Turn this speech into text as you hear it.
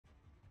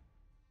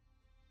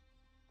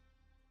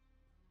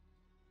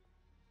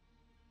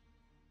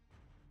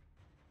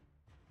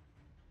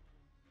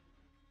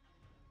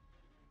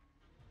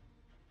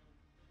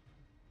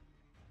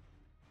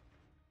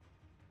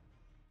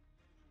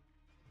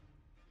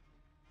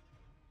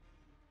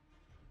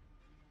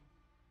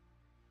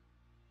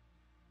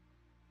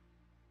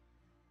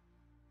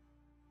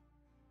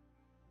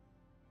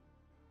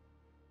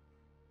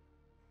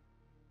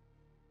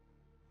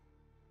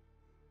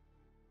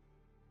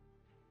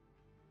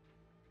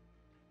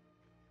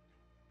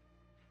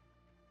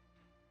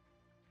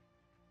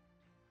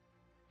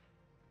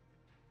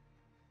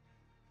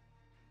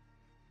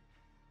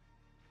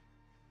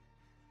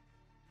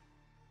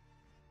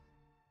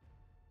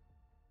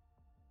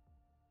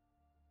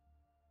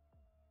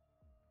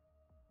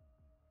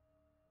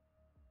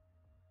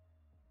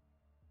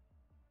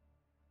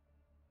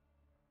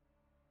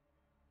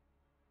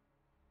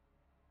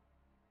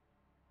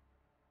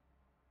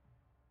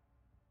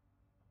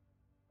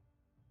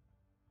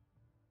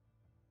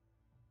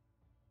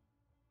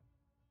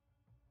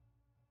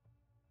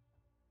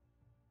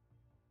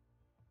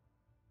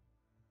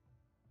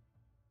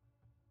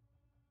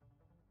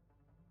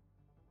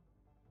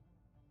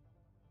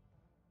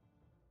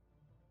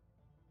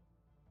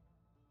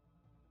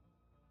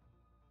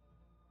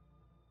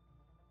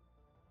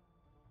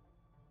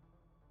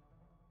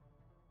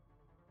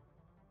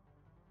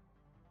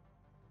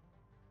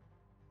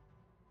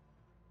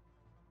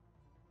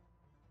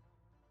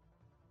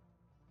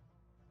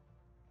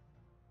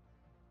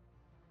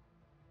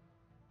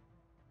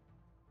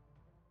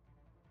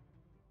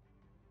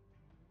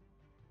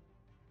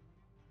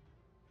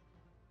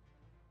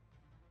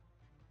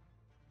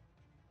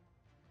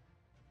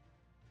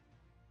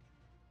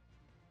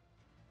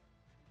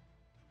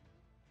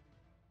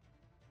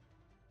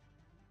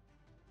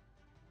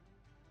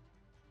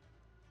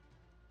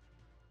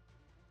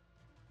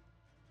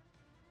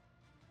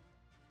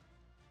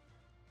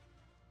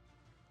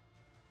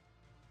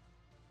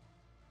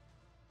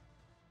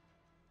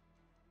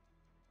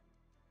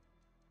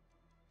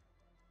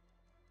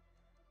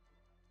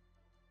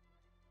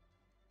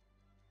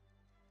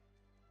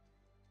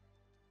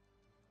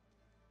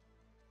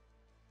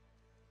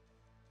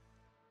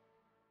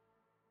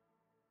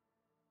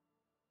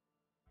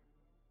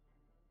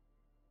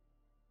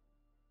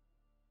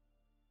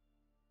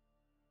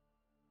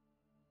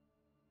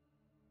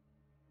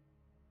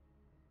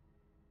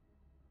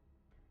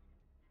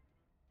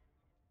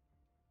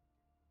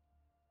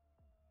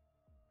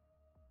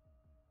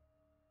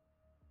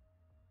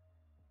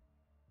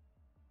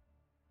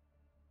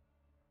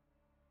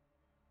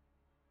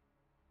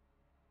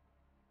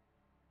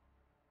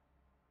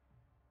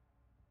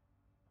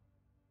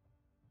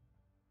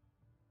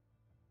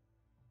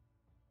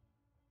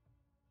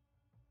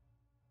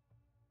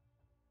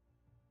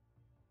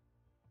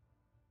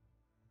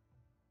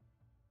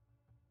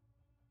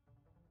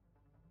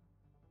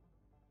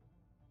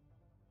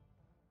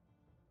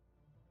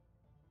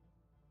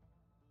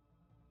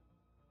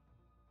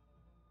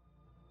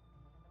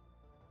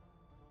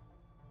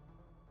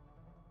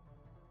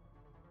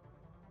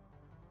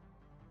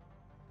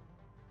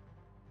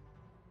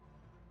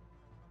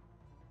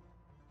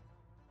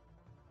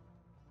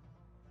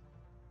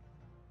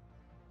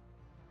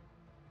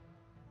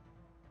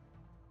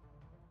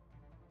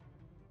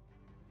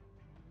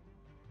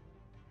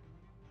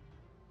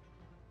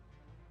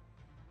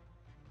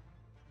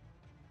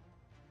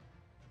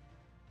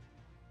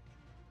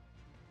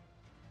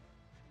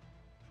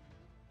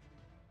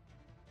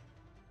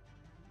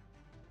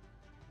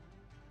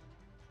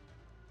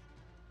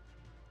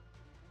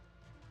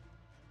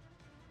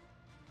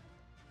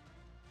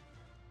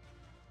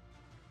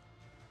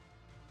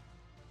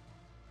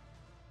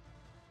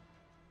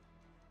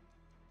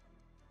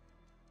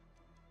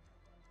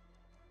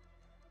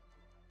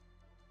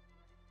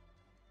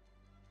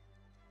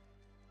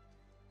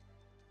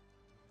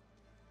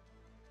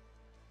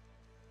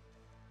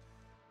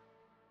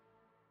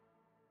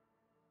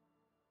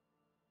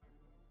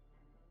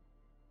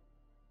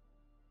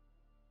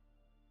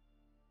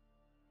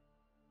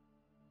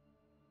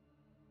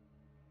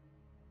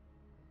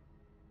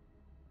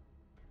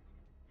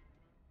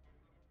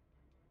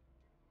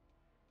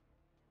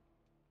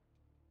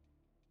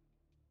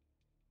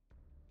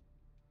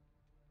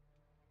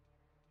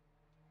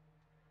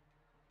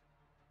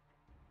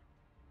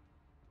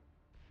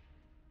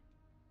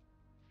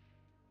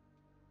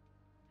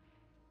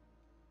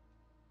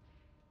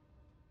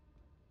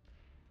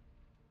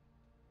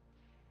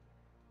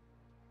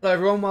Hello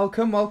everyone,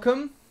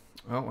 welcome.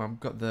 Oh, I've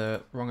got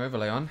the wrong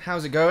overlay on.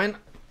 How's it going?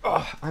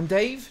 Oh, I'm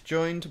Dave,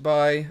 joined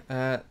by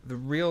the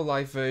real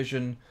life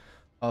version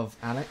of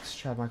Alex,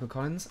 Chad Michael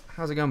Collins.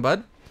 How's it going,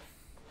 bud?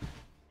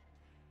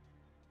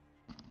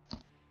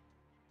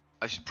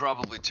 I should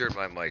probably turn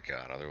my mic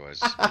on, otherwise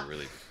it's gonna be a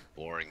really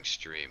boring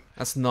stream.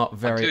 That's not I'm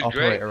very doing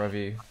great. operator of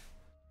you.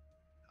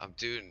 I'm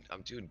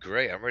doing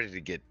great. I'm ready to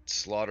get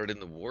slaughtered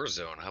in the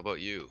Warzone. How about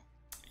you?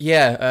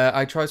 Yeah,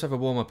 I tried to have a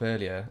warm up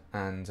earlier,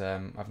 and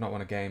I've not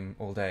won a game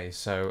all day,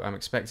 so I'm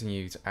expecting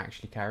you to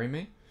actually carry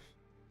me.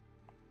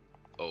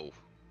 Oh,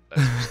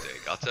 that's a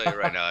mistake. I'll tell you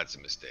right now, that's a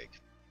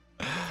mistake.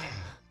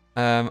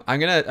 I'm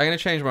gonna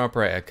change my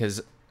operator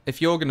because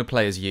if you're gonna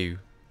play as you,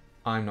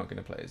 I'm not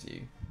gonna play as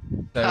you.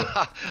 So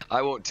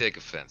I won't take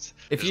offense.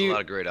 if There's you a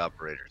lot of great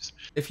operators.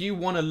 if you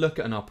want to look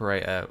at an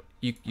operator,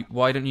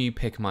 why don't you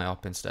pick my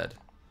op instead?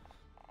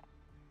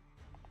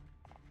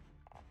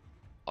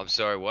 I'm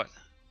sorry, what?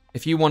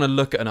 If you want to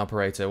look at an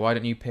operator, why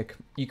don't you pick?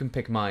 You can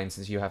pick mine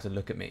since you have to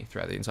look at me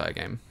throughout the entire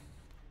game.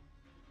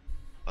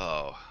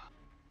 Oh.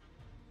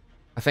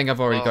 I think I've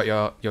already got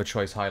your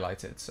choice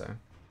highlighted, so.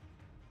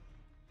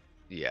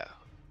 Yeah.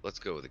 Let's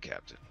go with the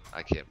captain.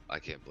 I can't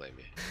blame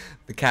you.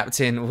 The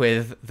captain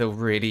with the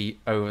really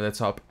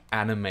over-the-top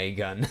anime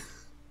gun.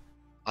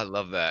 I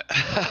love that.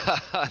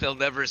 They'll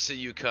never see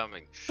you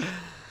coming.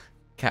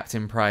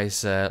 Captain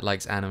Price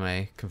likes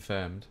anime,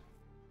 confirmed.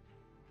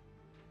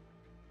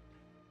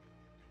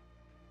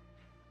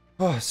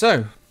 Oh,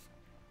 so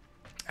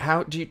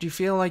how do you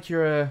feel like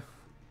you're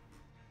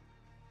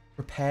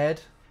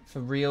prepared for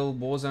real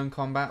Warzone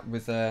combat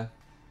with your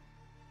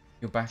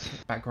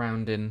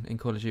background in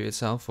Call of Duty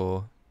itself,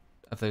 or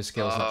have those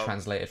skills not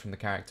translated from the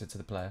character to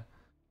the player?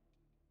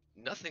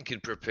 Nothing can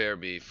prepare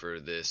me for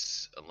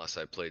this unless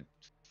I played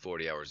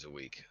 40 hours a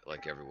week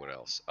like everyone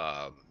else.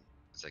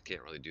 'Cause I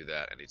can't really do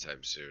that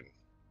anytime soon.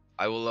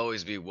 I will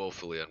always be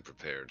woefully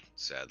unprepared,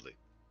 sadly.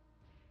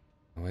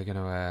 We're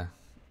gonna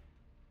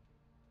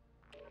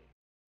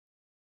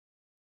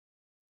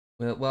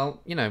well,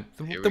 you know,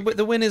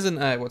 the win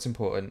isn't what's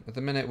important. At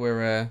the minute,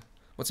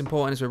 what's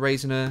important is we're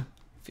raising a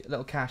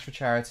little cash for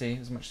charity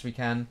as much as we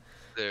can,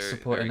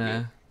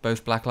 supporting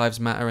both Black Lives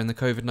Matter and the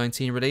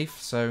COVID-19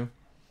 relief. So,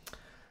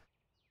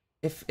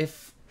 if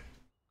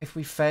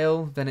we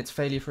fail, then it's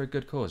failure for a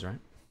good cause, right?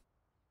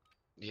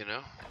 You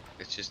know,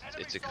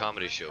 it's a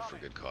comedy show for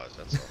good cause.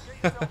 That's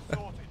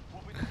all.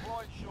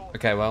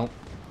 Okay, well,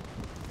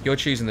 you're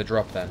choosing the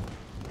drop then.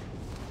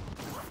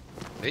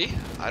 Me?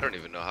 I don't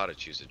even know how to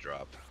choose a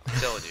drop. I'm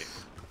telling you.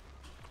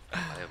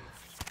 I am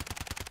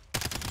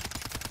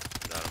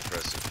not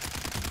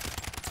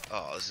impressive.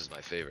 Oh, this is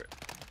my favorite.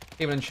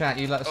 Even in chat,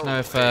 you let us know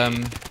if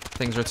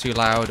things are too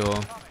loud,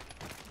 or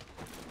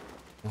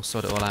we'll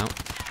sort it all out.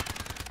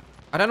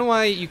 I don't know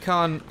why you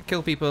can't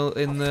kill people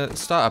in the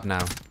startup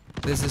now.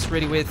 There's this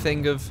really weird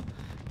thing of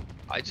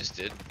I just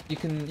did. You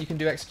can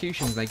do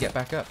executions and they get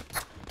back up.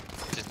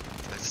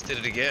 I just did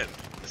it again.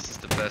 This is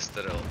the best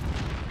that it'll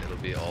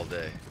be all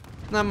day.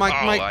 No,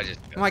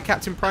 my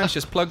Captain Price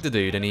just plugged the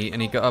dude and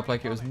he got up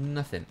like it was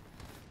nothing.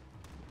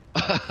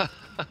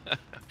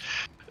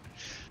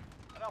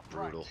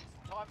 Brutal.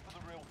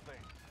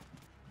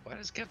 Why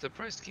does Captain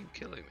Price keep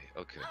killing me?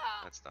 Okay,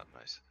 that's not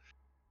nice.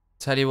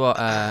 Tell you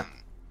what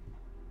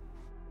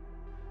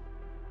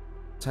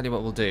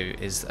we'll do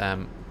is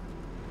for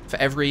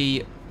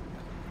every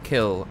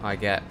kill I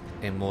get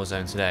in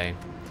Warzone today,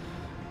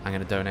 I'm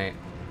gonna donate,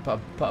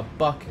 put a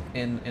buck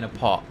in a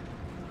pot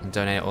and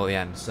donate it all at the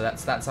end. So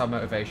that's our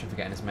motivation for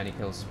getting as many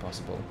kills as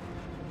possible.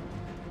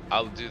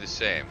 I'll do the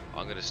same.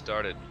 I'm gonna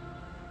start it.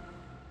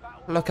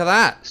 Look at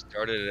that.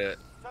 Started it at.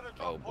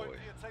 Oh boy.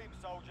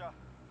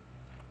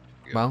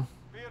 Well.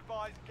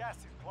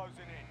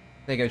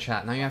 There you go,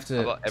 chat. Now you have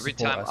to. Every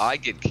time I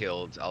get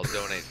killed, I'll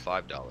donate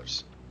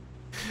 $5.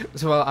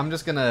 So well, I'm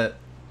just gonna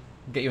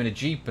get you in a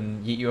jeep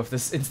and yeet you off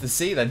into the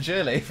sea then,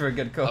 surely, for a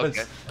good cause.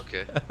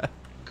 Okay.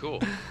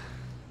 Cool.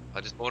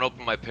 I just won't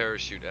open my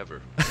parachute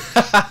ever.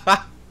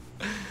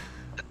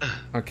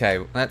 Okay,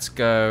 let's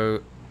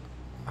go.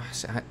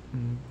 It's a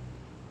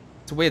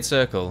weird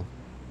circle.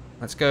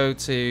 Let's go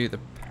to the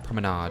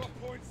promenade.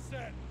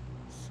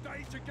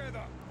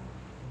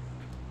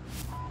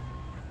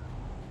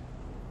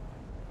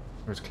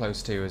 We're as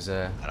close to as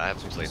And I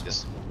haven't played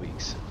this in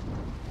weeks.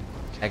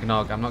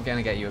 Eggnog, I'm not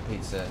gonna get you a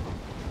pizza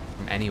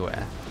from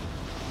anywhere.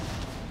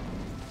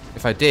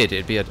 If I did,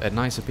 it'd be a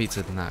nicer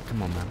pizza than that.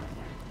 Come on, man.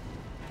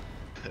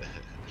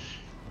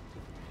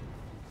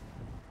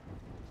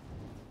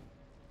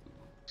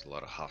 There's a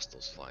lot of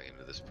hostiles flying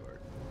into this part.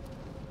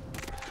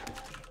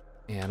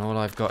 Yeah, and all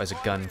I've got is a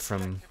gun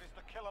from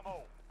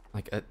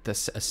like a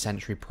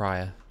century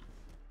prior.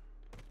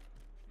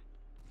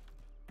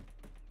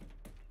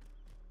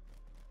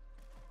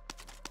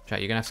 Chat,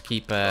 you're gonna have to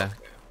keep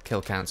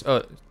kill counts.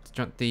 Oh, do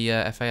you want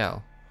the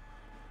FAL?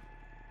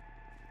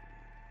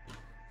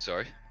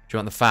 Sorry? Do you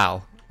want the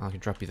FAL? I can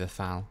drop you the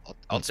FAL.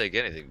 I'll take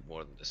anything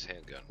more than this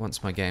handgun.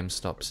 Once my game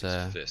stops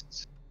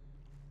fists.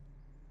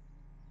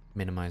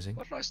 minimizing.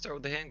 Why did I start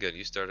with the handgun?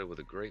 You started with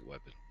a great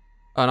weapon.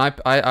 Oh, and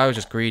I was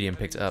just greedy and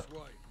picked it up.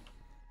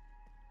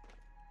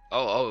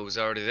 Oh, it was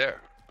already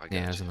there.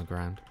 Yeah, it was on the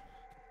ground.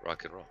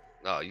 Rock and roll.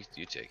 No, you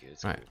take it.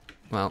 It's right. Good.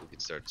 Well, we can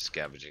start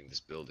scavenging this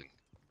building.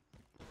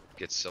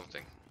 Get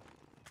something.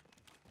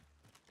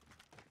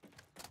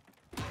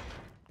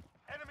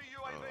 Enemy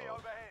UAV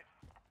overhead.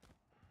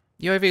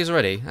 UAVs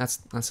already.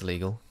 That's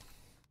illegal.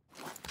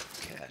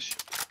 Cash.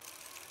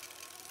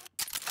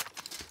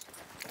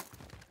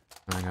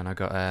 Hang on, I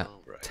got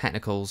Right.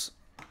 technicals.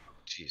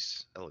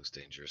 Jeez, that looks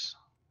dangerous.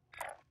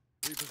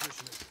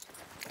 Repositioning.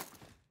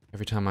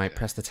 Every time I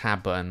press the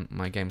tab button,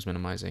 my game's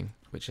minimizing,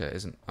 which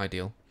isn't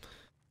ideal.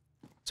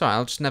 Sorry,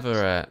 I'll just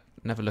never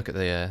look at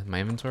the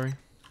my inventory.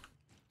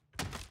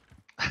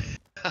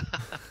 It'll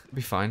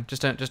be fine.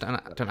 Just don't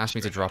ask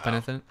me to drop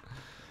anything.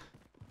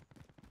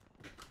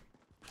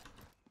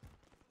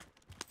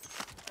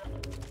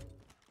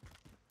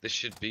 This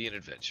should be an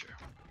adventure.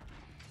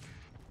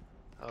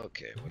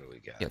 Okay, what do we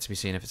got? Yet to be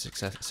seen if it's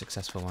a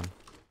successful one.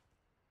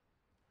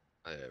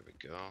 There we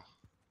go.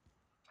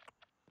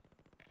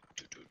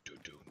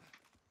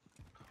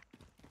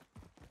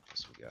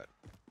 What's we got?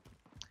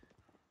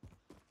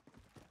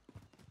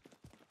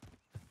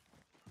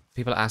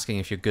 People are asking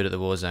if you're good at the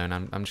Warzone.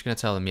 I'm just gonna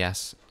tell them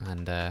yes,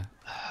 and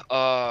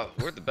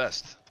we're the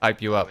best.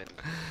 hype you up. I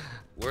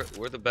mean,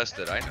 we're the best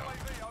that I know.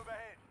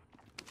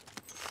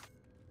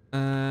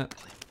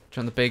 Do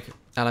you want the big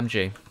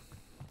LMG?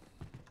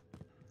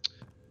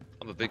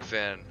 I'm a big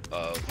fan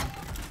of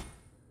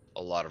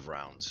a lot of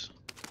rounds.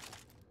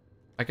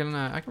 I can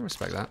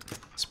respect that.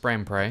 Spray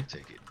and pray.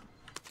 Take it,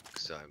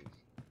 because I'm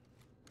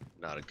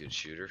not a good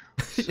shooter.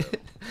 So.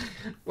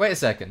 Wait a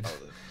second.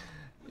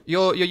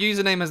 Your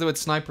username has the word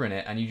sniper in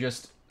it, and you were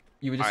just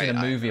in a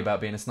movie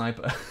about being a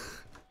sniper.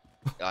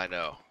 I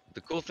know.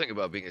 The cool thing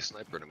about being a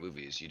sniper in a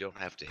movie is you don't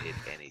have to hit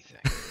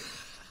anything.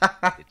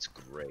 It's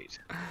great.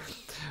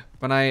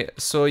 When I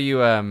saw you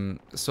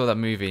saw that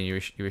movie and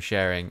you were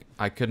sharing,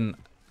 I couldn't.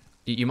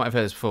 You might have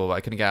heard this before, but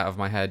I couldn't get it out of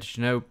my head. Did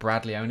you know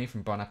Brad Leone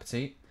from Bon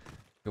Appetit?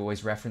 He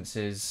always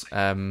references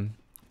the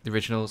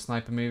original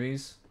sniper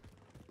movies.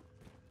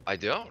 I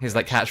don't. His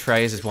like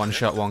catchphrase is "one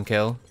shot, one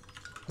kill."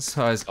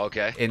 So I was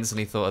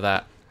instantly thought of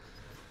that.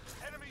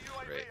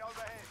 Great.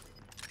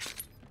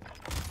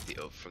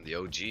 From the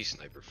OG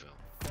sniper film.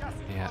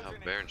 Yeah. Tom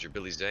Berenger,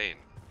 Billy Zane.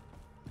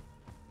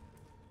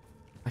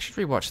 I should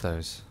rewatch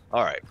those.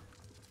 All right.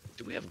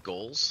 Do we have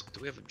goals?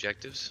 Do we have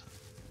objectives?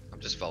 I'm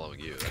just following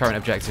you. Current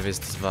objective is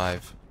to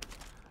survive.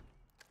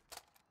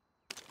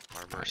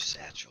 Armor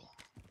satchel.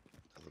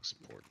 That looks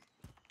important.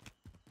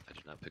 I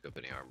did not pick up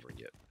any armor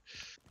yet.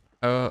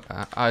 Oh,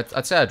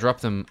 I'd say I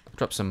drop some,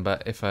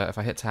 but if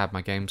I hit tab,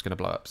 my game's gonna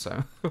blow up.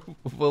 So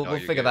we'll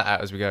figure that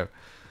out as we go.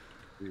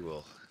 We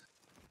will.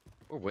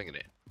 We're winging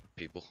it,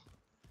 people.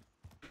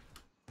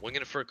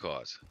 Winging it for a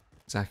cause.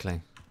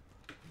 Exactly.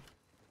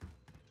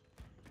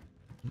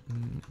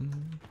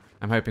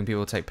 I'm hoping people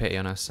will take pity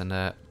on us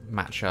and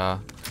match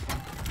our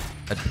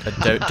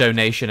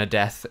donation a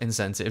death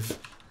incentive.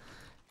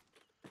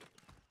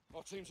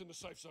 Our team's in the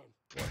safe zone.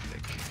 I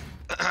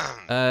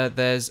think.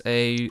 There's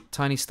a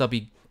tiny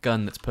stubby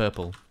gun that's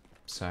purple.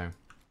 So.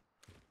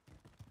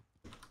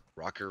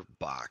 Rocker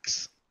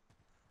box.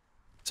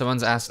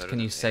 Someone's asked, can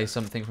you say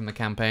something from the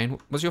campaign?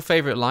 What's your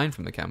favorite line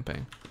from the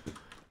campaign?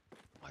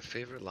 My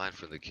favorite line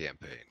from the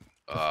campaign.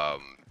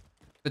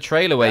 The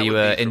trailer where you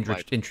were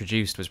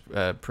introduced was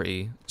a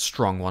pretty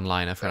strong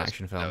one-liner for an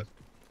action film.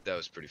 That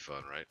was pretty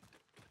fun, right?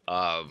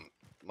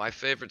 My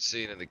favorite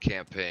scene in the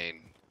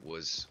campaign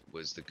was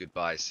the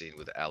goodbye scene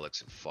with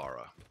Alex and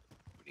Farah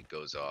when he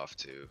goes off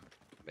to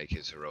make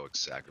his heroic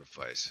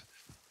sacrifice.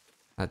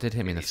 That did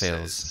hit me in the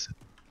feels.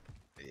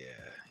 Yeah,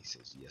 he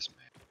says, "Yes, man."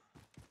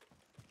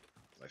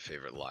 My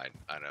favorite line.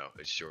 I know,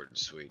 it's short and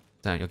sweet.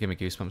 Don't, you'll give me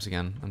goosebumps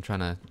again. I'm trying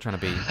to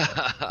be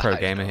pro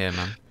gamer here,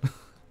 man.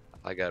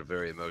 I got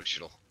very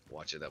emotional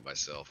watching that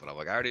myself, and I'm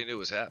like, I already knew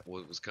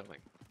what was coming.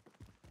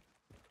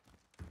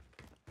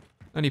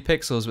 Only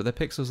pixels, but they're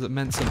pixels that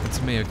meant something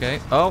to me, okay?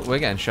 Oh, we're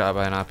getting shot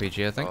by an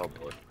RPG, I think. Oh,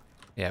 boy.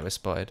 Yeah, we're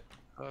spotted.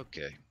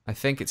 Okay. I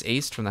think it's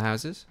east from the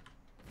houses.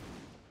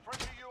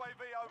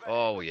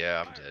 Oh,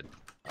 yeah, I'm dead.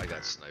 I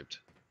got sniped.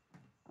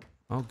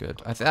 Oh,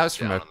 good. I think that was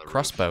from a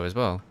crossbow as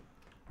well.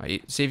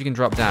 Right, see if you can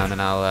drop down,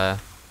 and I'll...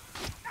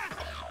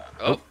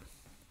 Oh.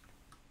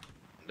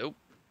 Nope.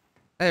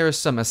 There is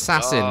some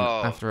assassin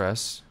after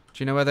us.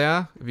 Do you know where they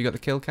are? Have you got the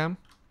kill cam?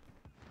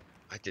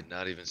 I did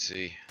not even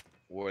see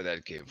where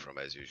that came from,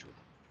 as usual.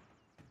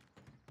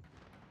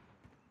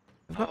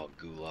 Oh,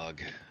 Gulag.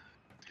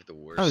 You're the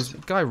worst. Oh, there's a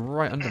guy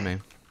right under me.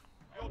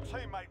 Your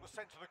teammate was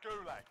sent to the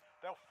Gulag.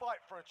 They'll fight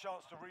for a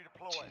chance to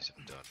redeploy. Jeez,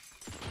 I'm done.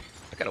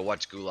 I gotta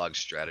watch Gulag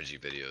strategy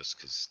videos,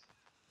 because...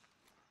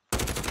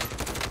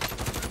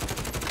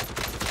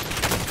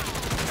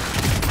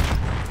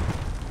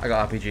 I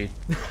got RPG.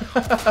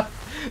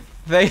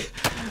 they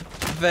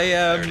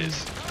There it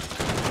is.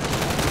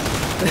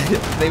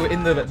 They were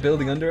in the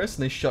building under us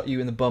and they shot you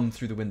in the bum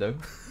through the window.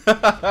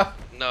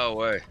 No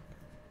way.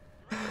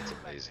 That's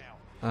amazing.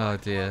 Oh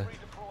dear.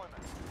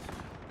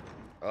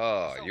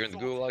 Oh, you're in the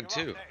Gulag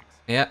too.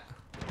 Yeah.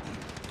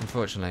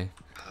 unfortunately.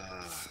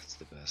 It's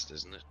the best,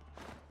 isn't it?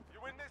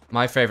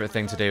 My favourite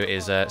thing to do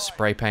is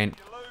spray paint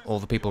all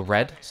the people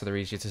red, so they're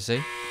easier to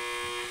see.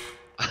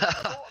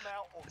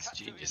 It's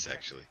genius,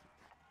 actually.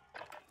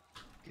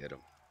 Get him.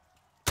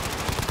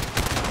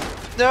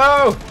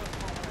 No!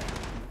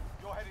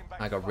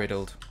 I got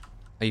riddled.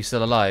 Are you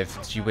still alive?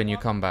 Did you win your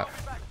combat?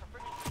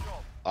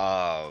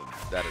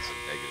 That is a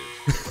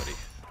negative, buddy.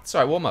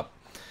 Sorry, warm up.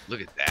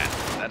 Look at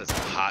that. That is a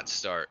hot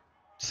start.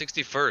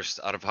 61st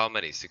out of how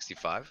many?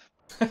 65?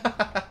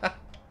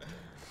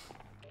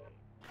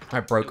 I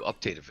broke New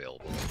update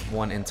available.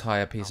 one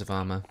entire piece of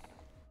armor.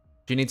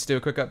 Do you need to do a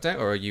quick update,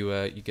 or are you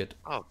you good?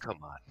 Oh, come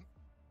on.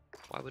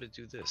 Why would it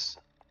do this?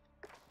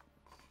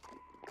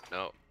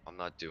 No, I'm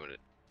not doing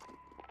it.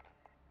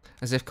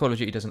 As if Call of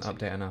Duty doesn't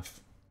update enough.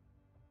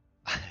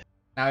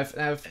 Now, if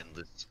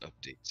Endless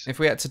updates. if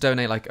we had to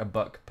donate like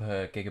 $1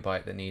 per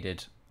gigabyte that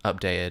needed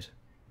updated,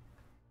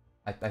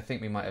 I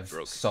think we might have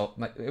solved.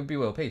 Like, it would be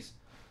world peace.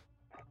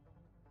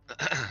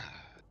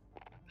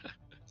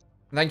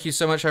 Thank you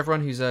so much,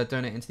 everyone who's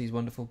donating to these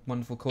wonderful,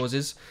 wonderful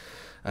causes.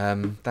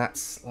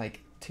 That's like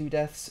 2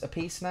 deaths a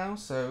piece now,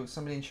 so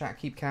somebody in chat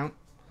keep count.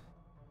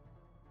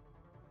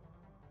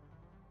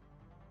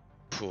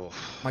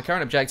 My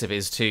current objective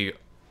is to...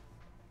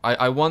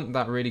 I want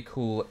that really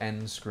cool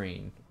end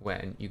screen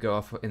when you go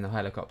off in the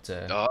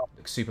helicopter,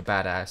 like super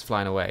badass,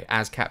 flying away,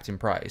 as Captain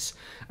Price,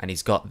 and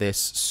he's got this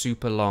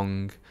super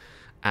long,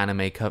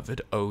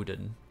 anime-covered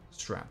Odin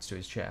strapped to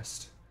his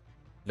chest,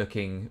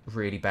 looking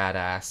really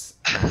badass.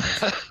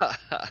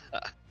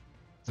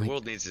 The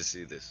world needs to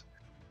see this.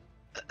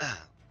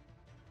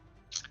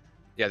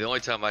 Yeah, the only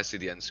time I see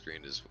the end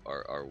screen is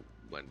are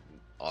when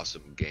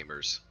awesome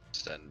gamers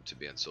tend to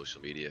be on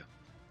social media.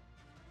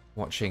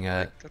 Watching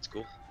that's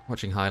cool.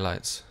 Watching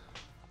highlights.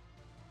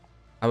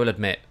 I will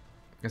admit,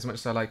 as much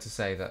as I like to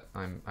say that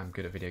I'm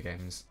good at video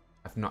games,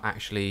 I've not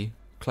actually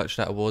clutched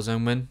out a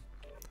Warzone win.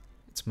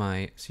 It's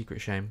my secret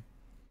shame.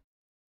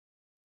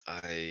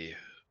 I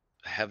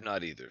have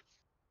not either,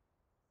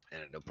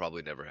 and it'll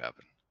probably never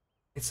happen.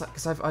 It's like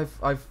because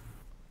I've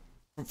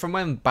from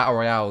when battle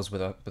royales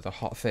were the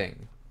hot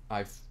thing,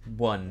 I've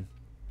won.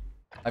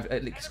 I've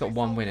at least got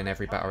 1 win in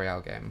every battle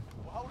royale game.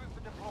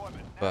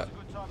 But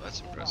that's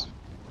impressive.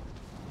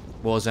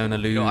 Warzone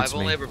eludes me. I've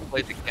only ever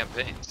played the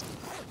campaigns,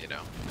 you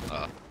know.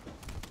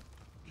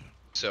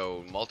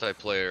 So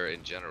multiplayer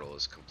in general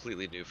is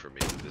completely new for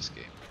me in this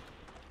game.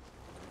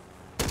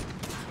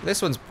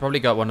 This one's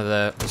probably got one of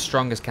the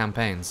strongest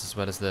campaigns as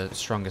well as the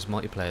strongest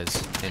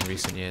multiplayers in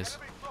recent years.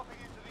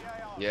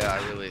 Yeah, I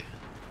really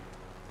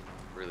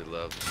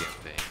love the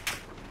campaign.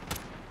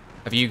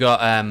 Have you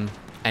got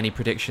any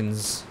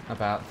predictions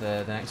about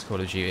the next Call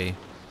of Duty?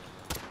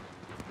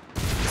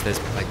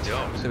 I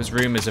don't. There was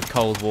rumors of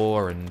Cold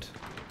War and...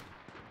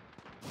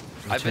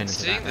 I've been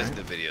seeing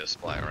the videos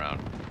flying around.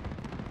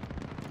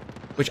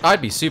 Which I'd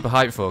be super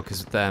hyped for,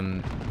 because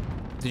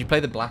did you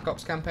play the Black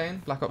Ops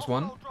campaign? Black Ops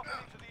 1?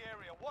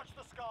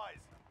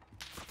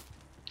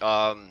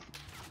 I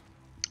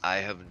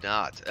have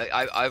not.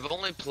 I've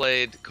only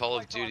played Call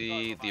of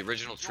Duty, the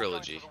original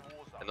trilogy,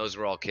 and those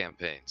were all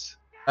campaigns.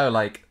 Oh,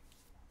 like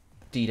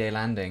D-Day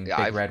Landing,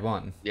 yeah, Big Red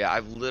 1. Yeah,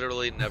 I've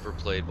literally never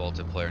played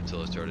multiplayer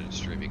until I started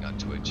streaming on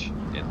Twitch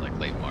in like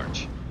late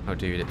March. Oh,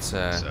 dude, it's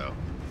So,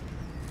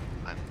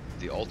 I'm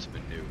the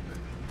ultimate noob.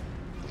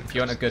 If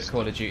you want a good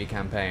Call of Duty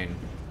campaign,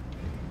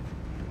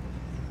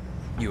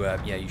 you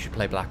should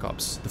play Black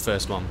Ops, the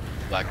first one.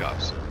 Black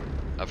Ops.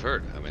 I've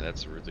heard. I mean,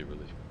 that's really.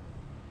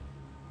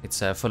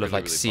 It's full of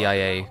like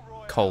CIA,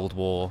 Cold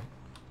War,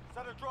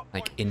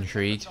 like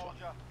intrigue.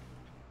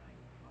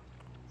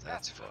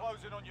 That's fun.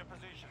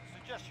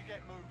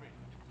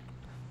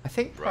 I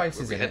think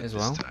Price is in it as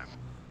well.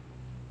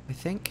 I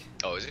think.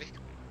 Oh, is he?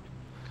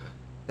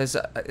 There's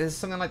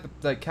something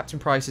like Captain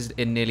Price is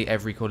in nearly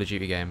every Call of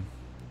Duty game.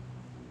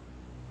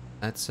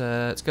 Let's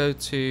go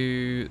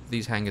to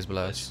these hangars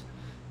below us.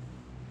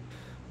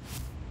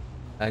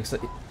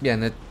 So, yeah, in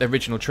the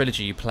original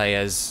trilogy, you play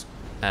as.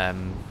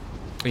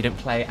 You don't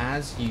play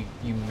as.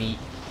 You meet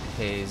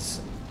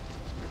his,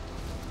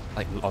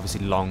 like,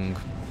 obviously long,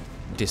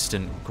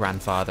 distant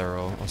grandfather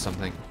or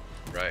something.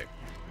 Right.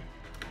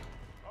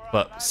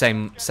 But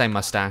same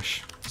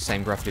mustache,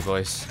 same gruffly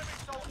voice.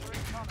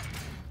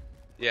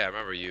 Yeah, I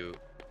remember you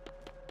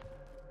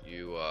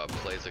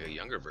played like a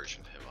younger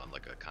version of him on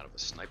like a kind of a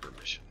sniper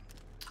mission.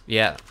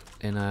 Yeah,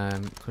 in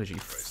Call of Duty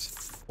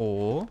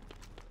 4.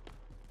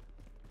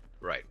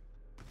 Right.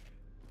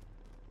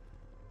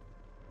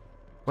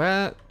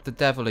 Where the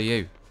devil are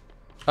you?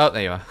 Oh,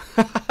 there you are.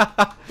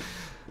 That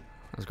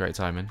was great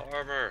timing.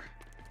 Armor.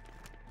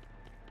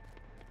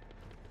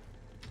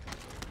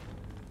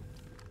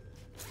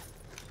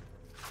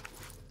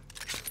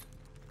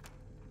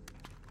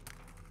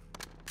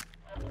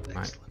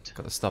 Right,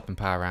 got the stop and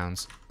power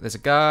rounds. There's a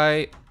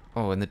guy.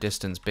 Oh, in the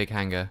distance, big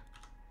hangar.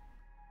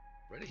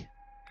 Ready?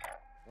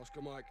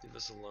 Oscar Mike, leave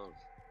us alone.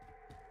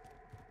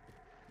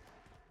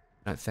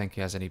 I don't think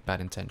he has any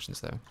bad intentions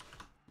though.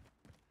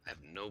 I have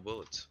no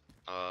bullets.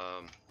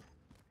 Okay.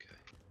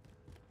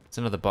 There's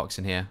another box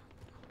in here.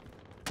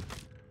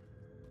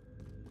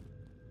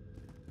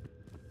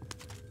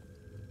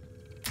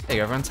 There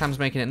you go, everyone. Tam's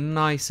making it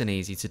nice and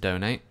easy to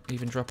donate.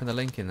 Even dropping the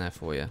link in there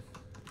for you.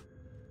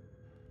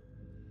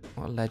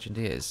 What a legend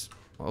he is.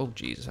 Oh,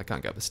 Jesus, I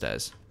can't get up the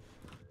stairs.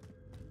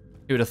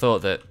 Who would have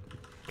thought that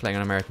playing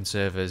on American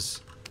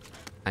servers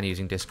and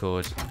using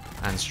Discord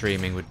and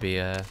streaming would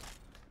be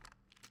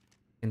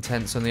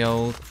intense on the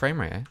old frame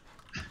rate, eh?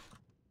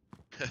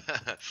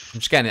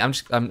 I'm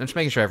just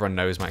making sure everyone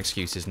knows my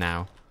excuses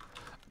now.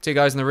 2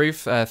 guys on the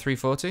roof,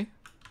 340.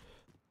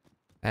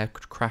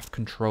 Aircraft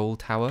control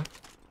tower.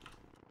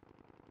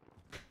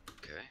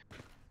 Okay.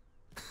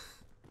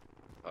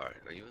 Alright,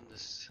 are you in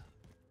this?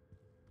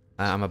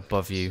 I'm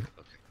above you.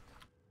 Okay.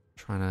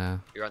 Trying to...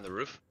 You're on the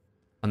roof?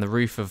 On the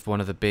roof of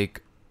one of the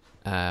big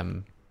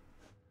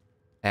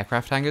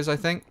aircraft hangars, I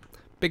think.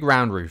 Big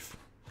round roof.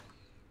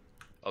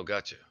 Oh,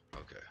 gotcha.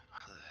 Okay.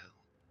 How the hell?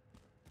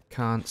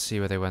 Can't see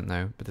where they went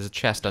though, but there's a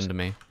chest under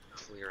me.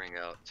 Clearing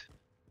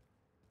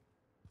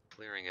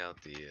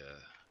out the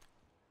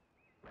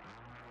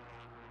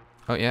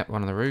Oh yeah,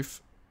 one on the roof.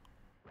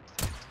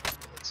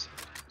 let's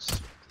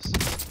sort this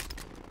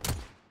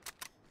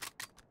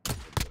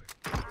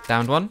out.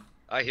 Downed one.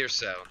 I hear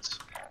sounds.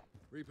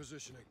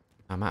 Repositioning.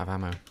 I'm out of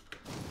ammo.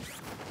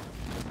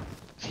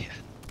 Yeah.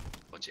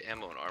 Bunch of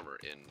ammo and armor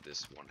in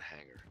this one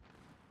hangar.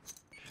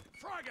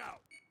 Frag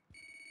out.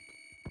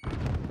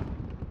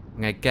 I'm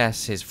gonna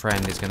guess his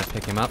friend is gonna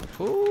pick him up.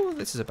 Ooh,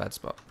 this is a bad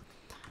spot.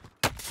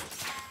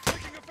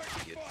 Taking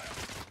effective fire.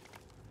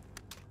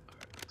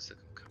 Alright, looks like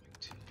I'm coming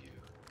to you.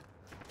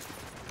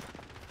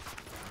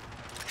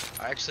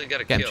 I actually got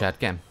a Get him, kill. Chad,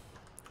 get him.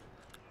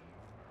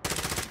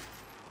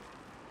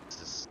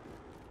 This is-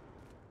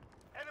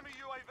 Enemy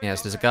UAV.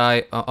 Yes, there's a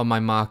guy on my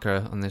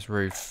marker on this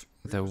roof.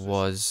 There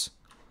was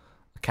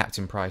a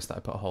Captain Price that I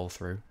put a hole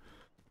through.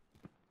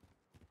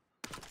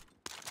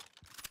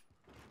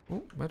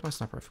 Ooh, where'd my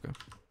sniper rifle go?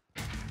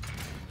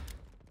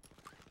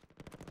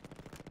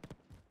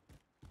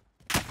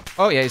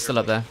 Oh yeah, he's still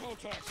up there.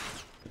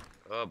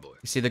 Oh boy.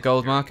 You see the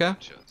gold marker?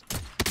 Shots.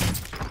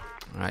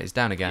 Alright, he's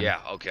down again. Yeah,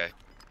 okay.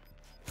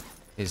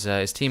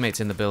 His teammate's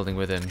in the building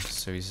with him,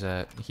 so he's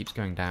he keeps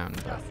going down.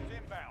 But Gas is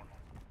inbound.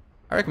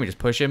 I reckon we just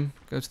push him,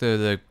 go to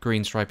the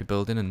green stripy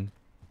building and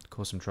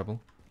cause some trouble.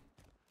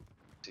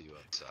 See you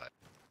outside.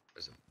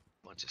 There's a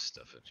bunch of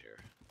stuff in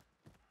here.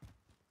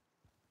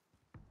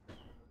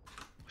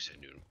 Wish I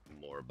knew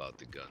more about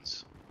the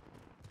guns.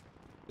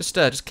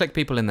 Just click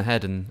people in the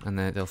head and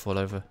they'll fall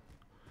over.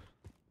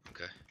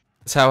 Okay.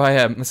 That's how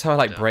I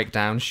like break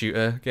down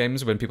shooter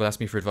games when people ask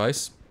me for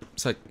advice.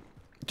 It's like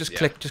just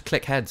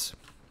click heads.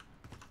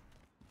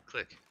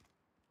 Click.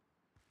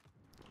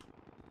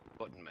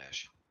 Button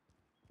mash.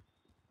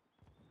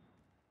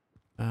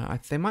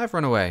 They might have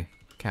run away,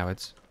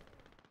 cowards.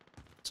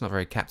 It's not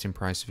very Captain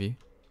Price of you.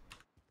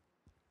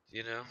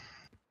 You know,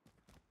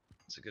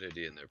 it's a good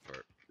idea in their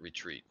part.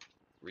 Retreat.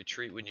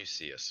 Retreat when you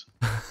see us.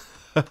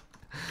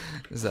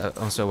 Is that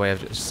also a way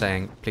of just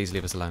saying, please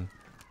leave us alone?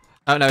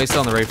 Oh no, he's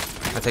still on the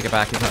roof. I take it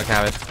back. He's not a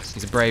coward.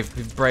 He's a brave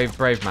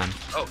man.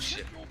 Oh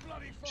shit!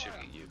 I'm shooting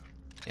at you.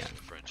 Yeah.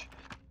 French.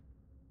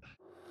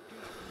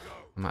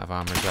 I'm out of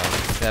armor as well.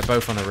 They're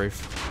both on the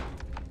roof.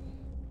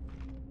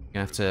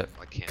 You're gonna have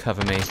I to can't.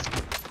 cover me.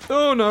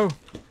 Oh no!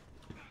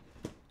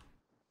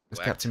 As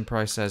Whacked. Captain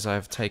Price says,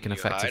 I've taken You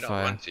effective hide, I'll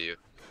fire. run to you.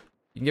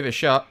 You can give it a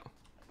shot.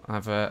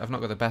 I've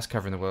not got the best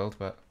cover in the world,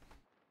 but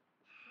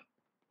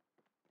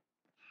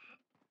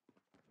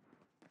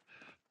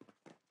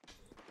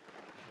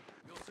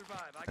You'll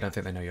survive. I don't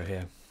think they know you're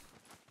here.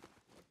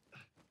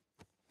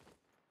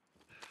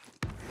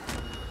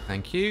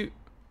 Thank you.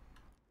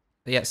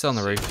 Yeah, still on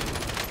the roof.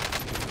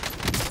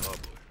 Oh boy.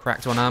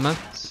 Cracked one armor.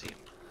 See him.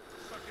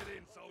 Suck it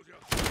in, soldier.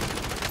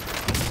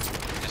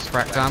 Just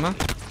Cracked armor.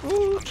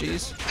 Ooh,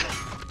 jeez.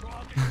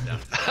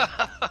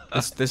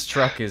 This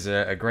truck is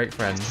a great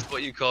friend. This is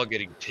what you call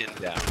getting pinned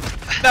down.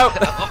 No.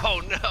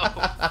 Oh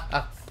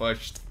no!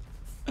 Pushed.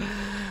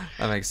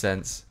 That makes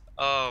sense.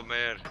 Oh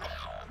man.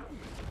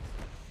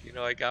 You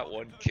know, I got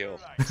one kill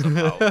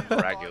somehow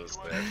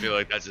miraculously. I feel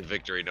like that's a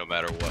victory no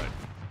matter what.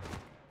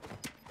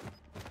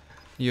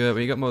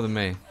 You got more than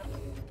me.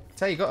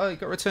 Hey, you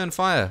got return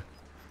fire.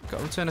 Got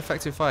to return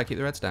effective fire. Keep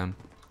the reds down.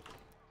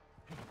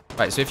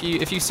 Right. So if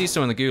you see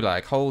someone in the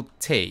gulag, hold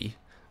T,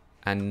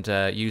 and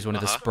use one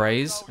of the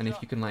sprays. And if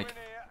you can like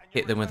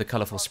hit them with a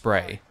colourful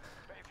spray,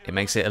 it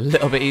makes it a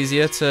little bit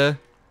easier to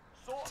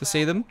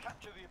see them.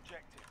 Capture the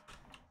objective.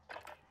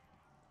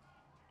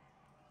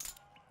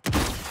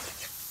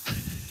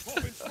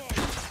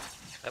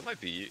 That might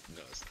be you.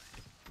 No, it's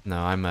No,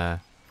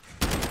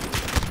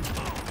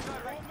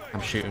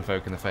 I'm shooting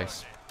folk in the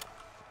face.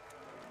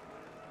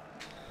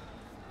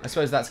 I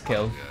suppose that's a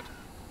kill. good.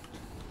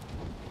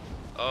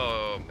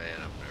 Oh man,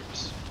 I'm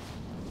nervous.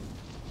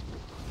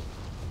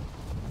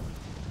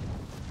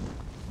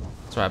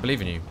 Sorry, I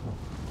believe in you.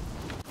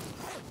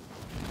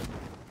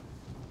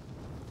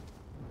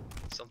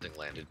 Something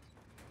landed.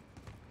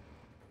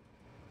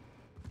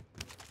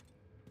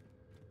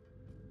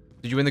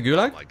 Did you win the Oh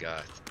gulag? my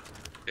god.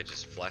 I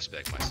just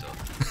flashback myself.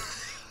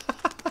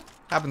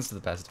 Happens to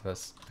the best of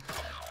us.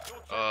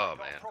 Oh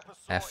man.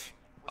 F.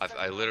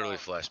 I literally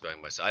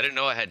flashbanged myself. I didn't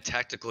know I had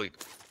tactical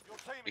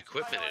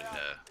equipment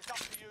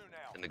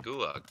in the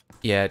gulag.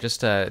 Yeah, it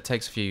just it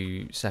takes a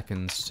few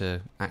seconds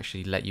to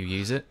actually let you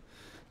use it.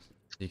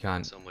 You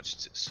can't. So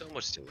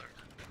much to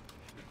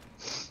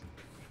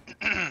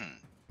learn.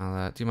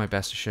 I'll do my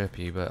best to chirp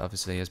you, but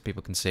obviously, as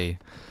people can see,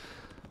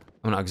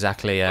 I'm not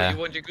exactly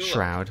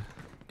Shroud.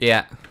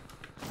 Yeah,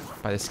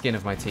 by the skin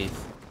of my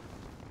teeth.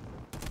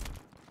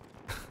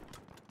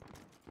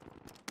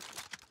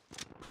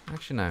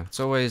 Actually, no. It's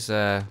always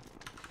it's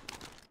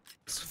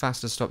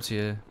faster to stop to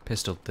your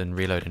pistol than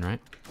reloading,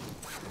 right?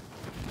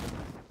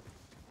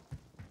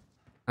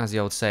 As the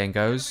old saying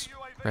goes,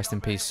 rest in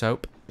peace,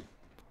 soap.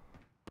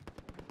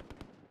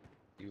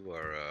 You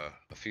are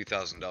a few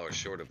 $1,000s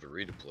short of a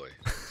redeploy.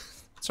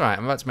 It's alright,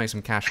 I'm about to make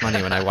some cash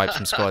money when I wipe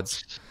some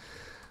squads.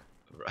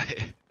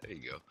 Right, there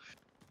you go.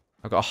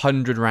 I've got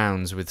 100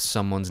 rounds with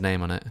someone's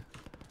name on it.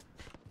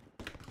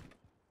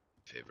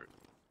 Favorite.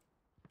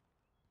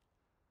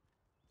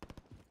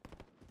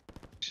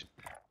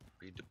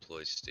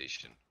 Redeploy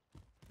station.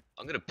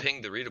 I'm gonna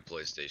ping the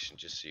redeploy station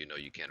just so you know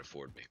you can't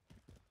afford me.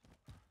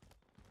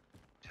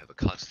 Have a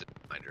constant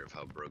reminder of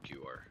how broke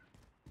you are.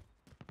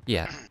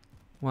 Yeah.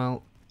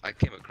 Well, I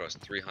came across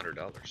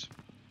 $300.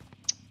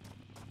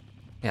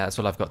 yeah, that's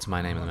all I've got to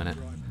my name at the minute.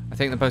 I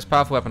think the most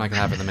powerful weapon I can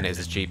have at the minute is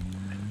this Jeep.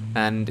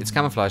 And it's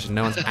camouflage and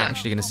no one's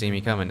actually going to see me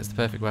coming. It's the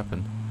perfect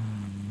weapon.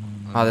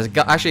 Oh, there's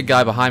actually a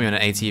guy behind me on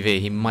an ATV.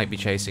 He might be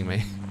chasing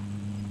me.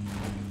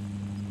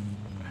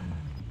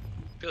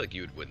 I feel like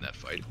you would win that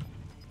fight.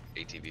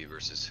 ATV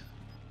versus...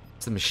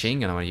 It's the machine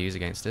gun I want to use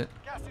against it.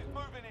 Gas is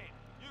moving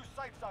in. New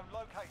safe zone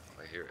located.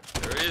 I hear it.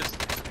 There it is.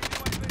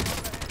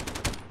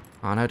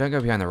 Oh no, don't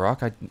go behind the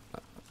rock. I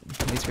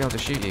need to be able to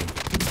shoot you.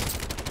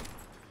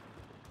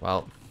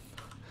 Well,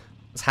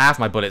 it's half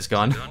my bullets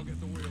gone.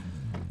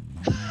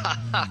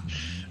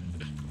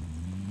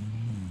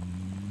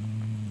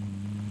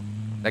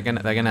 They're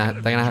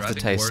gonna have to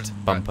taste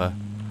bumper.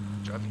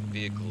 Driving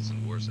vehicles in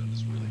Warzone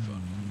is really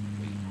fun.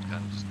 You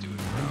kind of just do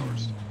it for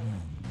hours.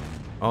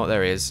 Oh,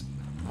 there he is.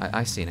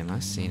 I seen him. I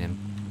seen him.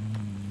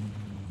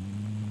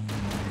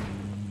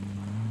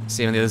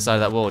 See him on the other side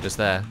of that wall, just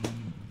there.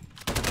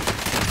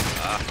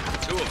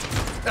 Two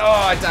of them. Oh,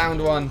 I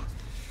downed one.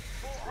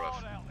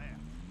 Rough.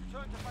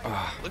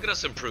 Look at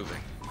us improving.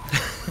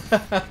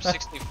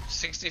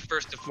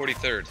 61st to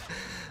 43rd.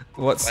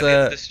 What's By the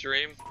end of the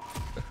stream?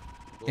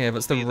 Yeah,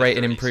 what's the rate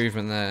and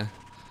improvement there?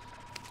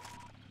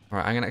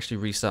 Alright, I'm gonna actually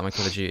restart my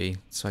Call of Duty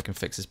so I can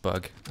fix this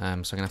bug. So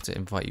I'm gonna have to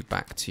invite you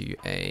back to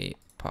a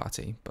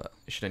party, but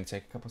it should only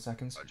take a couple of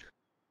seconds. Roger.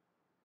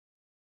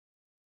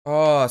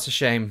 Oh, it's a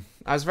shame.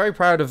 I was very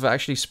proud of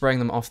actually spraying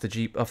them off the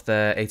Jeep, off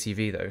the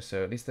ATV though,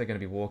 so at least they're gonna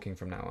be walking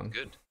from now on.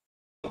 Good.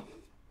 Oh,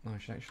 I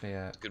should actually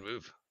good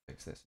move.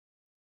 fix this.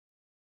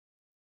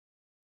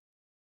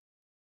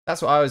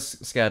 That's what I was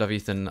scared of,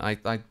 Ethan. I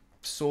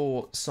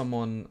saw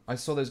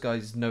those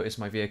guys notice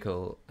my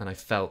vehicle, and I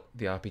felt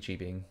the RPG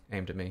being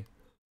aimed at me.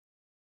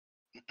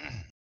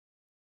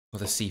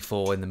 With a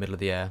C4 in the middle of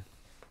the air.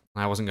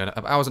 I wasn't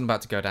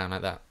about to go down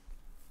like that.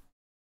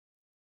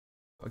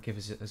 I'll give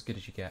it as good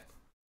as you get.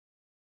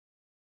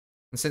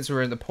 And since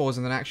we're in the pause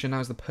and then action, now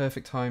is the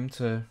perfect time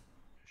to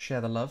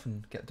share the love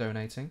and get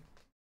donating.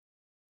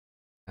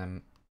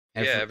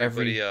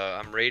 Everybody,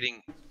 I'm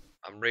rating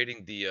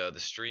the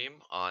stream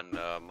on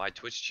my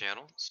Twitch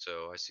channel,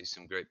 so I see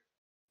some good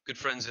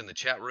friends in the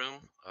chat room.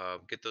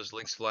 Get those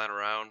links flying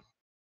around.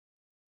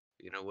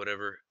 You know,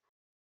 whatever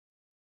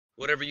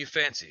you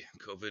fancy.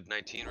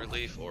 COVID-19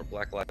 relief or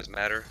Black Lives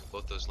Matter.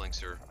 Both those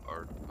links are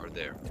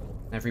there.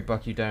 Every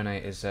buck you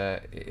donate is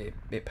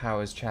it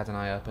powers Chad and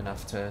I up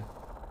enough to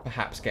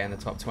perhaps get in the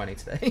top 20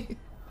 today.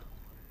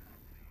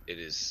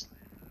 It's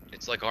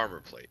like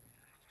armor plate.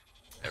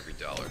 Every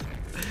dollar.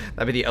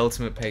 That'd be the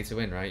ultimate pay to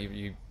win, right?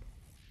 You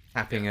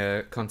tapping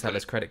a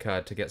contactless credit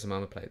card to get some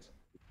armor plates.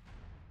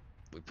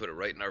 We put it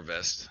right in our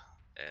vest,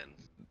 and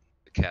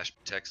the cash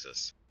protects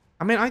us.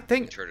 I mean, I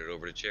think... We turn it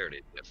over to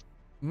charity.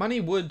 Money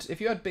would...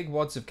 If you had big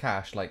wads of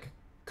cash, like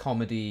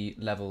comedy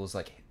levels,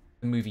 like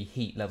movie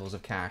Heat levels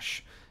of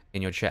cash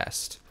in your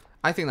chest,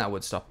 I think that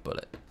would stop a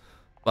bullet.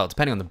 Well,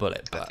 depending on the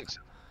bullet, but... I think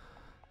so.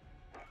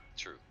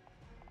 True.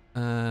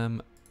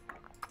 I'm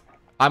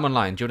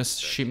online. Do you want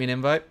to shoot me an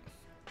invite?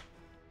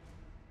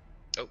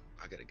 Oh,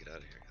 I gotta get out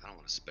of here. I don't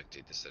want to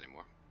spectate this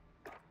anymore.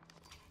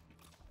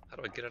 How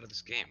do I get out of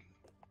this game?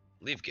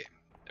 Leave game.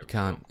 You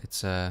can't.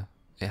 It's it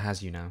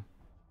has you now.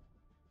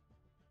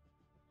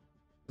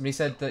 Somebody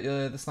said that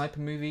the sniper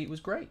movie was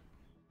great.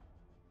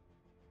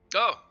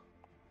 Oh,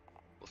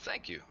 well,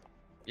 thank you.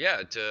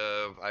 Yeah,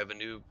 I have a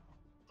new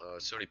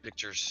Sony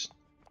Pictures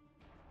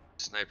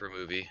sniper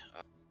movie.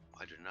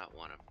 I do not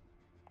want to.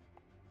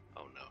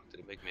 Oh no!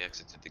 Did it make me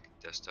exit to the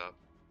desktop?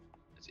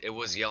 It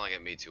was yelling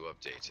at me to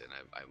update, and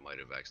I might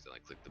have accidentally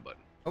clicked the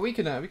button. Oh, we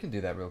can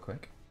do that real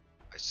quick.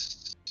 I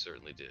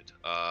certainly did.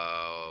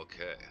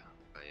 Okay,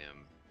 I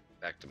am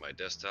back to my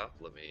desktop.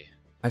 Let me.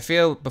 I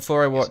feel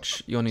before I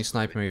watch your new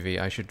sniper movie,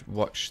 I should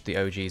watch the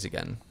OGs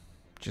again,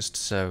 just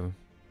to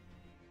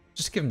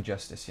give them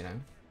justice, you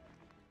know.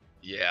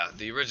 Yeah,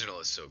 the original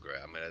is so great.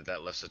 I mean,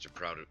 that left such a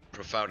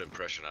profound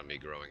impression on me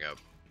growing up.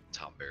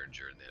 Tom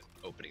Berenger in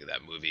the opening of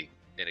that movie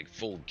in a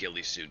full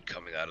ghillie suit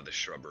coming out of the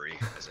shrubbery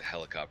as a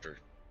helicopter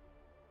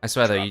I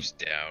swear though, drops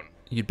down.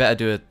 you'd better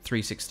do a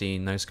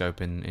 316 no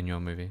scope in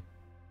your movie.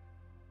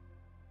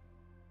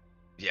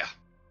 Yeah.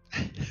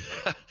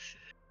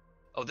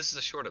 Oh, this is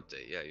a short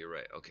update. Yeah, you're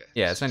right. Okay.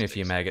 Yeah, it's only a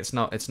few meg. It's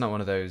not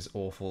one of those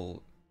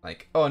awful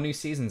like, oh, a new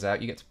season's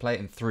out, you get to play it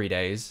in 3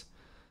 days.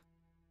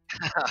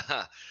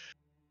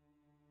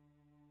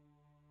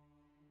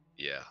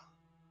 Yeah.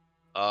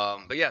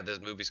 But yeah, this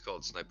movie's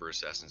called Sniper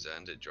Assassin's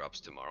End. It drops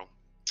tomorrow.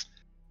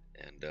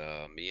 And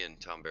me and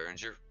Tom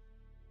Berenger,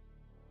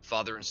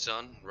 father and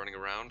son, running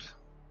around,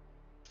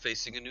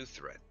 facing a new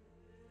threat.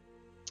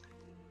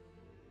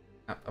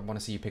 I want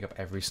to see you pick up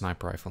every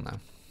sniper rifle now.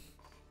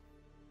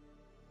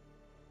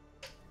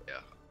 Yeah.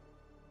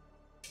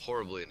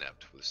 Horribly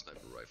inept with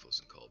sniper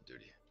rifles in Call of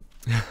Duty.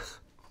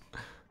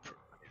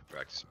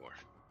 Practice more.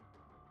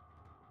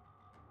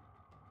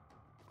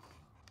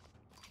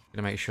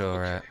 Gonna make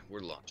sure. Okay, we're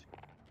launching.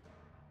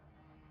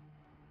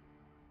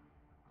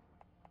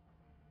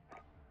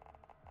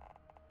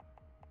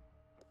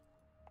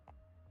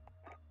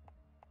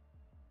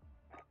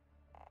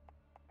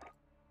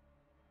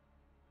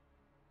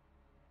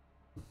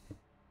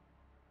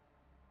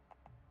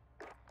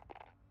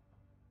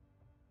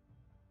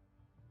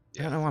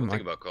 I don't know why one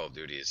thing about Call of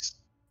Duty is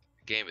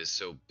the game is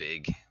so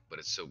big, but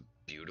it's so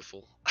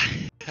beautiful.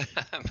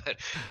 But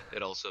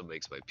it also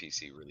makes my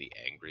PC really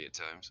angry at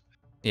times.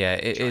 Yeah,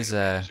 it is.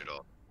 I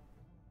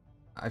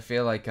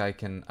feel like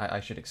I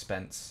should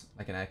expense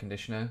like an air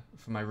conditioner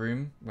for my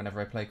room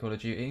whenever I play Call of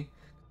Duty.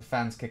 The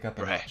fans kick up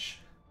a notch.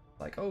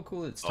 Like, oh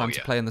cool, it's time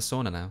to play in the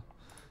sauna now.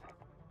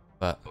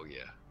 But oh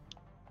yeah.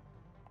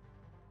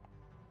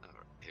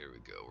 Here we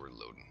go. We're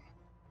loading.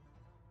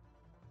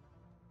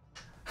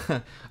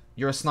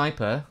 You're a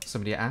sniper,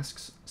 somebody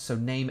asks, so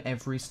name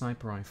every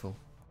sniper rifle.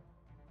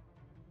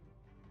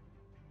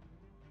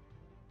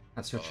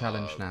 That's your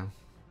challenge now.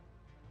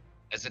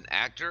 As an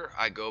actor,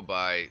 I go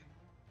by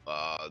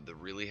the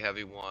really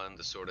heavy one,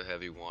 the sort of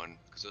heavy one,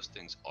 because those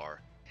things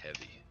are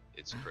heavy.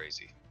 It's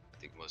crazy. I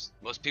think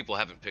most people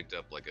haven't picked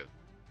up like a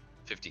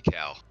 50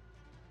 cal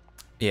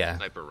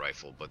sniper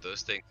rifle, but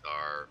those things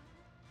are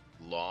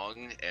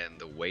long and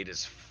the weight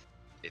is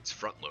it's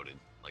front loaded,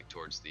 like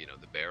towards the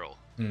the barrel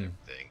and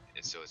everything,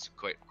 and so it's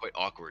quite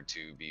awkward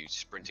to be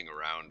sprinting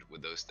around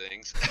with those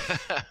things.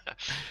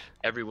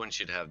 Everyone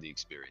should have the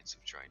experience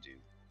of trying to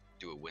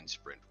do a wind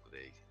sprint with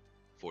a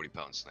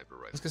 40-pound sniper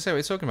rifle. I was gonna say, what are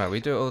you talking about?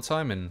 We do it all the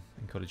time in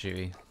Call of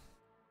Duty.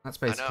 That's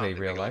basically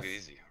real life. Make it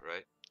easy,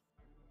 right?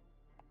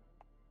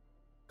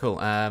 Cool.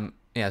 Yeah,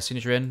 as soon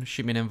as you're in,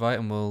 shoot me an invite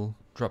and we'll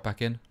drop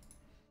back in.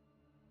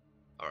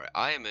 All right,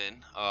 I am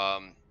in.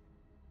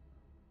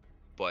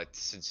 But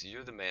since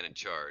you're the man in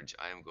charge,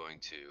 I am going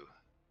to.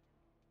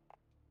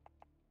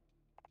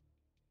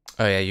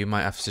 Oh yeah, you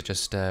might have to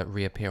just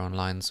reappear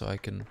online so I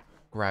can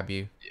grab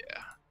you.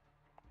 Yeah.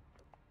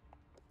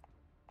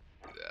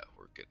 Yeah,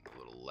 we're getting a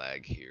little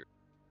lag here.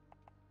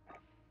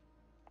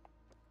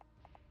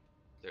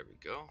 There we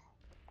go.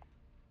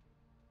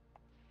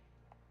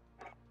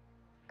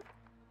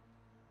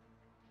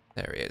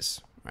 There he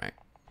is. Right.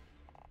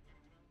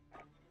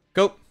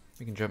 Go.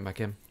 We can jump back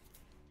in.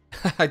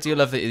 I do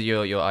love that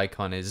your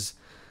icon is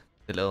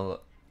the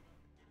little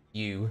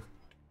you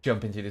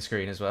jumping through the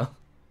screen as well.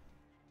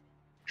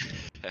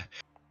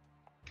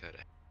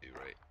 Gotta do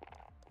right.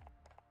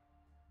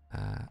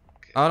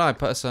 Okay. Oh no, I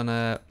put us on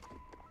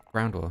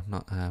Ground War,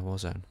 not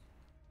Warzone.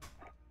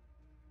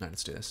 No,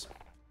 let's do this.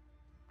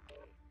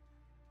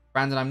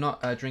 Brandon, I'm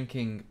not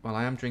drinking. Well,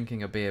 I am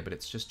drinking a beer, but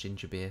it's just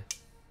ginger beer.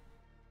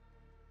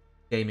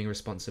 Gaming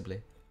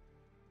responsibly.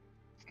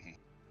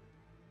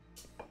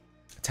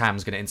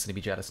 Tam's gonna instantly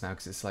be jealous now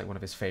because it's like one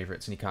of his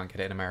favorites, and he can't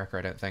get it in America,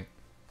 I don't think.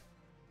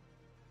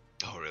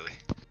 Oh really?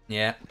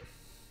 Yeah.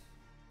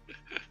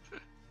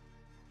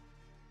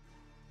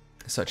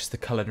 Such as the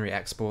culinary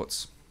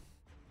exports.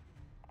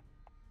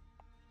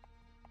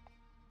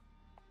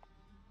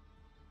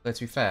 But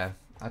to be fair,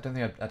 I don't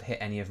think I'd hit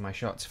any of my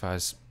shots if I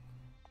was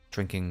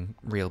drinking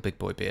real big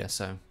boy beer,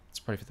 so it's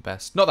probably for the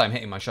best. Not that I'm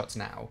hitting my shots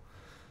now.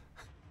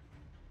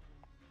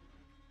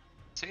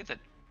 Say that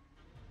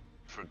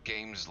for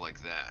games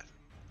like that,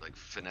 like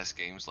finesse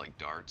games like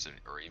darts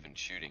or even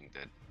shooting,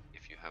 that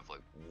if you have like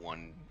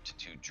 1 to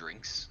 2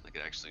 drinks, like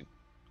it actually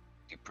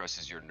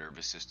depresses your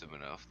nervous system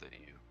enough that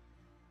you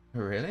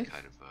really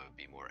kind of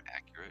be more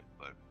accurate.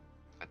 But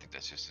I think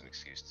that's just an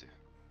excuse to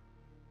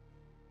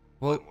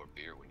buy more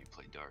beer when you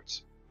play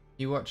darts.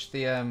 You watched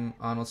the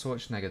Arnold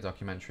Schwarzenegger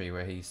documentary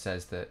where he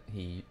says that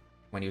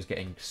when he was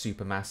getting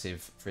super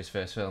massive for his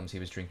first films, he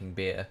was drinking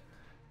beer.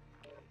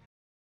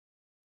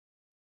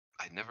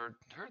 I never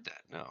heard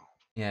that. No.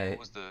 Yeah. What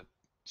was the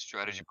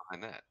strategy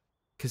behind that?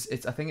 Because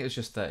I think it was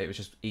just that it was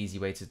just easy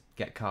way to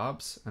get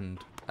carbs, and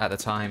at the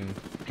time,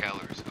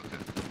 calories. Okay.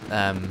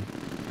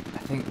 I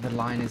think the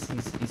line is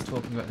he's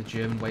talking about the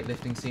German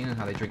weightlifting scene and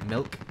how they drink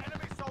milk.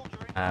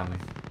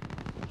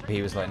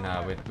 He was like,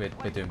 no,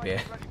 we're doing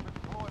beer.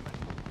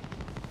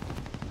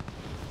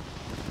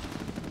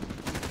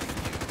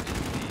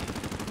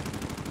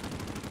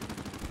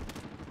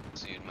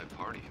 you in my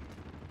party.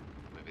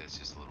 Maybe that's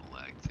just a little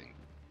lag thing.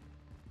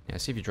 Yeah,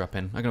 see if you drop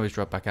in. I can always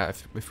drop back out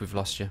if we've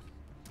lost you.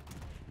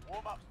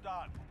 Warm-up's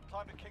done.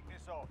 Time to kick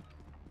this off.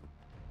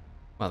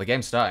 Well, the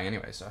game's starting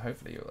anyway, so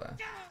hopefully you'll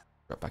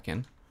drop back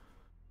in.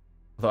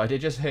 Although I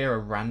did just hear a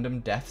random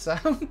death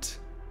sound.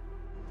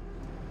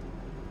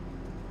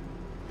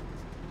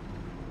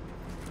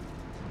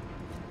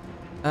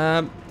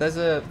 There's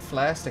a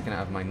flare sticking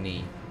out of my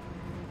knee.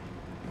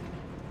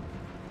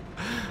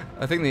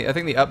 I think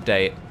the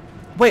update.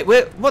 Wait,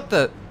 what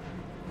the?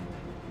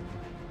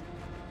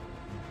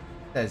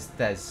 There's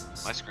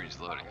My screen's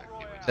loading.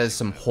 there's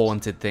some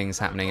haunted things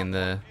happening in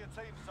the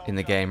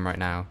game right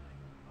now.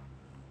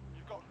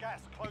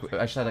 We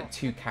actually had like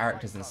 2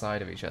 characters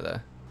inside of each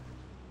other.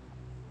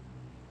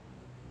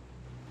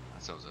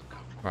 That sounds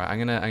uncomfortable. Right, I'm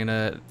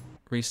gonna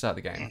restart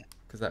the game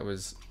because that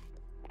was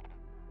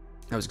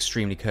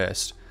extremely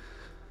cursed.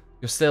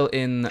 You're still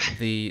in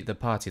the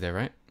party though,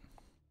 right?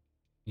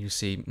 You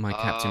see my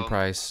Captain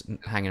Price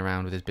hanging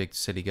around with his big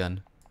silly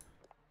gun.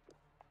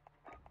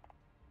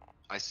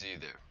 I see you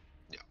there.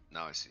 Yeah,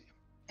 now I see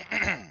you.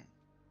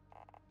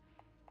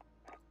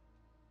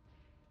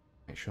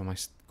 Make sure my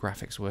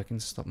graphics working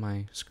to stop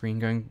my screen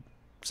going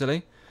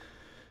silly.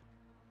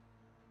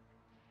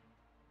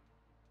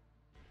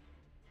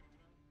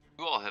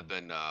 You all have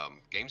been,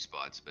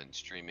 GameSpot's been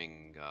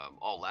streaming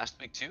all last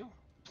week too?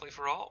 Play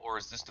for All? Or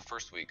is this the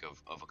first week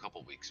of a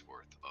couple weeks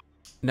worth of...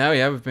 No,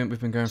 yeah, we've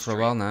been going for a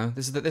while now.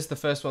 This is the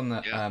first one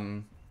that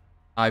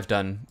I've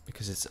done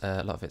because it's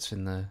a lot of it's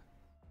in the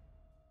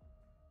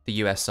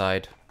US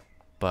side,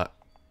 but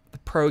the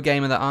pro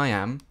gamer that I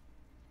am,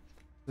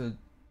 they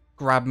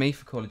grabbed me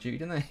for Call of Duty,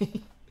 didn't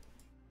they?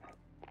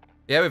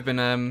 Yeah, we've been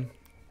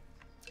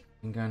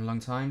going a long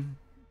time,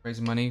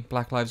 raising money,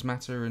 Black Lives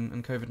Matter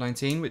and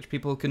COVID-19, which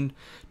people can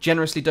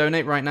generously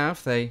donate right now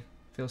if they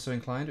feel so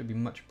inclined. It would be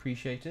much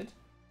appreciated.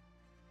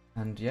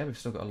 And yeah, we've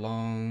still got a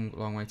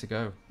long way to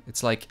go.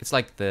 It's like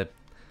the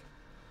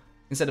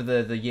instead of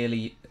the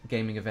yearly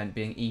gaming event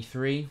being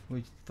E3,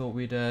 we thought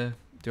we'd do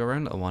our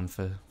own little one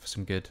for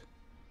some good.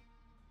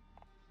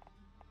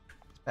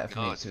 It's better for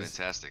me. Oh, it's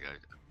fantastic.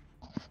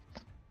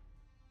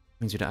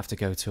 Means we don't have to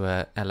go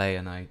to LA,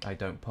 and I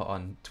don't put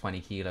on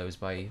 20 kilos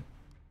by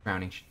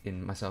drowning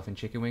myself in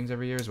chicken wings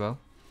every year as well.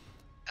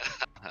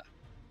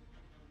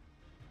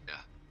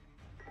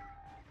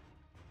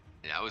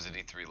 Yeah, I was at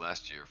E3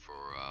 last year for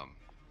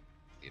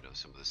you know,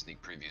 some of the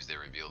sneak previews they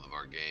revealed of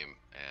our game,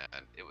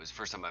 and it was the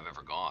first time I've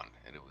ever gone,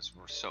 and it was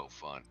so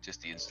fun.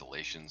 Just the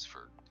installations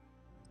for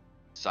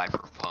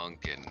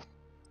Cyberpunk and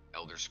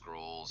Elder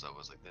Scrolls, I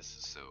was like, this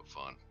is so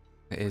fun.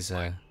 It is.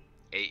 My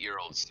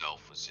 8-year-old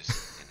self was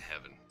just in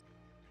heaven.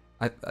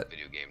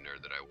 Video game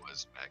nerd that I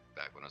was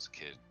back when I was a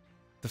kid.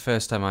 The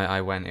first time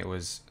I went, it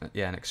was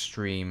an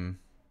extreme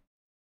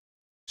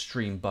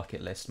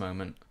bucket list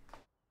moment.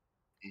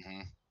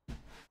 Mm-hmm.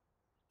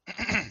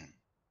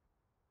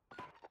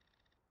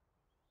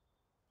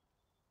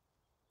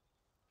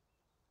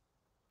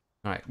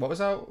 All right, what was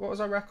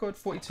our record?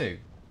 42.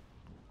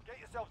 Get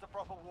yourself the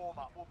proper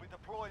warm-up. We'll be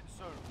deploying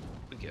soon.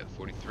 We get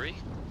 43.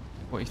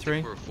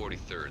 43. We were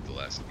 43rd the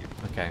last game.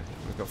 Okay,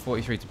 we've got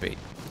 43 to beat.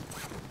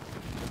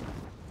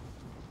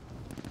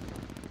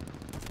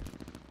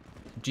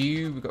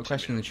 We've got a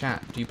question in the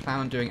chat. Do you plan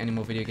on doing any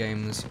more video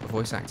games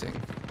voice acting?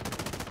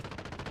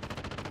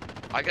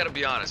 I gotta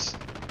be honest.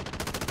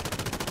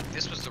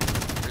 This was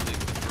really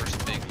the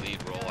first big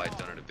lead role I'd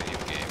done in a video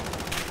game.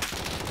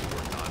 I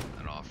worked on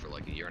and off for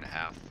like a year and a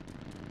half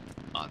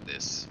on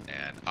this,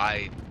 and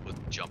I would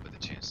jump at the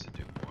chance to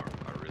do more.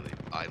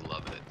 I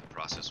loved it. The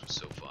process was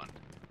so fun.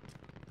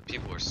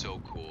 People are so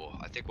cool.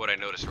 I think what I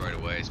noticed right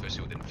away,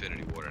 especially with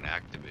Infinity Ward and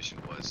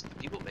Activision, was the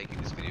people making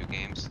these video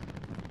games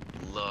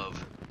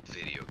love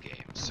video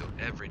games. So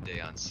every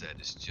day on set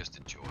is just a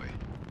joy.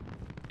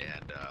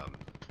 And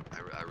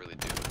I really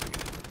do want to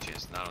get a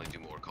chance to not only do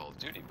more Call of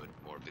Duty, but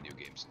more video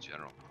games in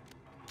general.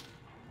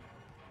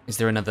 Is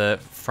there another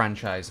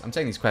franchise? I'm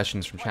taking these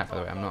questions from chat, by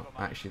the way. I'm not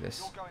actually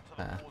this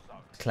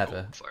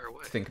clever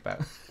to think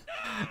about.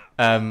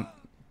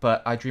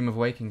 But I Dream of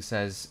Waking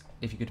says,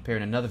 if you could appear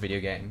in another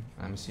video game,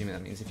 I'm assuming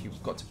that means if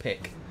you've got to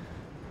pick,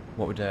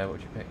 what would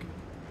you pick?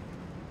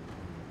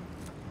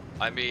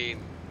 I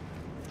mean,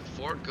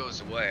 before it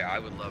goes away, I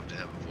would love to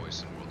have a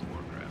voice in World of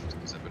Warcraft,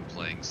 because I've been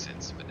playing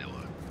since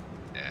vanilla,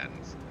 and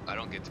I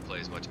don't get to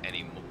play as much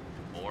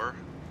anymore,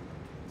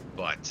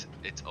 but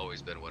it's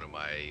always been one of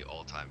my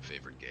all-time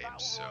favorite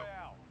games.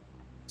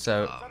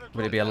 So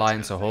would it be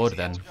Alliance or Horde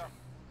then?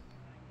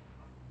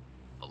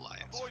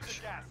 Alliance, for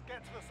sure.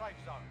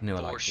 No,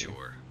 For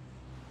sure.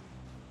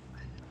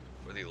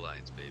 We're the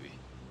Alliance, baby.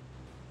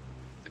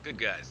 The good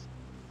guys.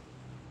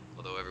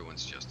 Although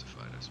everyone's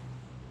justified, I suppose.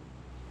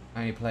 I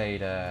only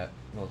played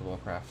World of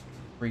Warcraft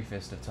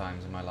briefest of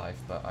times in my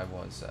life, but I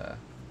was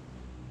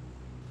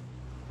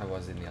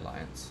in the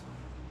Alliance.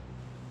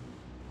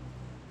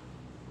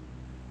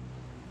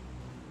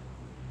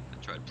 I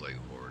tried playing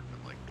Horde, and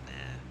I'm like, nah.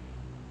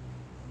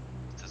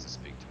 It doesn't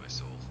speak to my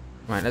soul.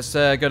 Right, let's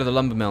go to the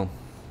lumber mill.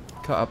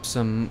 Cut up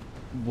some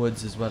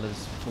woods as well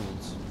as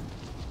tools.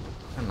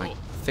 And like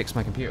fix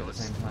my computer at the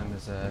same time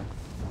as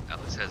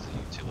Alex has a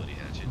utility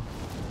hatchet.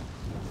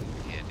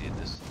 Handy in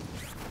this.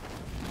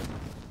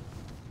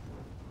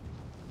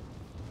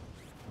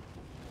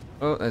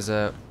 Oh, there's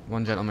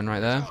one gentleman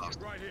right there.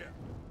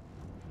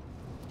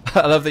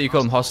 I love that you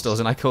call them hostiles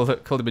and I called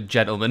him a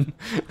gentleman.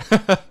 Your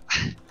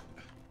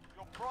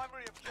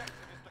primary objective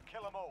is to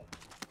kill them all.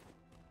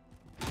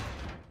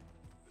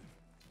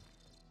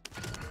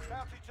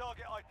 Bounty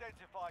target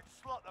identified.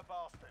 Slot the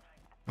bastard.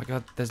 Oh my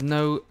god, there's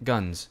no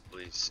guns.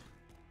 Please.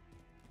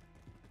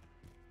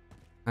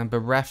 I'm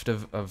bereft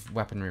of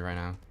weaponry right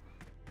now.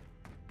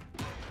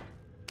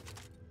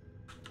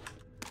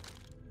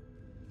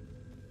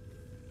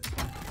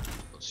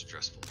 It's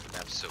stressful. The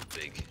map's so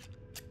big.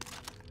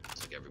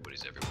 It's like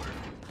everybody's everywhere.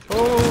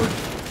 Oh,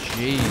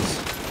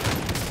 jeez.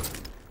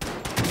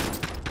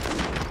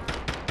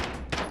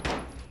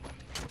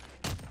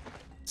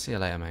 See you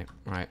later, mate.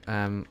 Right,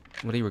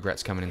 well, he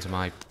regrets coming into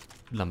my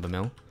lumber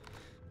mill.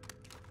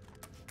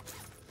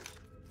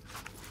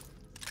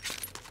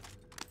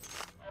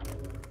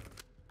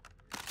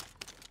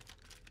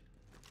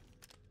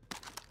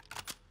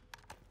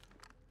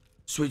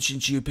 Switching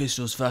to your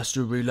pistols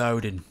faster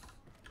reloading.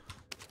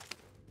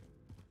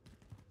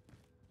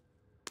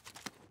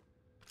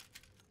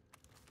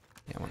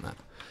 Yeah, I want that.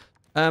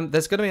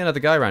 There's going to be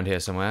another guy around here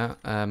somewhere,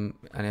 and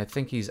I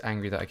think he's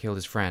angry that I killed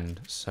his friend,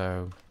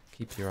 so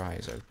keep your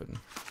eyes open.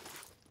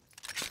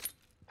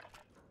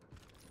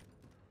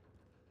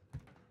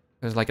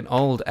 There's like an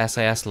old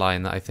SAS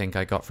line that I think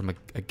I got from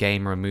a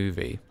game or a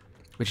movie,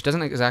 which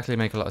doesn't exactly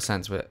make a lot of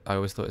sense, but I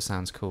always thought it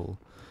sounds cool.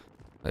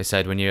 They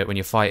said when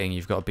you're fighting,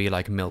 you've got to be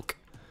like milk.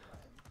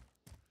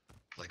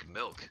 Like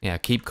milk? Yeah,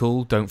 keep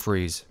cool, don't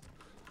freeze.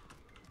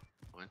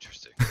 Oh,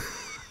 interesting.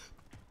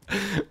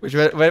 Which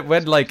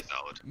when like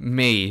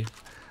me,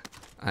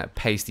 a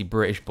pasty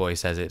British boy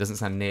says it doesn't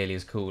sound nearly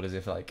as cool as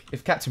if like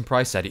if Captain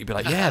Price said it, you'd be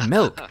like, yeah,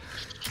 milk.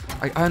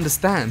 I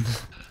understand.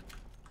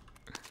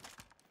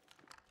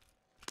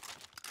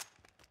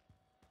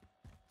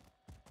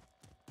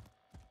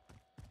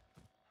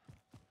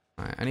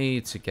 Alright, I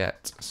need to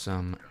get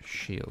some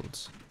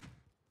shields.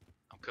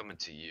 I'm coming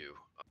to you.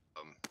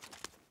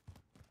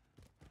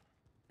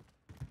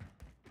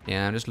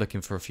 Yeah, I'm just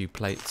looking for a few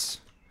plates.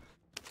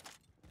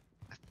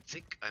 I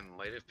think I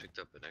might have picked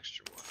up an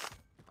extra one.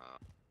 I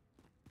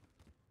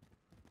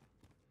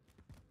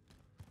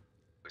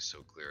was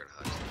so clear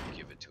on how to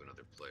give it to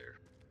another player.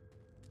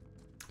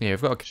 Yeah,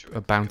 we've got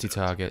a bounty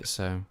target,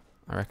 so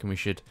I reckon we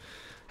should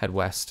head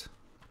west.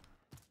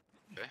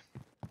 Okay.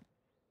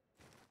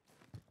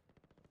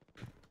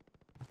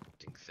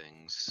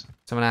 Things.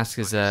 Someone asks,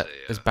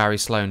 is Barry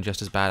Sloan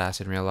just as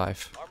badass in real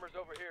life? Armor's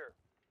over here.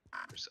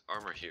 There's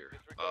armor here.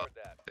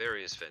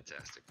 Barry is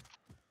fantastic.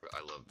 I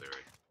love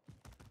Barry.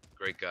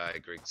 Great guy,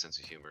 great sense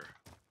of humor.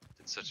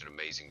 Did such an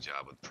amazing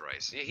job with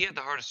Price. He had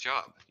the hardest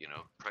job, you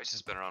know. Price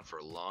has been around for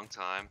a long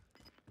time.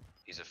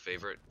 He's a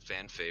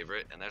fan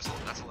favorite, and that's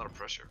a lot of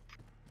pressure.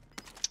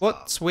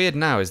 What's weird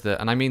now is that,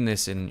 and I mean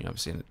this in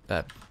obviously in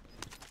a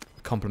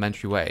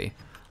complimentary way,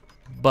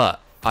 but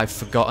I've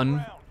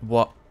forgotten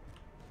what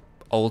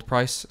old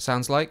Price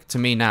sounds like. To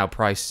me now,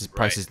 Price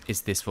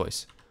is this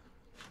voice.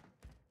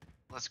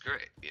 That's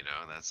great, you know.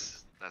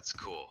 That's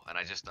cool, and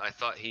I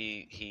thought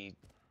he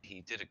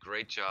did a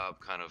great job,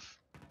 kind of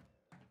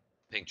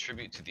paying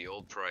tribute to the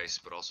old Price,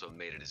 but also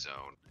made it his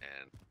own,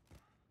 and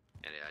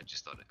I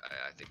just thought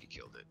I think he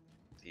killed it.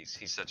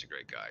 He's such a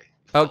great guy.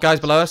 Oh, guys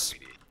below us.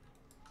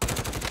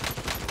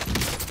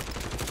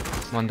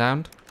 One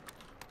downed.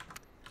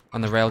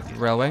 On the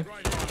railway.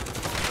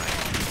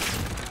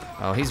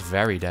 Oh, he's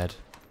very dead.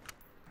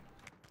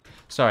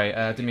 Sorry,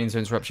 didn't mean to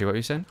interrupt you. What were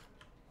you saying?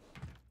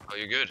 Oh,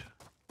 you're good.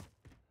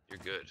 You're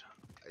good.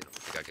 I don't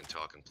think I can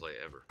talk and play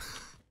ever.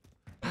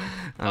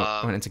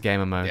 I went into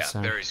gamer mode. Yeah,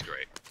 so. Barry's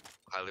great.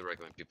 Highly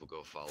recommend people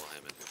go follow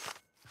him and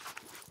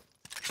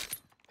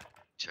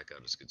check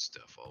out his good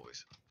stuff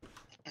always.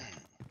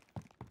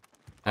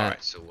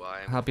 Alright, so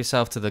why? Help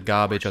yourself to the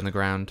garbage on the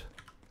ground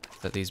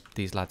that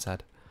these lads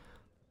had.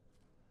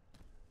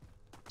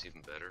 It's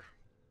even better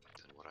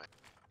than what I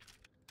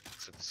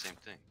said. The same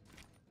thing.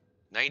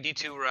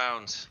 92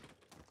 rounds.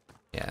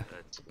 Yeah.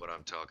 That's what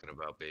I'm talking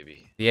about,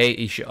 baby. The 8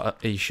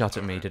 he shot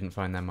at me didn't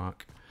find their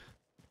mark.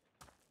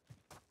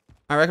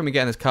 I reckon we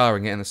get in this car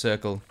and get in the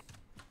circle.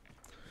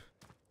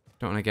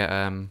 Don't want to get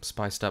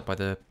spiced up by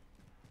the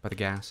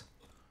gas.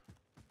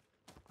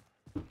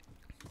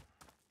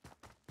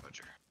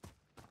 Roger.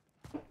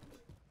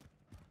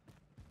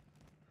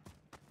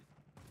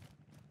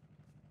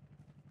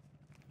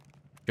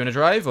 You want to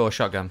drive or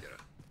shotgun? Yeah.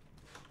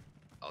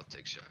 I'll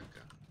take shotgun.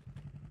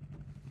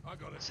 I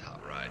got it. It's a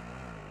hot ride.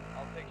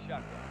 I'll take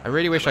shotgun. I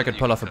really wish I could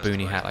pull off a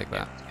boonie hat like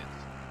that.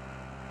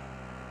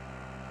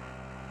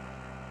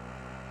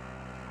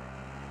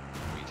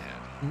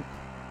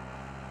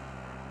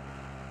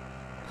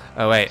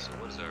 Oh wait,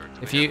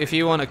 if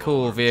you want a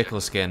cool vehicle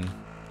skin,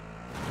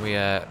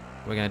 we're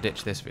gonna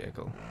ditch this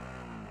vehicle.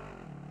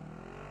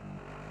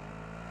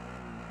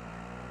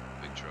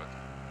 Big truck.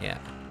 Yeah.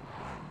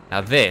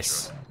 Now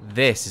this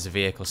is a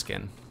vehicle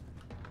skin.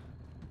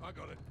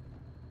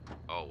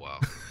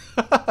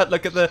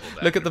 look at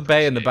the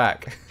bay in the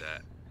back.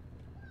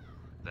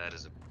 That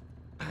is a.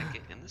 Can I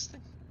get in this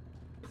thing?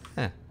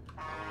 Yeah.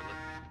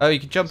 Oh, you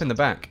can jump in the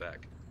back. Yeah.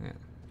 I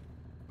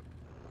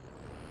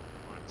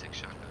want to take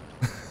shotgun.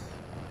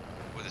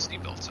 Where the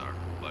seat belts are,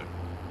 but.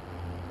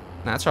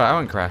 Nah, that's right. I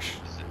won't crash.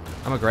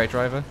 I'm a great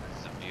driver.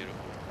 It's a beautiful,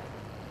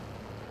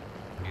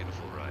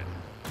 beautiful ride.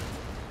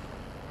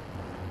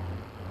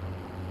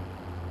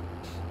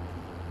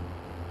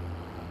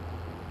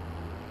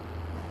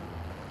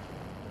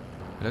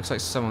 It looks like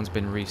someone's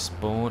been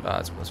respawned. Ah,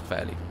 it's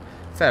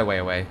fair way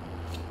away.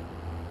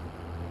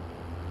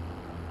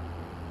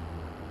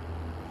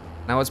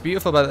 Now, what's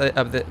beautiful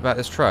about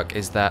this truck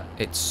is that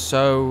it's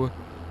so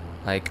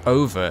like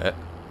overt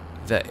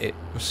that it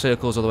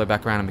circles all the way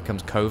back around and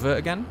becomes covert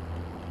again.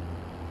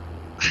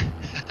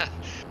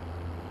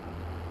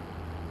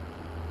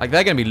 Like,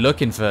 they're going to be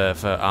looking for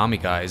army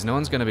guys. No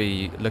one's going to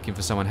be looking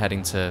for someone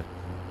heading to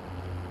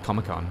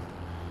Comic-Con.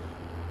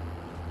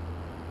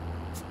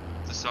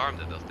 Disarm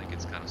them, they'll think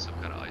it's kind of some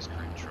kind of ice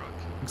cream truck.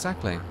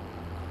 Exactly.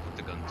 Put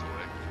the guns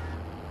away.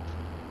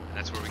 And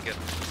that's where we get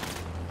them.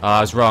 Oh,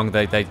 I was wrong.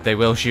 They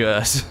will shoot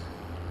us.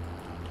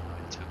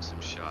 I took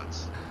some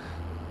shots.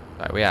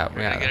 Right, we out.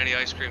 We're not gonna get any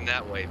ice cream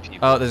that way, people.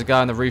 Oh, there's a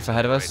guy on the roof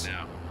ahead of us. Right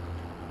now.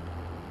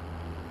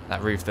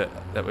 That roof that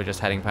we're just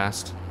heading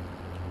past.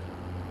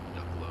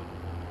 Duck low.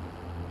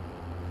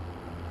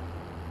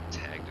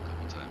 Tagged a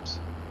couple times.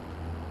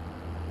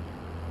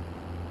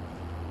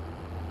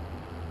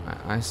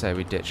 I say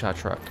we ditch our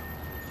truck.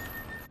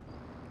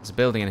 There's a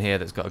building in here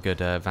that's got a good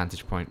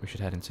vantage point we should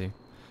head into.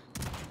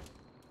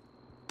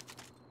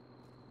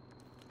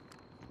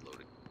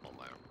 Loading all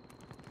my armor.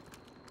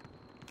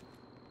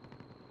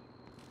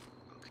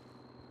 Okay.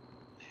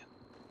 Man.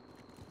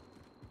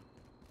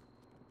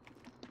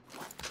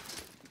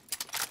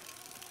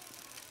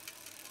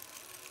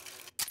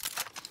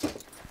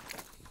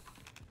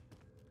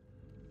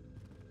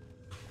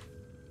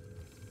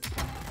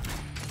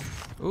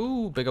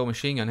 Ooh, big old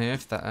machine gun here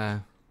if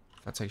that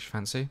takes your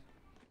fancy.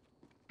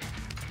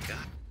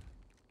 God.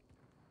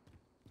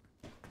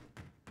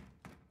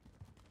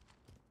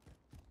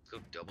 Let's go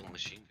double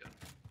machine gun.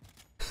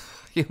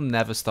 You'll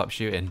never stop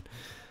shooting.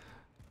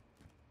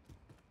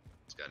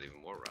 It's got even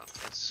more rounds.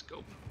 That's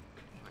scope.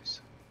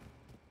 Nice.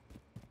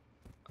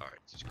 Alright,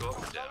 just go up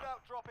or down.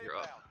 Loadout drop You're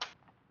inbound. up.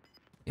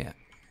 Yeah.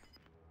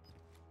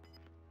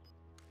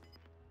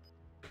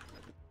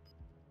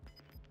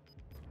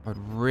 I'd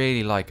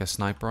really like a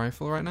sniper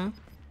rifle right now.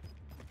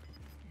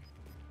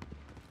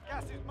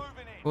 Gas is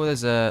moving in. Oh,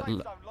 there's Safe a...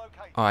 zone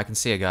located. Oh, I can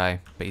see a guy,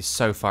 but he's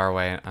so far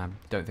away, I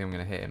don't think I'm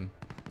going to hit him.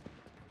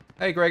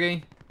 Hey,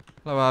 Greggy.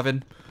 Hello,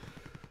 Arvin.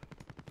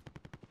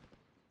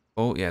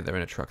 Oh, yeah, they're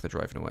in a truck. They're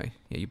driving away.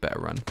 Yeah, you better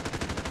run.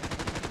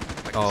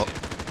 Oh.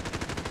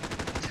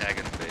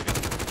 Tagging them, baby.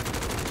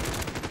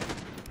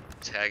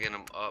 Tagging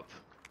them up.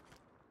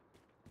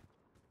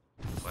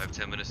 Do I have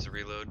 10 minutes to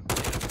reload? Yeah.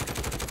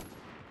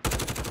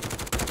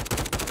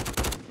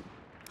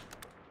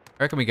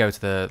 I reckon we go to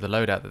the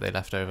loadout that they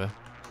left over.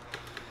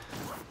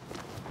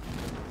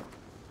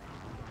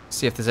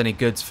 See if there's any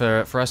goods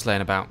for us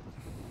laying about.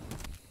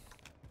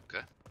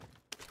 Okay.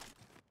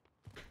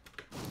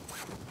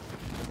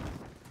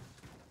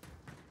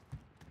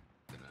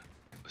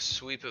 A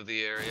sweep of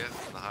the area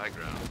from the high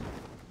ground.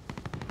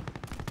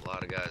 A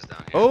lot of guys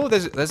down here. Oh,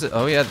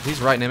 oh yeah, he's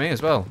right near me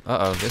as well.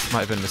 Uh-oh, this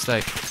might have been a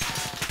mistake.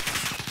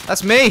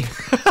 That's me!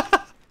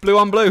 Blue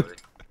on blue.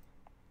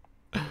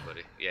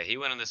 Buddy. Yeah, he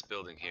went in this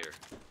building here.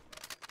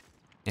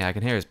 Yeah, I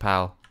can hear his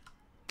pal.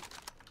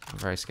 I'm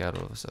very scared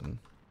all of a sudden.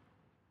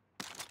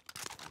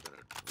 I'm gonna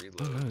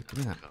reload. Oh, no, give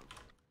me that. Come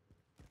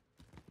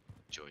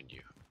join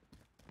you.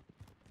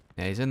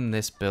 Yeah, he's in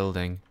this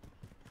building.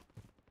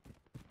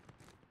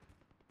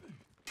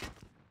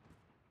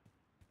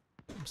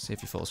 Let's see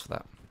if he falls for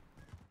that.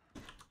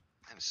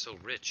 Man, it's so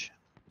rich.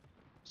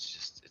 It's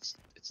just, it's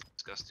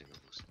disgusting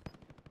almost.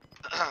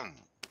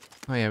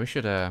 Oh yeah, we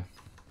should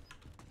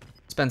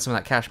spend some of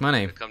that cash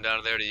money. Come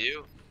down there to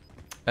you.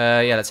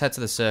 Yeah, let's head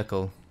to the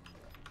circle.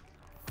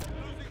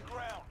 Losing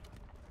ground.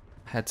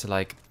 Head to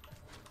like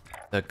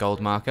the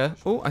gold marker.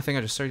 Oh, I think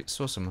I just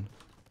saw someone.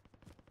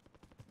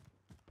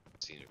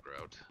 Seen a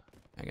crowd.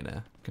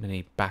 I'm gonna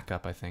need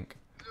backup, I think.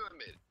 Oh, I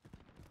made it.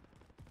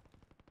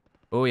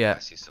 Oh yeah, I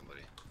see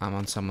somebody. I'm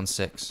on someone's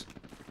 6.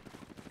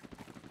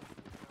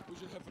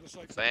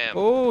 Bam.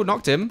 Oh,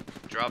 knocked him.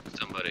 Dropped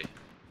somebody.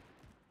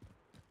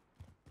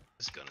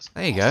 This gun is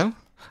There you awesome. go.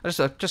 I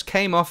just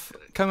came up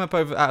out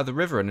of the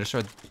river and just saw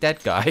a dead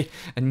guy,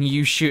 and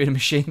you shooting a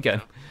machine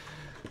gun.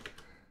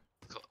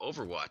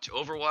 Overwatch.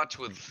 Overwatch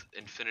with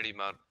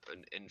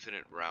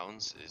infinite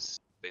rounds is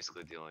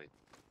basically the only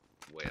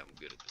way I'm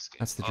good at this game.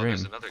 That's the Oh,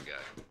 there's dream. another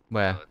guy.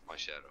 Where? Oh, that's my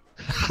shadow.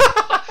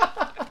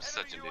 I'm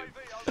such a noob.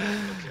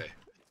 Okay.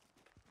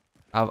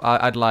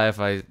 I'd lie if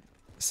I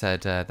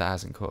said that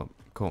hasn't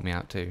caught me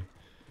out too.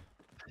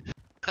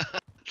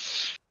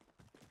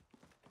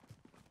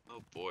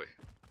 Oh boy.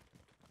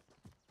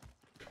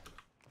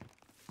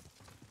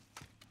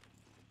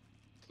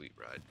 Fleet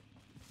ride.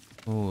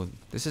 Oh,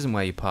 this isn't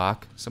where you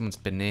park. Someone's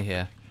been near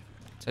here.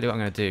 Tell you what I'm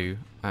going to do.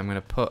 I'm going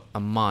to put a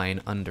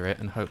mine under it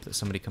and hope that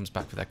somebody comes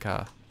back with their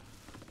car.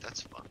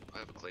 That's fun. I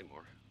have a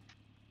claymore.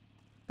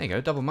 There you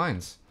go, double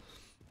mines.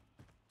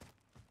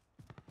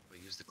 We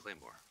use the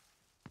claymore.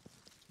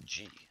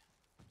 G.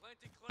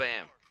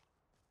 Bam.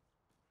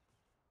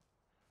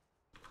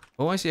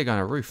 Oh, I see a guy on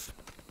a roof.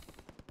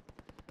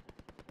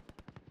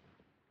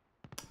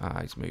 Ah,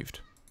 he's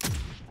moved.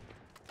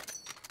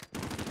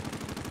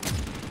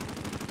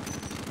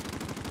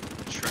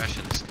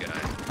 Trashing this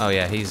guy. Oh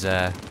yeah, he's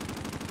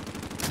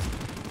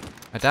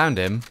I downed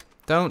him.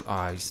 Don't.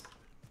 Oh, he's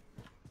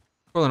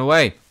crawling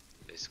away.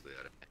 Basically,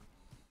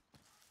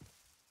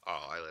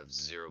 oh, I have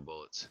 0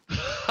 bullets.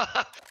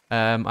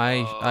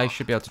 I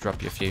should be able to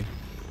drop you a few.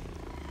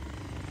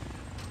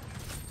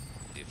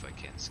 See if I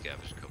can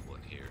scavenge a couple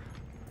in here.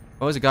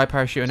 Oh, there's a guy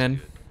parachuting in.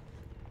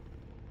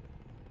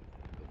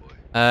 Oh boy.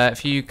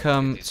 If you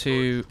come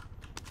to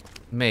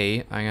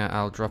me,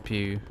 I'll drop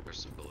you.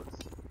 There's some bullets.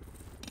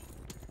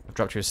 I've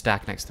dropped you a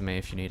stack next to me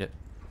if you need it.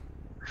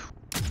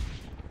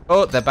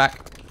 Oh, they're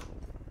back.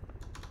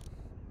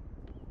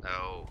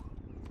 No.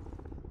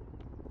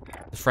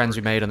 The friends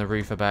we made on the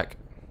roof are back.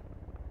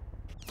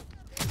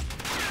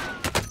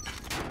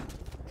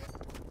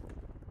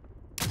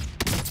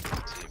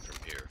 See him from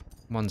here.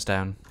 One's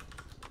down.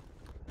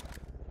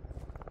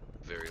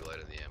 Very light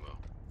on the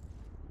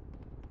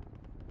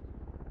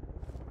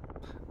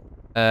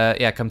ammo.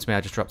 Yeah, come to me. I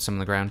just dropped some on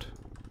the ground.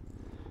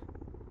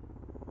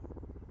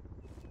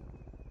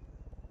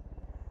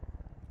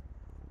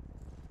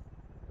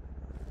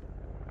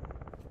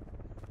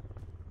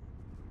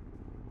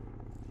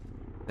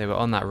 They were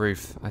on that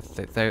roof. I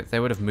think they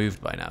would have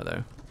moved by now,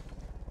 though.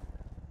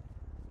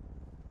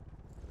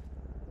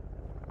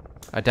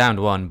 I downed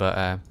one,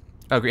 but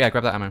oh yeah,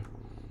 grab that ammo.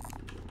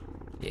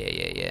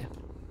 Yeah.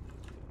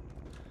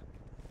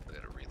 I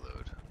gotta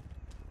reload.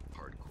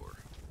 Hardcore.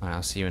 Alright,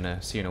 I'll see you in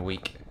a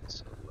week.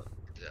 So,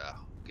 yeah,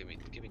 give me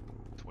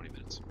 20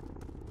 minutes.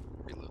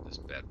 Reload this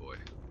bad boy.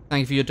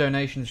 Thank you for your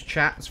donations,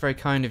 chat. It's very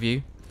kind of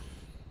you.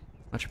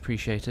 Much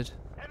appreciated.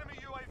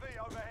 Enemy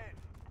UAV overhead.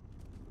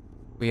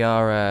 We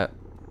are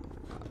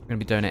going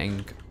to be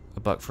donating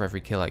 $1 for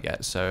every kill I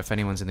get. So if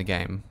anyone's in the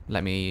game,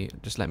 let me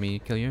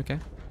kill you, okay?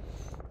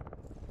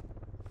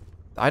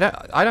 I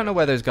don't know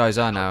where those guys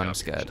are now, and I'm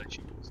scared.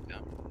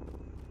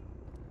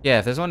 Yeah,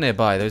 if there's one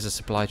nearby, those are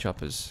supply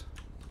choppers.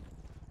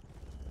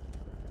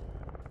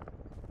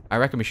 I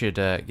reckon we should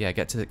yeah,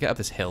 get up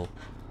this hill.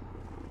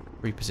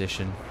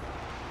 Reposition.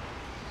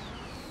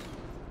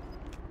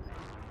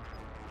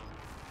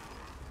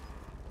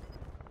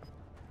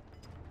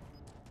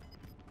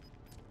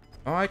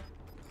 Alright,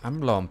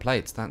 I'm low on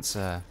plates. That's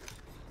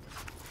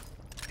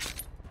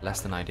less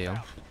than ideal.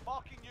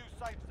 Marking new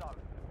safe zone.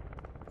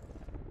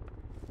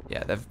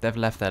 Yeah, they've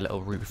left their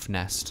little roof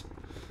nest.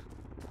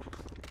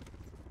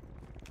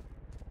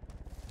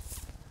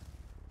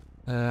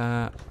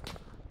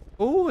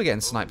 Oh, we're getting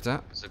sniped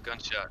at. It's a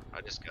gunshot.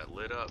 I just got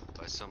lit up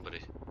by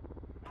somebody.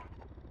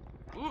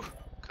 Ooh,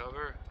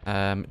 cover.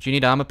 Do you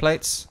need armor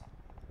plates?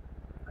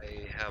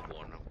 I have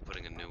one. I'm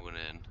putting a new one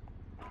in.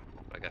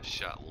 I got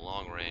shot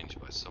long range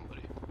by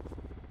somebody.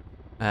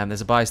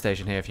 There's a buy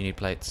station here if you need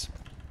plates.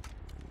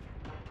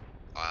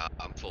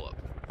 I'm full up.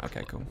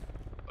 Okay, cool.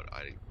 But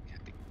I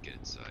had to get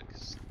inside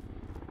because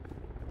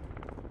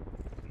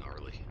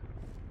gnarly.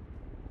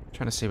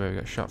 Trying to see where we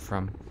got shot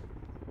from.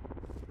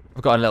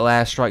 We've got a little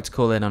airstrike to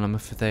call in on them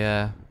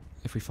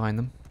if we find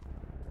them.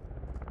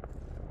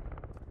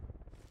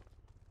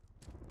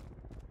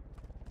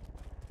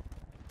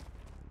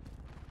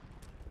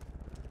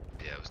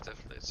 Yeah, it was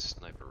definitely a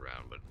sniper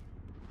round, but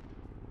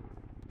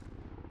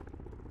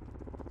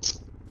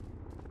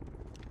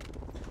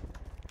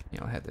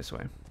Yeah, I'll head this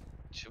way.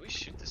 should we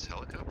shoot this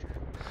helicopter?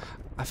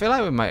 I feel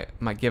like we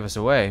might give us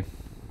away.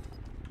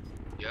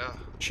 Yeah.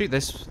 Shoot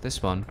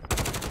this one.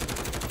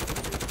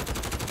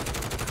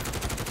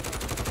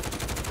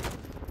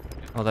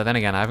 Although then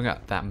again, I haven't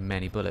got that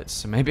many bullets,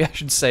 so maybe I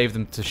should save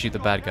them to shoot the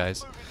bad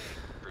guys.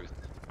 Truth.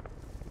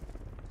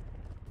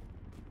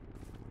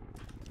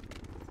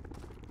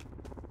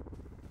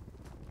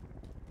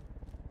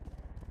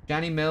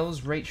 Janny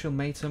Mills, Rachel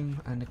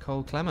Matum, and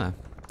Nicole Clemmer.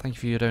 Thank you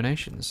for your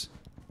donations.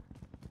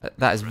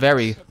 That is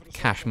very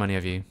cash money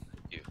of you.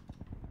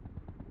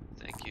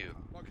 Thank you.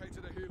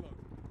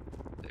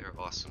 They are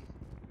awesome.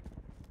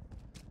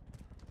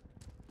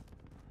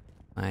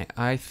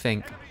 I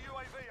think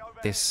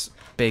this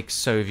big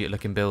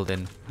Soviet-looking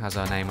building has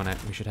our name on it.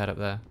 We should head up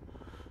there.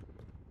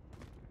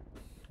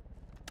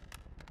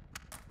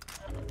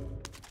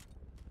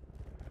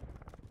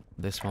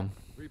 This one.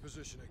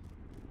 Repositioning.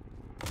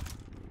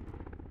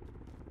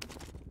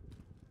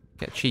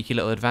 Get a cheeky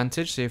little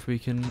advantage, see if we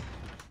can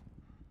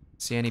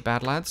see any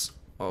bad lads.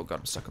 Oh god,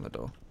 I'm stuck on the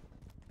door.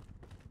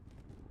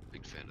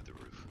 Big fan of the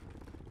roof.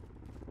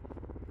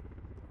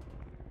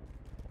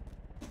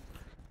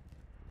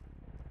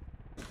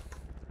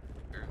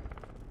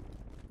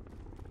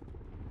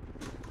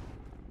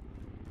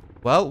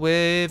 Well,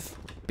 we've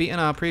beaten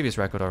our previous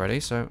record already,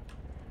 so...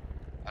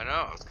 I know,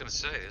 I was gonna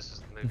say, this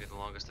is maybe the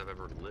longest I've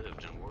ever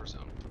lived in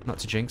Warzone. Not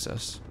to jinx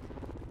us.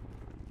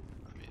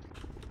 I mean,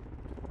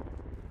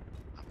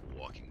 I'm a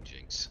walking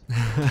jinx.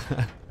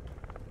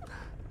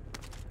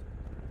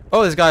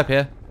 Oh, there's a guy up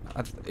here.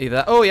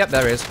 Either. Oh, yep,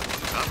 there he is.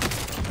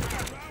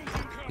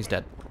 He's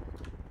dead.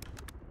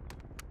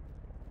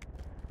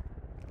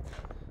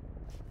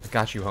 I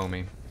got you,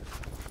 homie.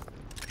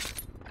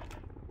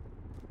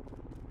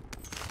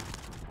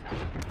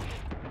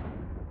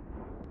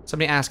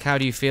 Somebody asked, how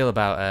do you feel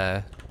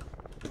about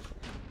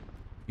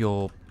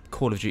your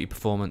Call of Duty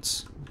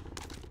performance?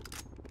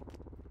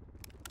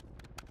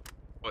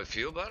 How I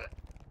feel about it?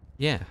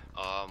 Yeah.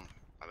 I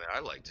mean, I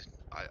liked it.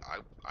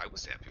 I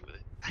was happy with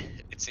it.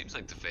 It seems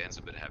like the fans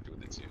have been happy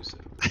with it too. So.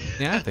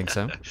 Yeah, I think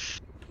so.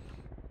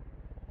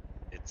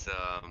 It's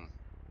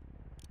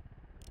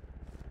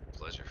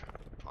pleasure,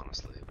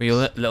 honestly. Were you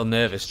a little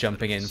nervous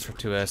jumping in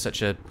to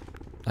such a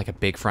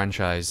big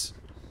franchise?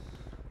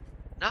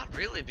 Not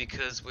really,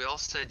 because we all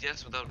said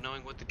yes without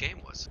knowing what the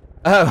game was.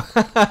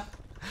 Oh.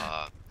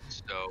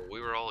 So we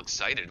were all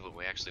excited when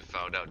we actually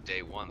found out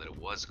day one that it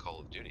was Call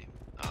of Duty.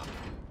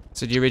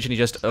 So did you originally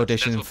just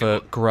audition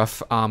for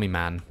Gruff Army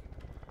Man?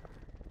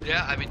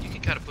 Yeah, I mean, you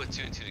can kind of put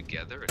two and two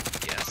together, and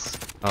yes.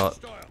 Oh,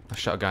 I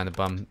shot a guy in the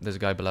bum. There's a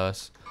guy below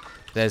us.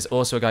 There's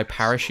also a guy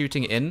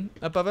parachuting in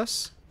above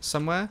us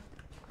somewhere.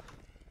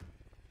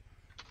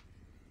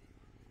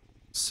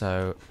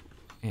 So,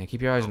 yeah,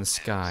 keep your eyes on the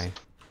sky.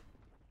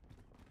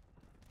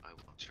 I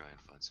will try and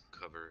find some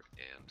cover,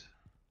 and...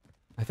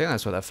 I think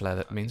that's what that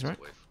flare means, right?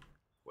 Way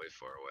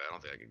far away. I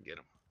don't think I can get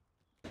him.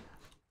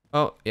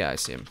 Oh, yeah, I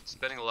see him.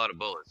 Spending a lot of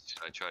bullets.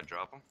 Should I try to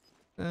drop him?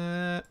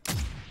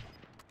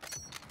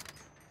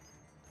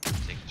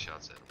 Taking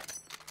shots at him.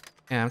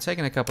 Yeah, I'm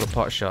taking a couple of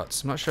pot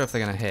shots. I'm not sure if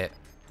they're going to hit.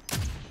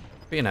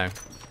 But, you know,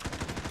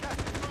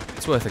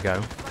 it's worth a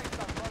go.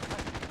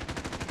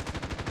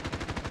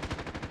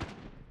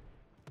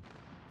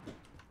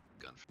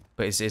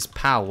 But his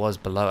pal was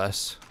below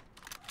us.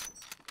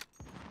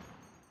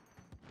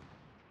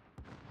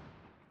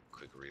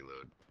 Quick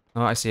reload.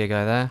 Oh, I see a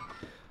guy there.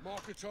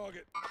 Mark a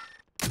target.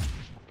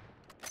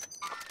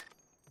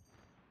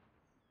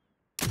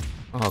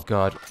 Oh,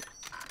 God.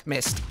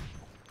 Missed.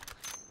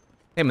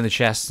 Him in the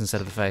chest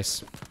instead of the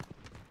face.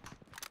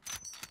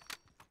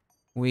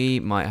 We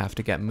might have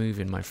to get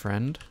moving, my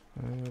friend.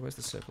 Where's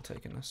the circle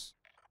taking us?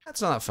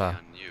 That's not that far.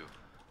 On you.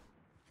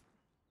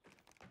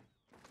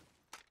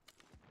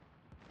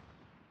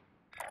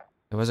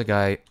 There was a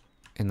guy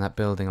in that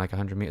building like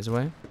 100 meters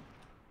away.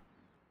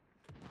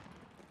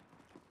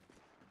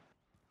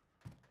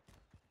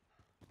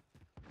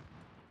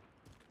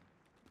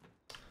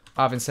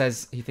 Arvin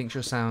says he thinks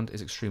your sound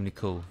is extremely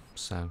cool,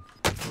 so...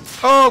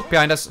 Oh!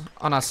 Behind us!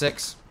 On our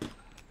 6.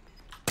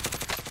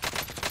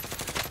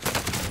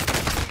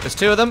 There's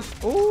 2 of them!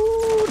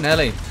 Ooh!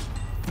 Nelly.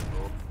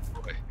 Oh,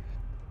 boy.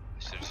 I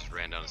should've just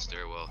ran down the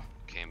stairwell.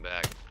 Came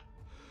back.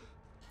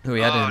 Ooh,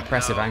 he had an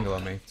impressive angle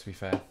on me, to be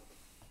fair.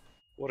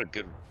 We had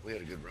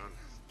a good run.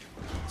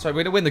 So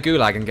we're gonna win the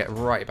gulag and get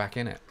right back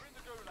in it.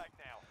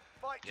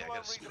 Yeah, I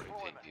gotta spray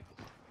paint people.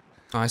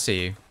 Oh, I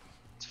see you.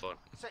 It's fun.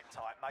 Sit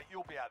tight, mate.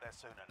 You'll be out there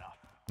soon enough.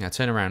 Yeah,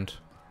 turn around.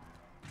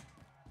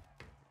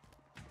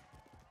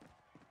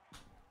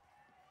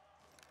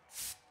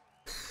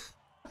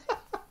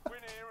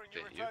 Win here and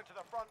you return to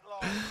the front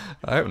line.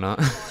 I hope not.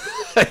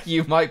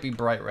 You might be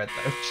bright red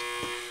though.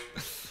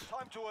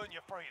 Time to earn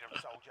your freedom,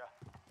 soldier.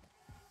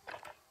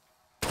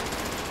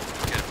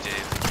 Get him,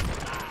 Dave.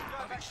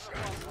 Go back to the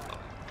front line.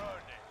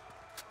 Earned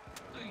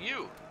it.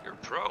 You're a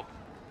pro.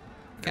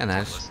 Getting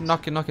there, just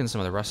knocking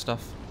some of the rust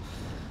off.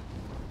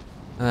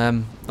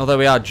 Although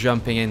we are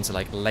jumping into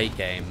like late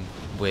game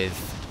with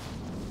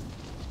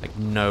like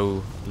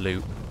no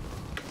loot.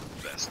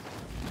 Best.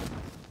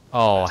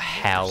 Oh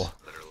hell!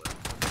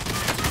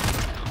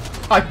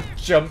 I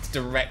jumped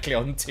directly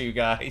on 2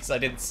 guys. I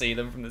didn't see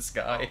them from the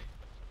sky.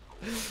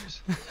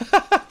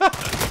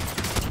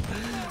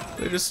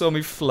 They just saw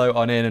me float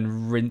on in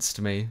and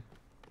rinsed me.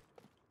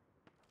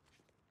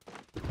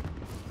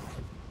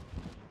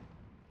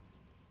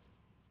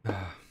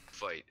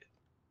 Fight.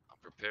 I'm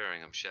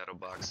preparing. I'm shadow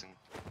boxing.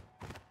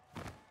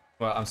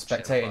 Well, I'm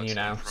spectating you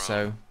now,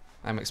 so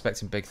I'm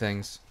expecting big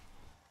things.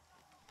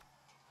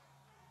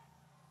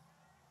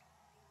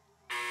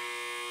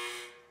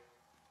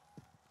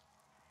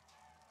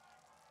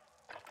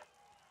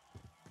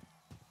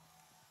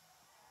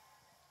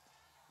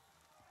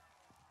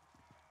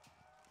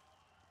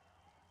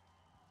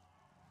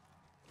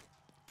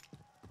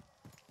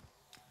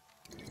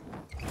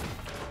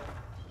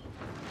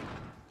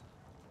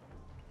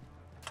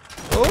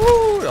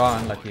 Oh,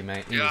 unlucky,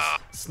 mate. He was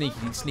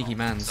sneaky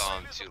man's. Saw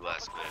him 2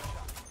 last minute.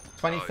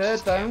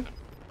 23rd, though. Camping.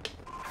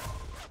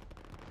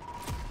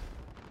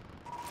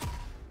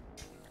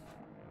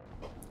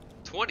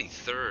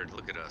 23rd.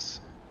 Look at us.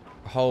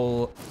 A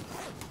whole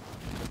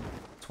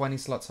 20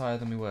 slots higher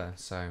than we were,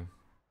 so.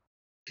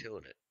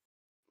 Killing it.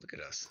 Look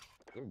at us.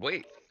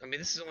 Wait. I mean,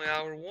 this is only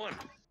hour 1.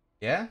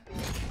 Yeah?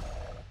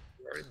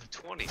 We're in the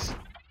 20s.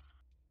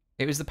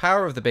 It was the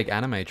power of the big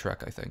anime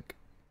truck, I think.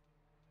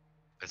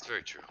 That's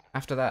very true.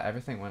 After that,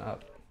 everything went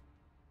up.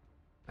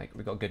 Like,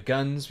 we got good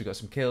guns, we got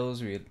some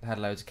kills, we had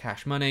loads of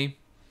cash money.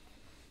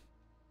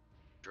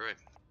 Right.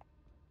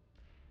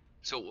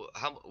 So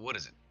what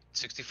is it?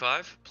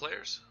 65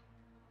 players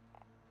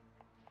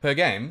Per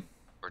game?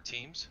 or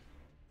teams?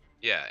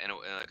 Yeah, in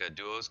like a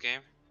duos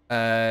game.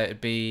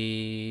 It'd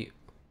be.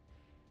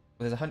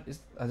 Well, there's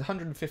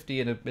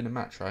 150 in a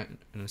match, right?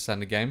 In a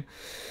standard game.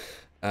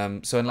 So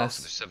unless.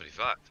 Oh, so there's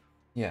 75.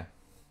 Yeah.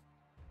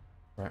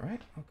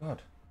 Right. Oh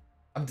god.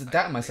 I'm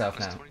doubting myself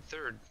now.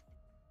 23rd.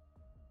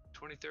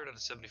 23rd out of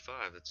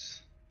 75.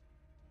 That's.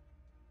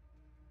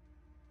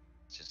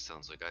 It just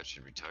sounds like I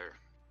should retire.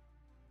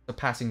 A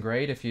passing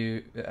grade if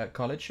you at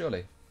college,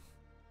 surely.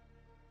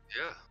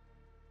 Yeah.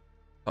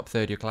 Top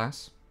third of your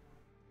class.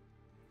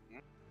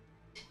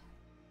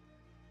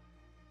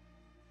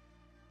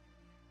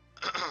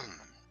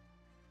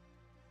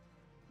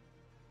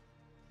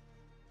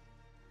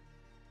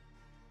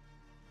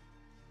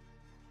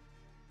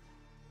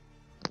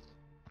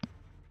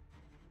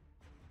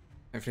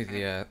 Hopefully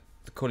the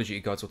Call of Duty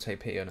gods will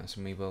take pity on us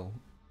and we will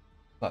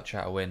clutch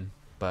out a win.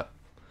 But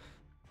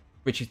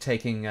Richie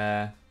taking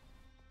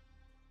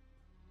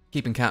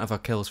keeping count of our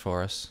kills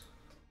for us,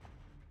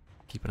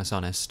 keeping us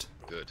honest.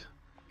 Good.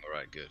 All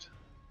right. Good.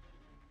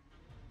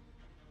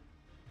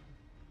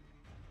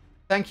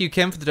 Thank you,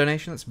 Kim, for the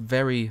donation. That's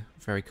very,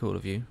 very cool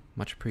of you.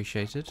 Much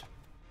appreciated.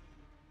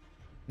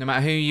 No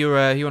matter who you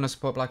want to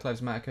support Black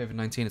Lives Matter,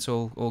 COVID-19, it's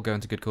all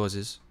going to good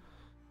causes.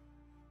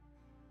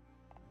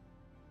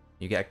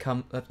 You get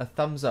a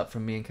thumbs up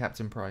from me and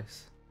Captain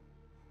Price.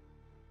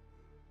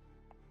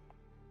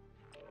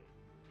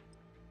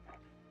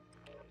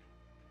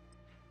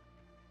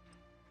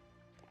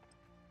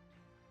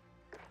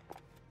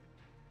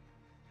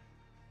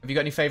 Have you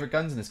got any favourite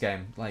guns in this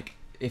game? Like,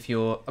 if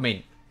you're... I mean,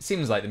 it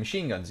seems like the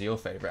machine guns are your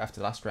favourite after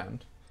the last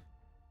round.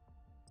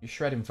 You're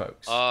shredding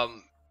folks. I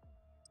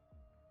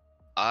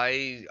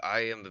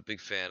am a big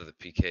fan of the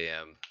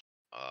PKM.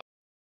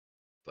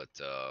 But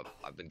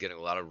I've been getting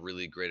a lot of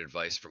really great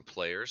advice from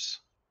players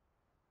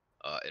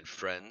and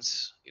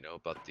friends, you know,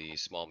 about the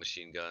small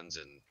machine guns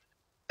and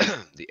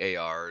the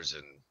ARs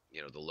and,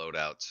 you know, the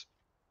loadouts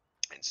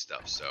and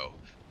stuff. So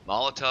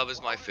Molotov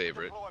is my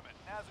favorite.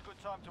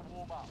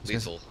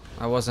 Lethal.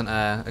 I wasn't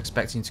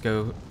expecting to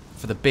go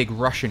for the big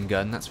Russian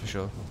gun, that's for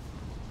sure.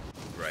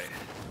 Right.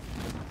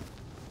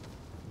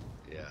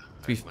 Yeah,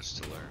 I have much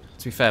to learn.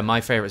 To be fair,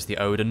 my favourite's the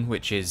Odin,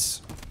 which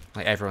is,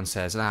 like everyone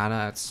says,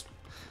 no, it's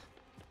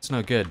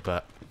no good,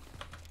 but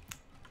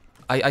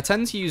I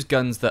tend to use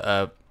guns that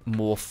are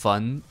more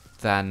fun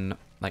than,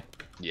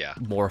 like,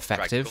 more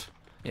effective. Practical.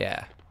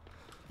 Yeah.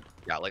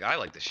 Yeah, like, I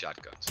like the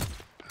shotguns.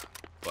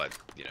 But,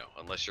 you know,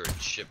 unless you're in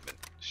shipment,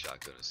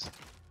 shotgun is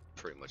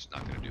pretty much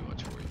not going to do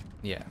much for you.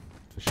 Yeah,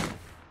 for sure.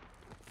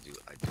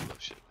 I do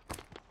love shipment.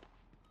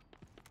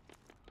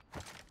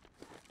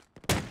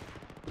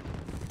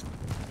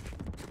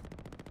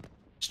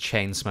 Just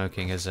chain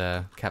smoking as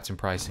Captain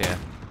Price here.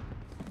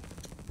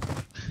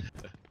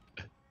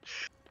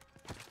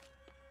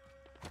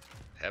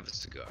 Have a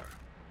cigar.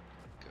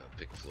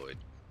 Pink Floyd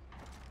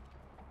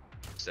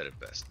said it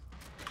best.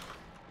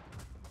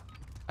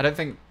 I don't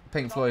think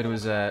Pink Floyd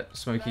was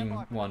smoking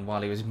one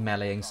while he was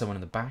meleeing someone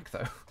in the back,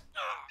 though.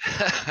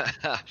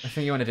 I think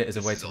he wanted it as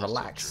a way to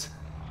relax.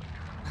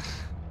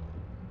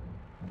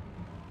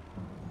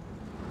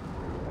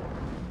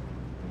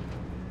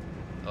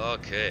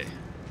 Okay.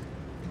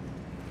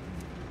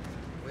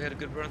 We had a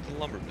good run at the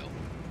lumber mill.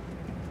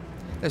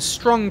 There's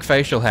strong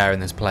facial hair in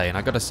this plane,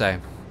 I gotta say.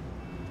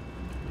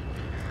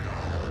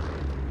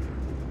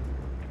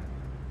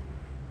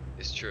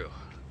 It's true.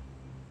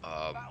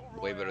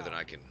 Way better than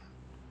I can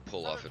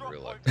pull off in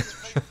real life, that's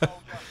for sure.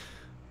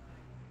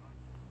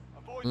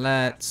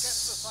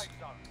 Let's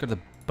go to the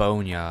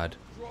boneyard.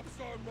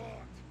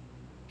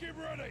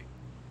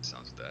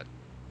 Sounds bad.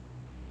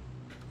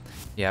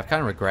 Yeah, I've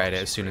kind of regretted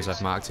it as soon as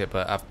I've marked it,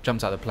 but I've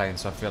jumped out of the plane,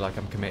 so I feel like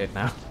I'm committed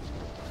now.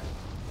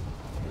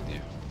 With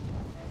you.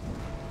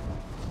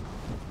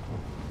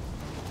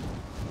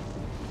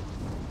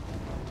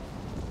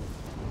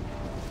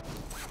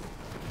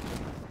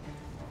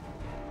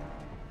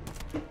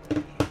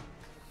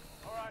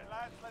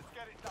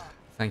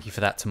 Thank you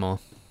for that, Timor.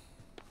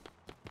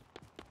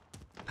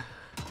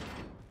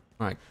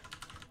 Right.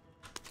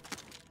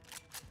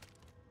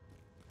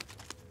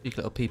 Big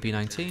little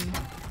PP-19.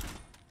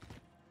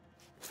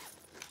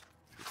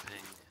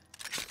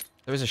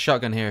 There is a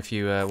shotgun here if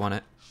you want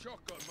it.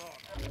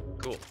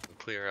 Cool. We'll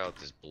clear out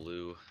this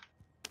blue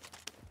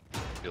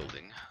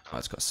building. Oh,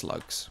 it's got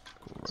slugs.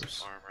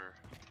 Gross. Armor.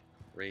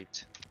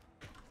 Rate.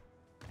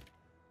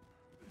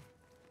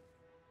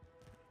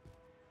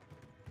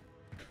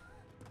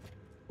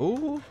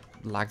 Ooh,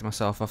 lagged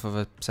myself off of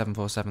a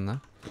 747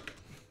 there.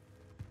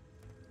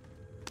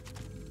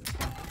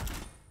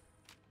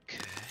 Okay.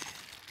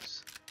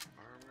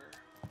 Armor.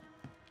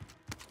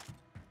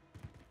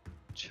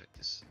 Check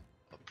this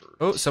upper.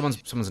 Oh,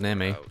 someone's near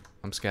me.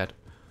 I'm scared.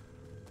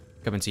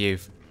 Coming to you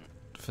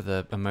for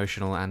the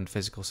emotional and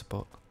physical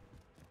support.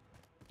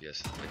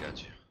 Yes, I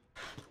got you.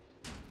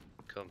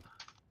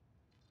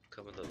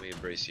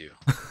 brace you.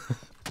 By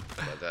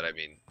that I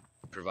mean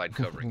provide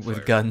covering with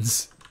fire.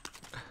 guns.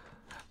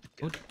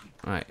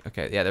 Right.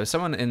 Okay. Yeah, there was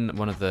someone in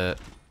one of the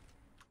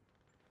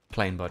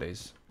plane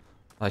bodies.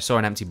 I saw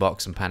an empty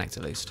box and panicked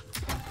at least.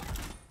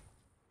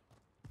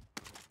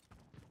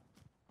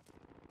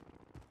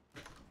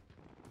 I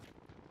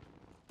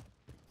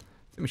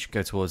think we should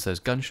go towards those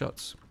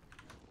gunshots.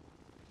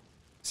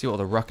 See what all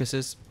the ruckus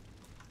is.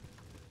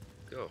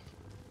 Go.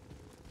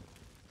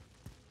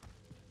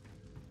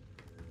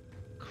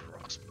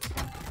 Crossbow.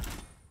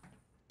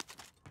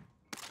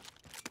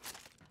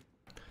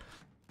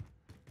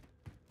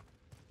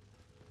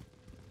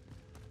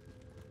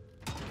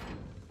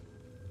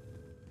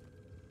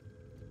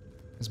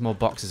 There's more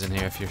boxes in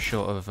here if you're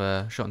short on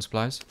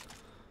supplies.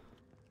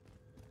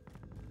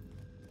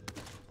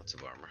 Lots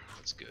of armor.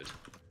 That's good.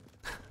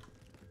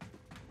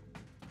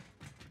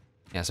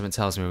 Yeah, something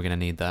tells me we're gonna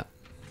need that.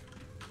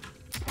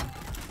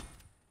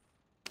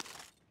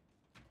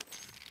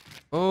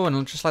 Oh,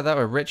 and just like that,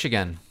 we're rich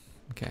again.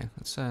 Okay,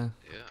 let's Yeah,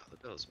 look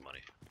at those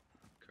money.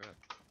 Crap.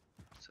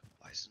 Is that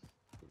bison?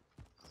 Ooh,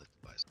 I like the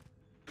bison.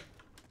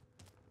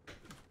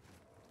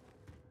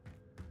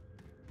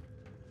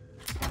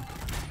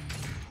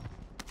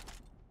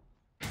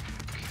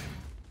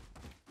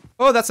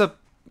 Oh, that's a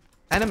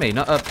enemy,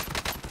 not a... I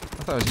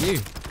thought it was you.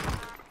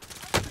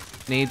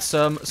 Need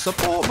some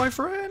support, my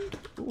friend.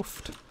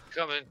 Oofed.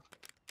 Coming.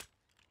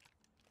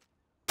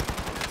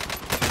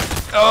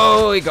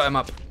 Oh, he got him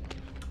up.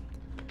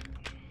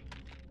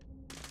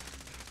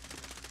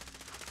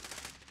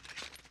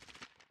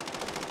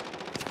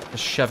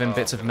 Just shoving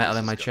bits of metal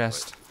in my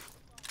chest.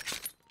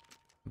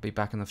 I'll be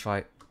back in the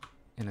fight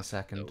in a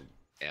second. No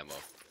ammo.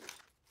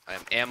 I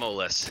am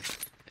ammo-less,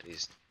 and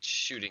he's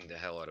shooting the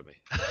hell out of me.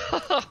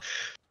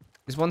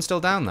 Is one still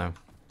down though?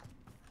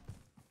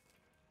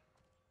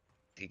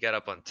 He got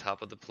up on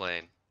top of the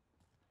plane.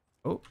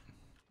 Oh.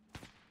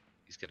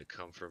 He's gonna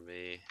come for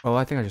me. Oh,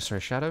 I think I just saw a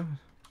shadow.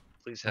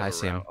 Please have I a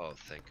see him. round. Oh,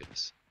 thank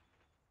goodness.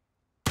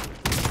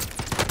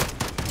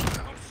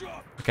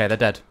 Okay, they're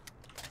dead.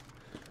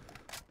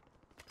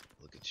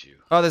 Look at you.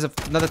 Oh, there's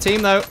another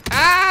team though.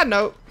 Ah,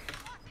 no.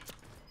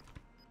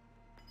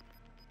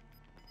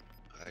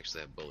 I actually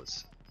have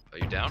bullets. Are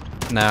you down?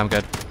 No, I'm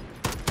good.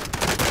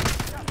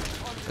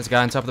 There's a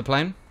guy on top of the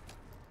plane.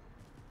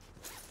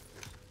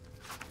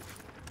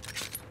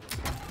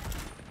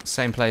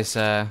 Same place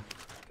Down.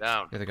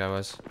 the other guy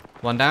was.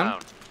 One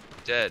down?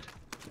 Dead.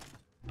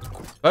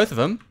 Both of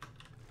them?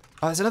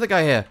 Oh, there's another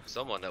guy here.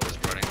 Someone that was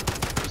running.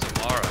 There's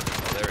Amara.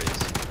 Oh, there he is.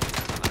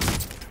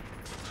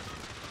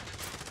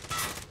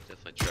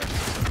 Definitely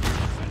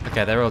tracked.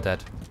 Okay, they're all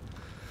dead.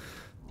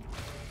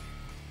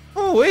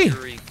 Oh, wee!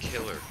 Fury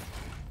killer.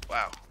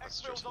 Wow, that's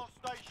Exfil's stressful.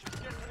 on station.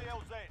 Get to the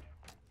LZ.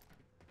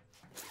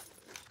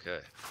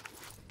 Okay.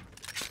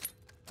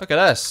 Look at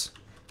us.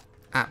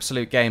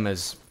 Absolute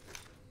gamers.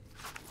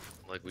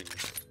 Like we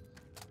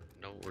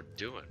know what we're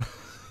doing.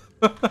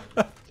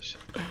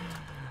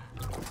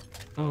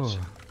 Oh.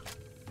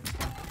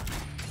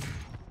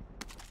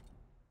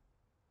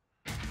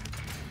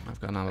 I've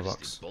got an ammo I just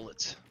box. need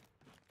bullets.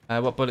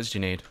 What bullets do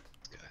you need?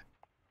 Okay.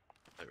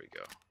 There we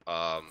go.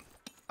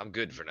 I'm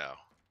good for now.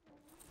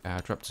 I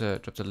dropped a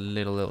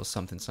little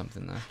something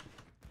there.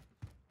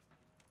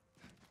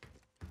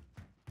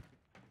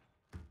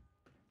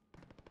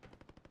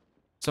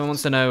 Someone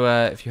wants to know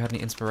if you had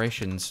any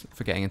inspirations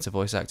for getting into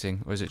voice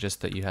acting, or is it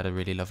just that you had a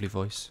really lovely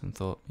voice and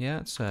thought, yeah,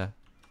 let's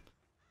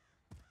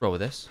roll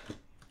with this?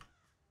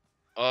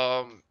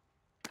 You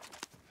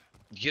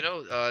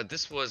know,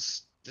 this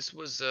was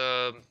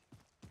an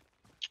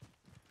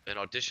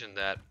audition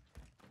that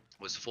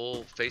was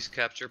full face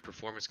capture,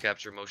 performance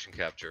capture, motion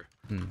capture.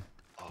 Hmm.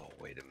 Oh,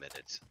 wait a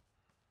minute.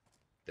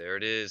 There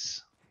it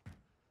is.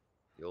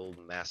 The old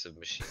massive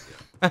machine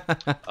gun.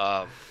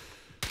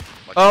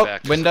 Watch your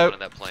back. There's window. Someone in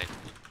that plane.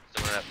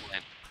 Someone in that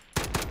plane.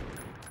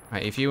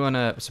 Right, if you want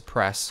to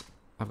suppress,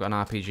 I've got an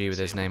RPG with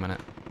his name on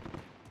it.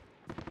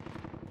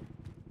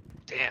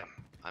 Damn,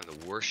 I'm the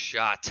worst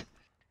shot. Is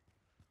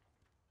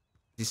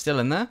he still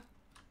in there?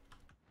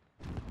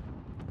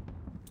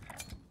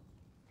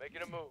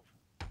 Making a move.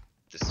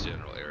 This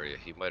general area.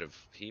 He might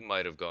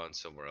have gone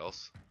somewhere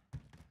else.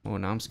 Oh,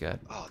 now I'm scared.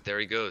 Oh, there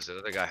he goes.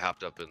 Another guy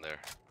hopped up in there.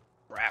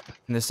 Crap.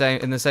 In the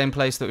same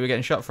place that we were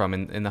getting shot from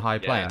in the high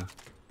plane.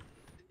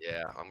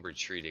 Yeah, I'm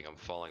retreating. I'm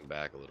falling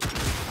back a little bit.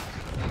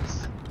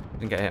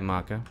 Didn't get hit,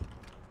 Marco.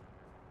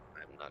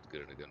 I'm not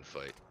good in a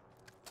gunfight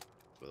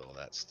with all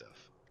that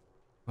stuff.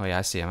 Oh yeah,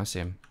 I see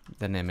him.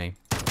 They're near me.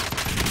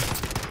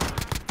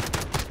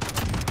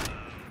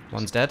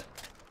 One's dead.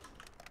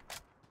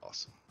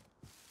 Awesome.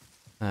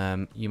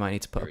 You might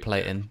need to put a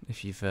plate in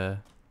if you've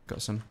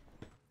got some.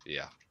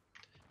 Yeah.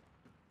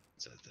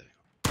 What's that thing?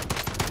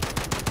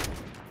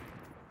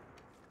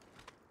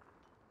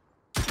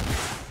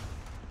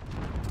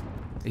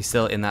 He's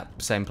still in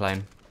that same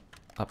plane,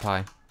 up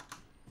high.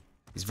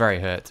 He's very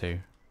hurt too.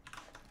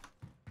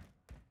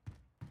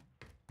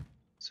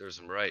 Serves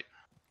him right.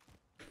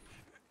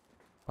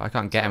 But I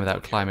can't get him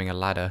without climbing a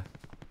ladder.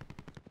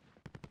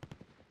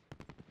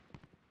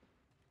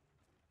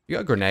 You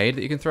got a grenade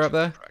that you can throw up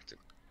there?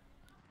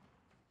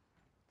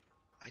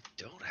 I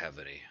don't have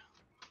any.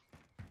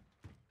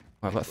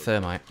 Oh, I've got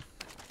thermite.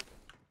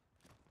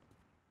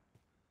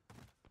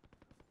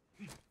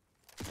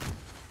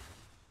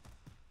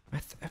 I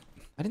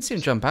didn't see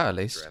him jump out at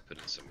least. Wrap it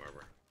in some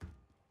armor.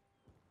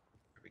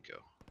 There we go.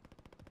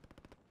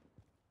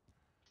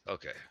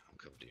 Okay, I'm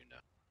coming to you now.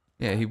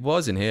 Yeah, he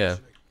was in here.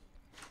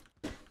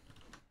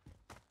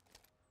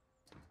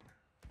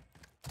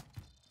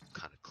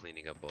 Kind of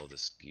cleaning up all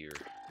this gear.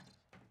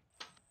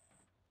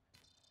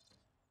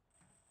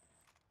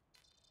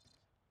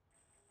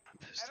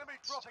 Enemy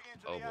dropping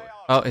into Oh the boy.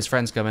 AO. Oh, his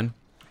friend's coming.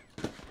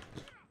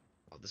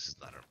 Oh, this is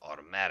not an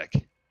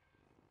automatic.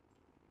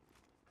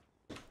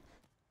 I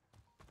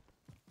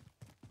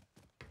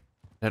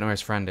don't know where his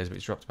friend is, but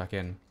he's dropped back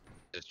in.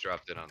 Just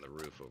dropped it on the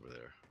roof over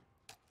there.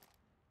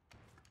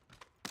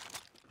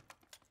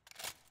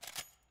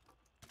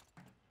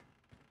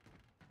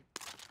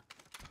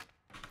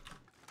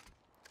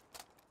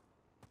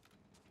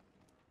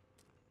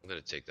 I'm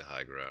gonna take the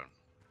high ground.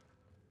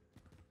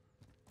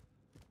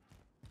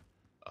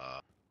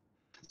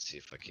 Let's see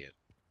if I can't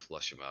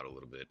flush him out a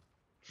little bit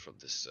from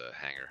this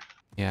hangar.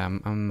 Yeah,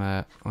 I'm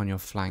on your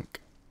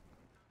flank.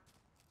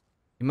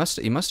 He must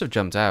have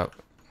jumped out,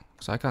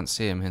 because I can't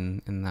see him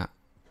in that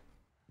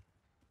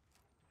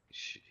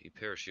He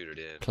parachuted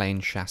in.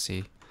 plain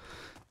chassis.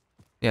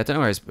 Yeah, I don't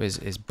know where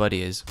his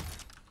buddy is.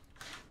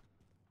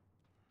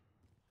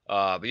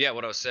 But yeah,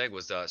 what I was saying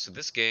was, so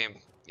this game,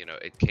 you know,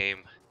 it came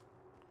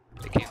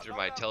through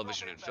my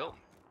television and film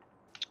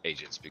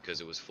agents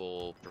because it was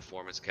full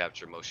performance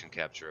capture, motion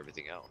capture,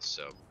 everything else.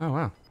 So, Oh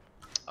wow.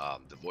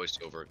 the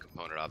voiceover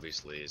component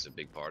obviously is a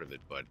big part of it,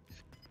 but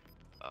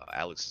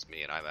Alex is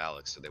me and I'm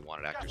Alex, so they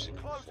wanted actors who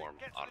can perform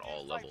on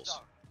all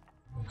levels.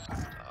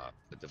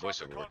 But the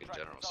voiceover work in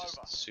general is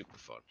just super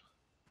fun.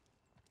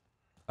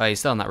 Oh, he's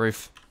still on that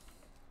roof.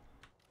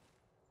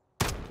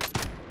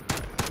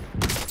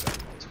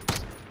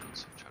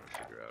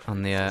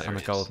 On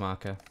the gold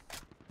marker.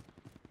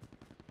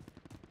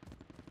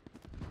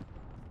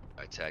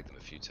 I tagged him a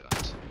few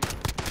times.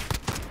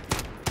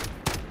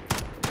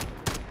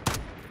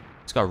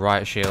 He's got a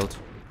riot shield.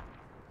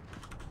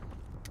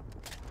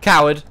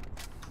 Coward.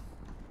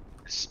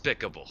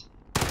 Despicable.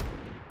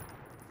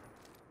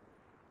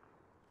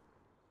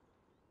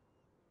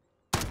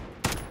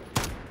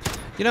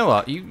 You know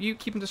what? You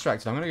keep him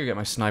distracted. I'm gonna go get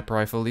my sniper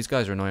rifle. These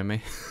guys are annoying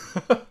me.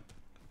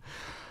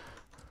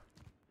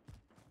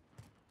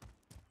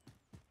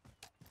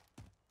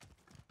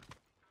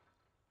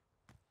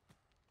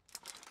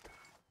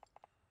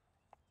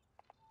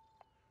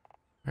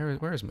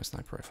 Where is my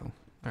sniper rifle?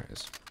 There it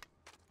is.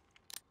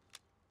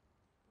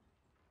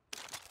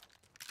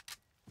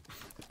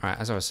 Alright,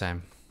 as I was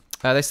saying.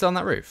 Are they still on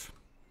that roof?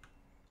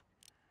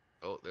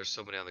 Oh, there's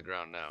somebody on the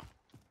ground now.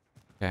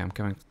 Okay, I'm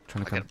trying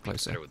to come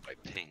closer. Better with my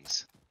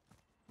pings.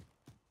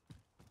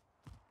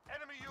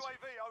 Enemy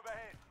UAV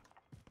overhead.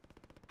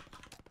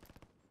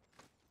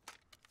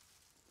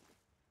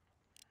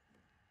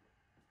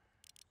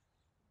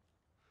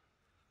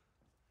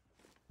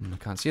 I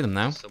can't see them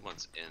now.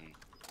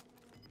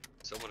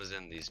 Someone is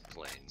in these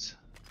planes.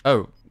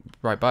 Oh,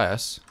 right by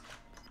us.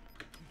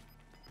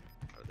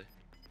 Are they?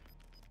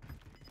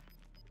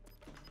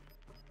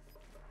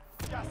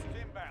 Gas is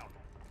inbound.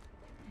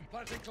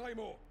 Planting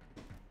Claymore.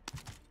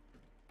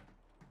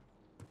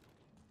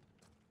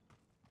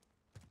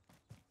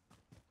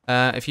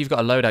 If you've got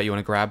a loadout you want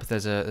to grab,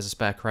 there's a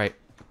spare crate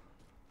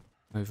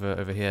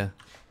over here.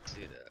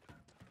 See that?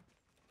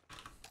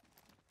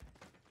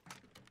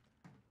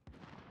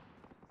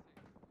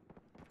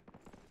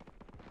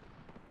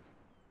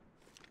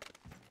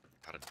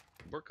 How to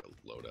work a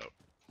loadout,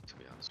 to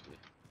be honest with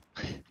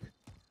you.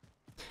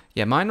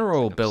 Yeah, mine are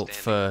all I'm built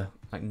standing. for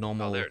like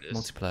normal there it is.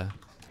 multiplayer.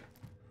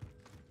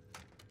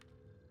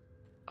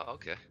 Oh,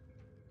 okay.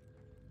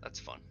 That's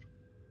fun.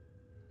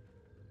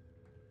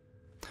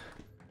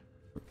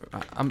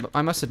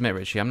 I must admit,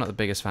 Richie, I'm not the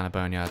biggest fan of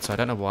Boneyard, so I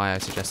don't know why I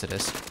suggested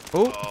this.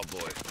 Ooh, Oh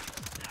boy.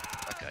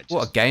 That guy just,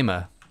 what a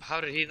gamer! how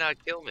did he not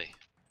kill me?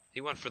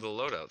 He went for the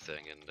loadout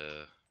thing and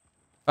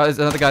Oh, there's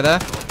another guy there.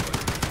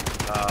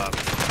 I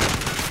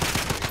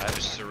have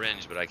a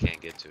syringe, but I can't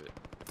get to it.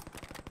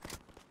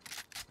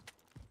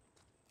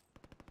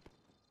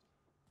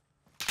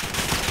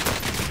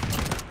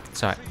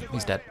 Sorry,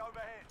 he's dead.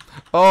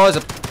 Oh,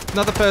 there's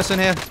another person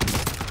here.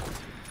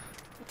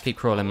 Keep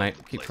crawling, mate.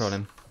 Keep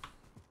crawling.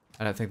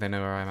 I don't think they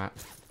know where I'm at.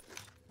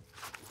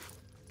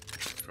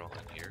 Crawling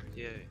here.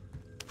 Yay.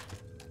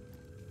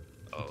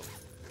 Oh.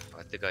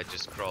 I think I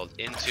just crawled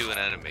into an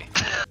enemy.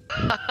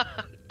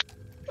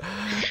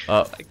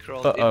 I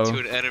crawled into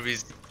an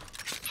enemy's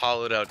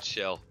hollowed out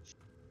shell.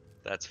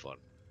 That's fun.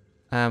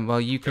 Well,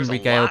 you can There's a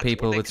regale lot.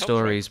 people Where'd with they come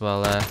stories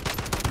while I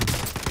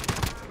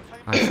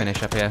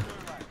finish up here.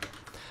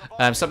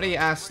 Somebody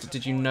asked,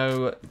 did you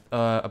know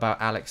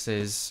about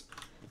Alex's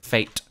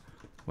fate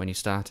when you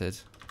started?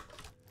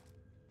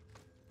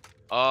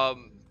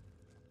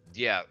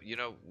 Yeah, you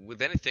know,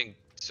 with anything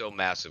so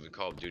massive, and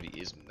Call of Duty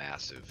is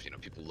massive. You know,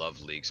 people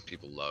love leaks,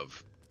 people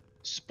love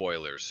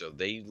spoilers, so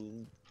they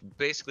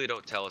basically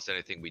don't tell us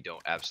anything we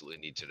don't absolutely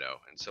need to know,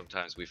 and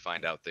sometimes we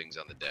find out things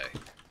on the day.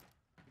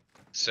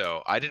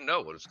 So I didn't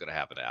know what was going to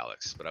happen to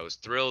Alex, but I was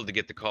thrilled to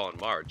get the call in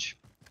March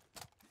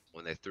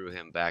when they threw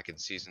him back in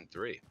season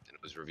 3, and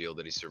it was revealed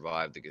that he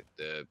survived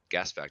the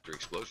gas factory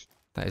explosion.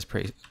 That is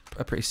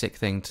a pretty sick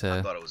thing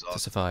to thought it was awesome.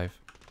 survive.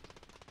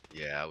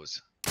 Yeah, I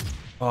was.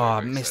 Oh,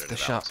 I missed the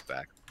shot.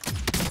 Back.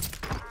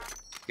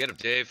 Get him,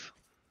 Dave.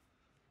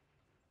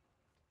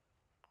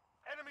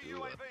 Enemy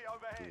UAV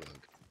overhead.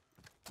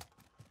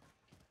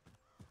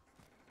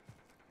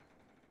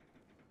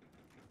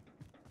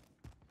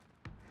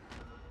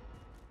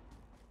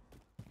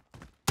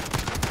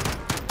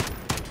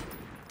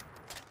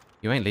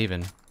 You ain't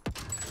leaving.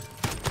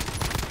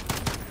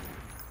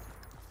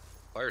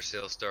 Fire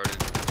sale started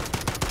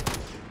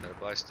at a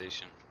buy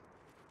station.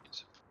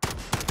 It's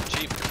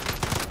cheap.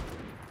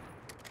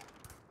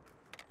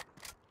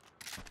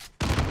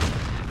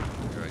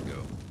 Here I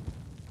go.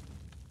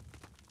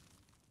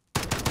 I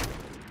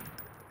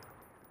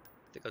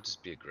think I'll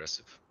just be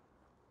aggressive.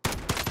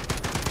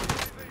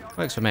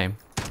 Works for me.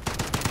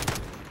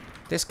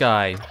 This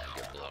guy.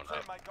 Get blown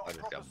up. I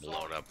just got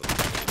blown up.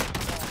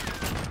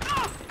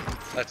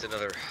 That's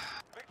another.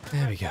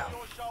 There we go.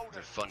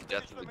 Another fun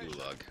death in the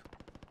gulag.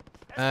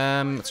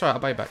 It's alright, I'll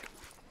buy you back.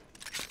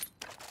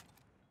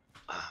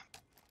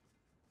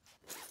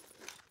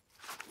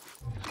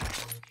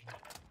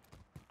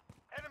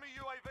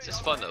 It's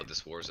just fun though.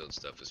 This Warzone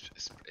stuff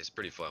is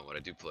pretty fun. When I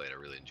do play it, I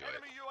really enjoy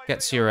it.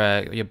 Gets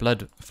your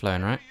blood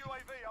flowing, right?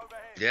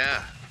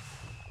 Yeah.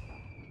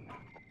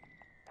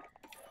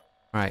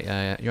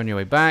 Alright, you're on your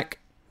way back.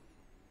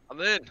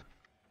 I'm in.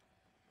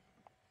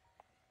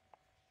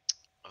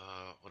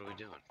 What are we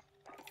doing?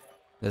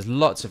 There's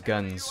lots of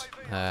guns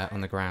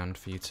on the ground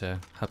for you to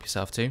help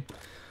yourself to.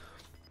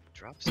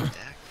 Drop stack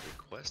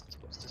request?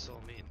 What's this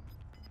all mean?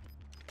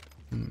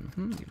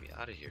 Get me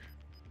out of here.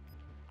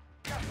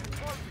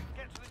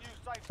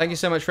 Thank you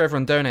so much for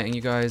everyone donating.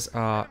 You guys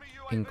are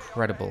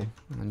incredible,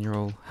 and you're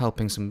all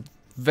helping some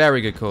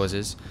very good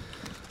causes.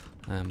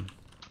 Alright,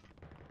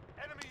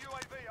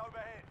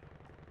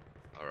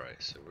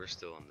 so we're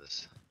still in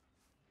this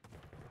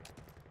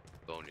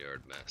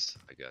boneyard mess.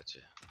 I got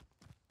you.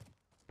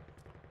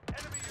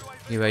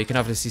 Anyway, you can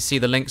obviously see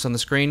the links on the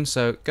screen,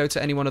 so go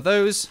to any one of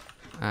those.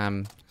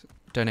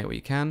 Donate what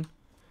you can.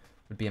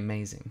 Would be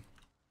amazing.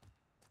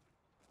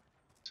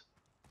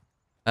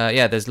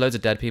 Yeah, there's loads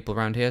of dead people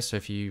around here, so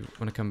if you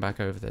want to come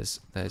back over, there's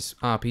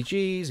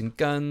RPGs and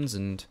guns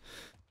and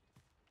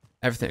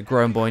everything a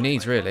grown boy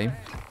needs, really.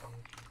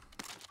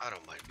 I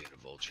don't mind being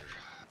a vulture.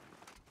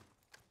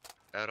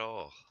 At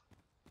all.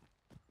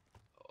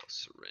 Oh,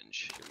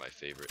 syringe. You're my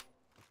favorite.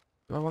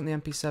 Do I want the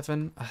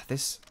MP7?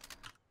 This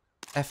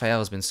FAL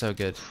has been so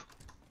good.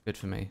 Good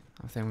for me.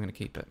 I think I'm going to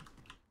keep it.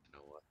 You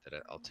know what?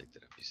 I'll take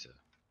that MP7.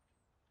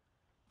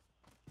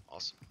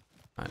 Awesome.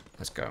 Alright,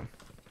 let's go.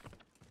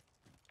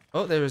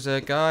 Oh, there is a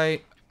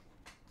guy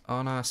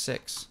on our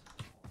 6.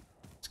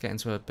 Let's get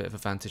into a bit of a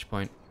vantage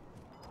point.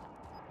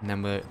 And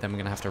then we're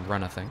going to have to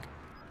run, I think.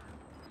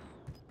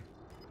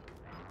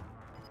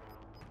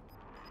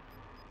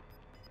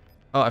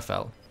 Oh, I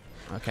fell.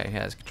 Okay,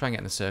 yeah, let's try and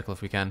get in a circle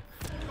if we can.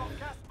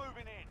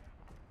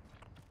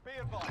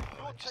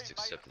 Just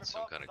accepted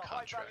some kind of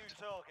contract.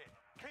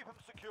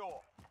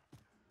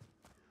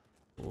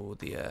 Oh,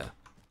 the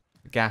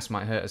gas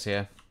might hurt us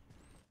here.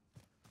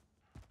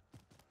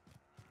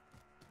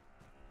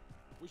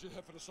 We should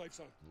head for the safe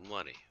zone.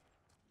 Money.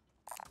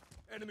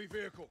 Enemy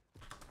vehicle.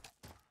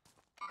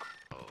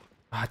 Oh.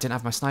 I didn't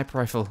have my sniper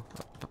rifle.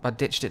 I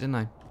ditched it, didn't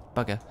I?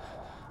 Bugger.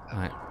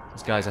 Alright,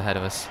 this guy's ahead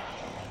of us.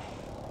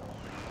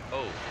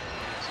 Oh.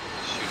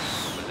 Shooting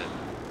over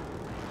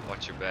it.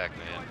 Watch your back,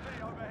 man.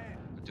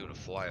 I'm doing a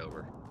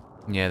flyover.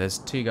 Yeah, there's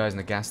 2 guys in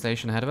the gas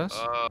station ahead of us.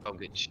 Oh, I'm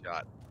getting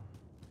shot.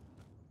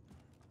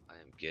 I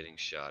am getting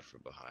shot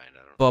from behind.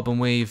 I don't. Bob and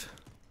weave.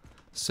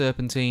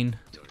 Serpentine.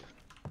 Don't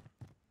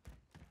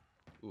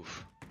even.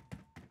 Oof.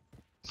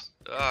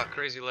 Ah,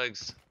 crazy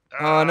legs.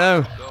 Ah, Oh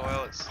no! Go,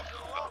 Alex.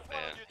 Oh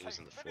man, he was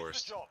in the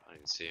forest. I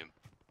didn't see him.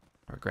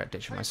 I regret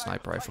ditching my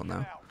sniper rifle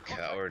now.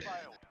 Coward.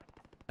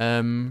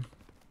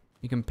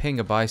 You can ping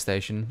a buy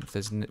station if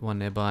there's one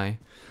nearby.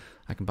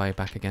 I can buy it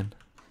back again.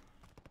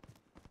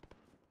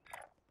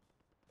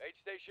 Aid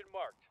station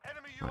marked.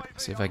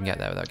 Right, see if I can get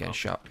there without getting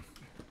shot.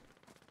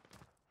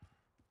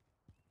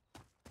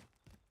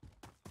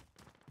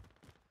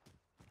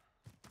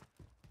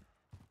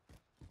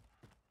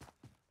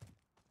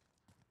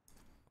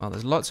 Well,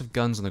 there's lots of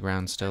guns on the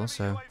ground still,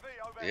 so...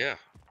 Yeah.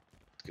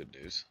 Good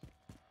news.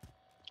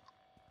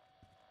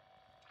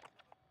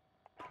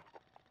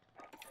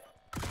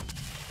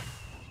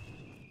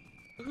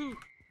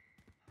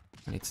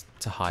 I need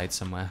to hide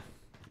somewhere.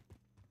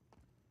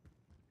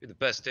 You're the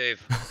best,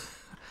 Dave.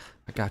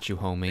 I got you,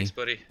 homie. Thanks,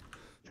 buddy.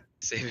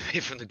 Saving me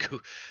from the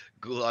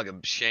gulag of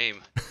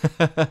shame.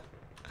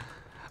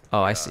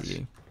 Oh, I see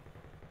you.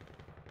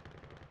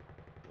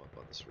 I'm up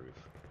on this roof.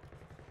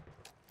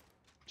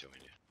 Join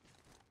you.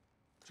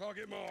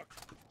 Target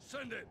marked.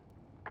 Send it.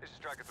 This is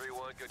Tracker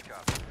 3-1, good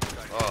copy.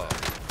 Oh,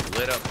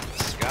 lit up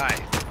the sky.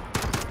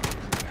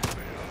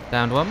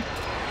 Downed one.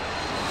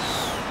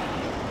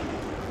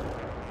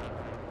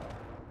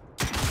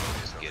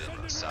 Just get it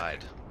on the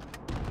side.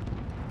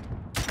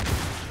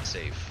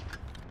 Safe.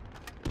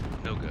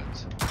 No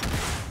guns.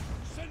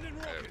 There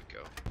we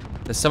go.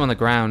 There's some on the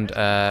ground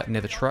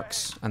near the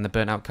trucks and the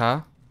burnt out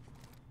car.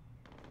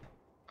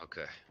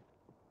 Okay.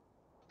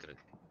 Gonna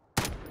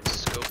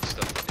scope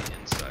stuff on the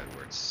inside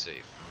where it's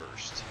safe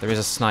first. There is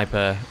a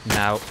sniper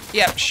now.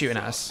 Yep, shooting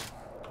at us.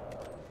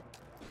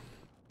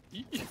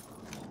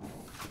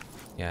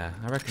 Yeah,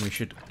 I reckon we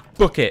should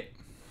book it.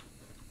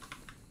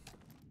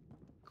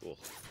 Cool.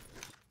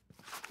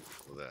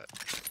 Cool that.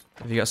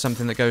 Have you got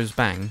something that goes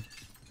bang?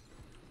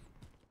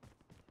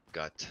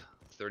 Got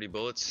 30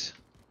 bullets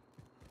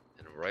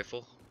and a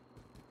rifle.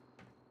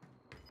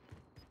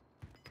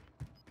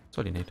 That's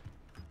all you need.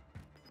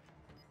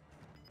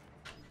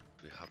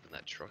 Do we hop in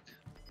that truck?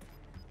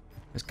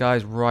 There's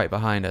guys right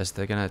behind us.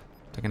 They're gonna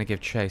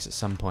give chase at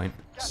some point.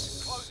 Gas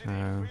is closing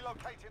in. So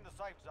Relocating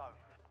the safe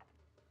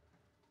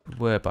zone.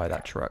 we're by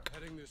that truck.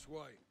 Heading this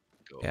way.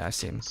 Go Yeah, I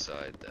see him.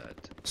 inside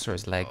that. Saw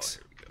his legs.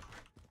 Oh, here we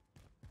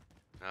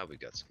go. Now we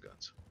got some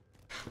guns.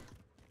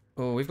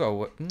 Oh, we've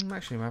got.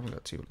 Actually, we haven't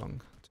got too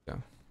long to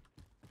go.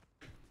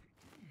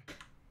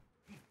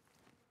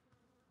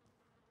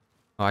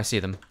 Oh, I see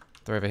them.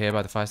 They're over here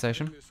by the fire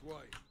station. This way.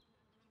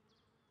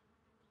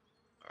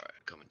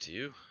 Alright, coming to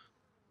you.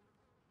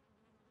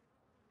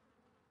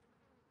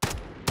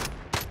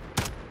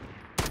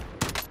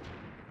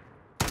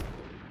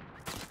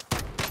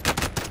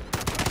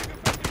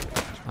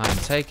 I'm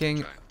taking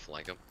Try and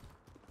flank him.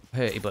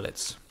 30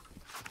 bullets.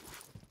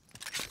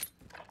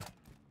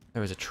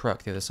 There is a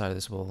truck the other side of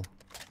this wall.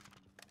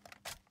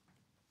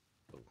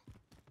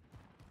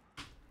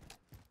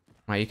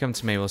 Right, you come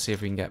to me. We'll see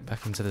if we can get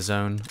back into the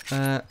zone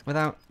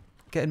without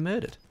getting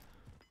murdered.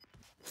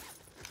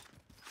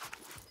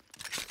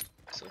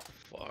 So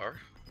far,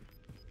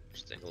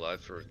 staying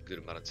alive for a good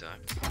amount of time.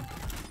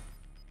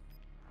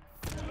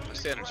 My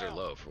standards are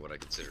low for what I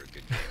consider a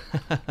good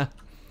game.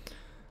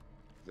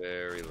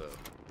 Very low.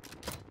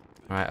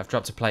 Alright, I've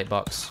dropped a plate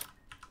box.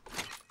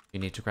 You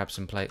need to grab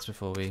some plates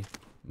before we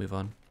move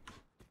on.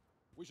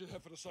 We should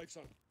head for the safe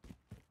zone.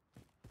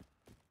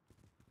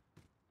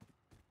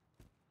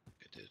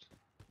 It did.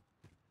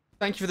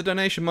 Thank you for the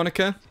donation,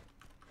 Monica.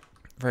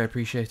 Very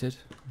appreciated.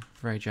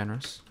 Very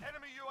generous.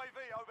 Enemy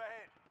UAV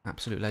overhead.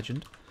 Absolute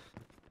legend.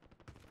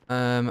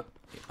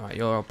 Alright,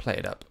 you're all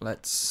plated up.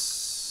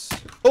 Let's...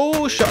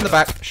 Oh, shot in the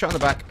back. Shot in the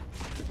back.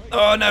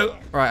 Oh, no.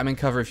 Right, I'm in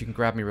cover if you can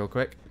grab me real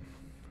quick.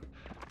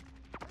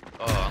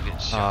 Oh, I'm getting Ah,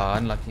 shot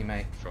unlucky,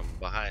 mate. from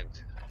behind.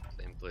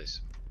 Same place.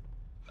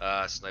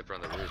 Sniper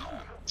on the roof.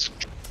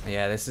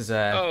 Yeah, this is,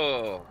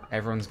 Oh!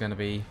 everyone's gonna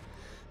be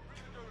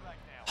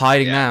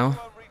hiding Yeah. now. Zone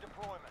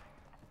redeployment.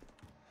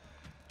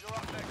 You're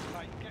up next,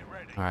 mate. Get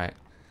ready. Alright.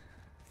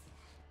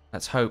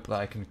 Let's hope that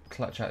I can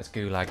clutch out this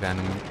gulag then,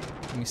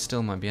 and we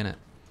still might be in it.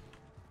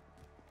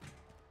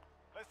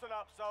 Listen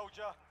up,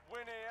 soldier.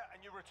 Win here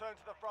and you return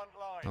to the front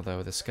line. Although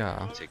with a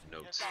scar. Take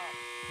notes.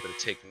 Better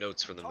take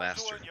notes from the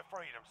master. Your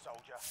freedom,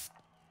 soldier.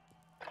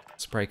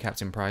 Spray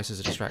Captain Price as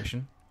a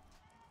distraction.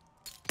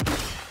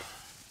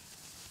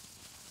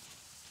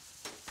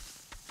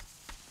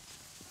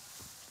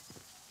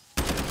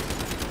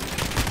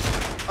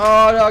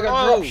 Oh no, I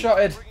got drop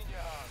shotted.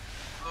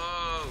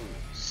 Oh,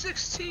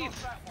 16th.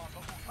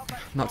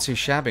 Not too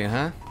shabby,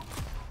 huh?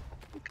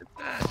 Look at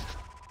that.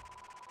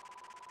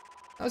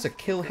 That was a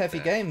kill heavy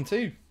game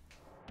too.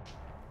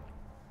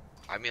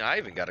 I mean, I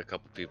even got a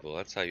couple people.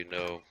 That's how you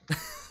know.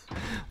 Well,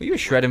 you were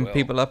shredding well.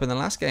 people up in the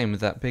last game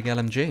with that big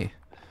LMG.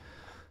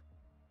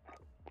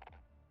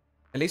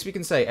 At least we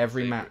can say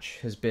every Favorite. match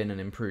has been an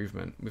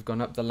improvement. We've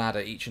gone up the ladder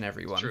each and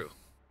every one. True.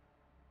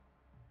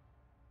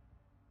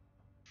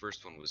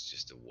 First one was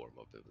just a warm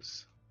up. It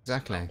was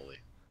Exactly. anomaly.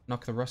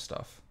 Knock the rust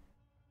off.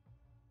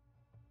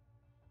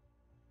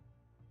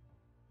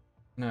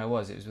 No, it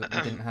was. We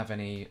didn't have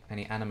any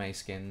anime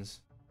skins.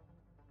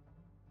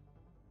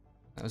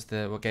 That was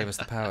what gave us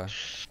the power.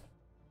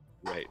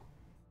 Right.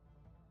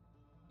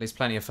 At least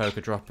plenty of folk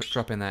are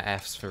dropping their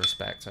Fs for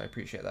respect, so I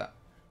appreciate that.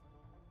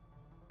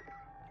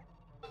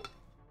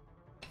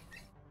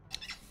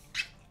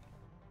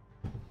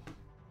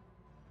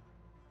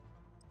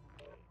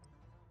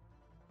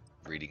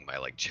 Reading my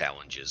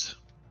challenges,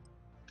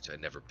 which I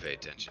never pay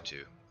attention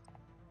to.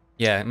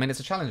 Yeah, I mean it's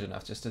a challenge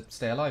enough just to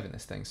stay alive in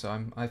this thing. So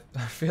I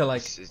feel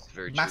like It's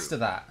very master true.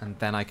 that, and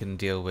then I can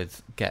deal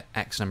with get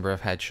X number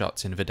of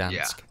headshots in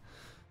Verdansk.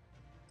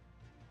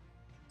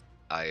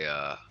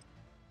 Yeah.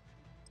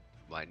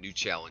 My new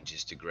challenge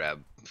is to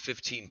grab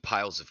 15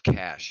 piles of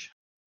cash.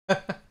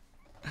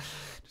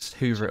 Just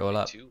hoover it all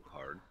up. Too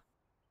hard.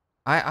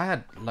 I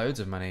had loads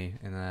of money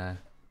in that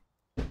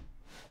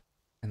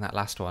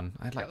last one.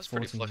 I had like That was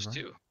pretty 14 flush grand.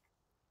 too.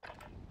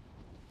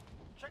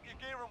 Check your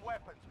gear and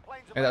weapons.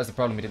 Planes are Maybe that was the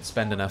problem. We didn't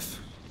spend enough.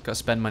 Got to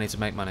spend money to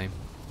make money.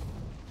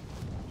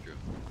 True.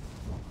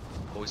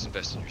 Always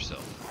invest in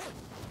yourself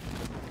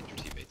and your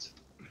teammates.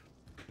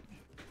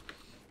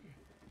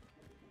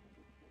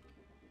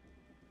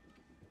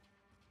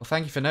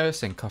 thank you for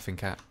noticing, Coughing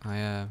Cat.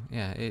 Yeah,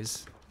 it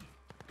is.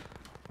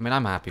 I mean,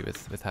 I'm happy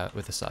with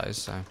the size,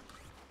 so.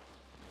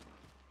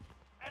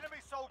 Enemy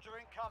soldier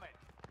incoming.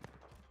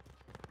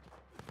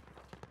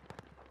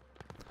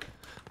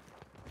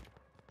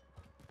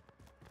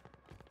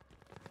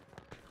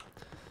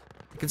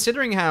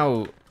 Considering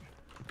how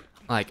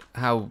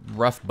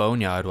rough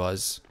Boneyard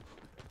was,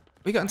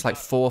 we got into like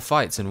 4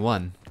 fights in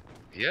one.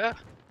 Yeah.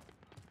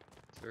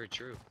 Very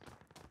true.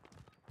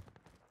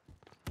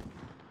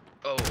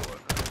 Oh.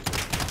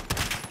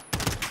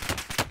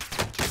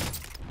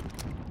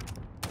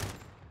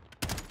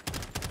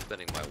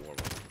 Spending my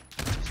warm-up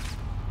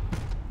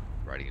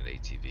riding an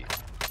ATV.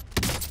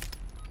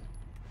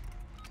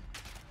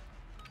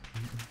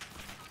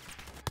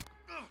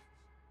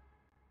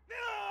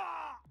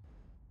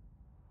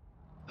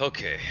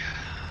 Okay.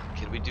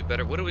 Can we do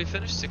better? What did we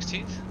finish?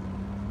 16th?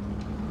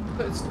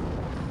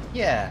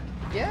 Yeah.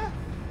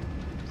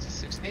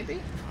 Is it 16th? Maybe.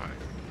 Alright.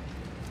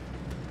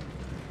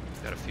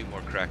 Got a few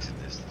more cracks in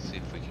this. Let's see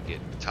if we can get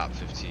top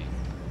 15.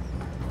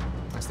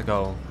 That's the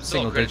goal. It's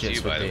all Single credit to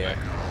digits you, would by be the way.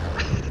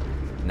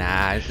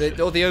 Nah,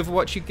 all the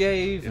Overwatch you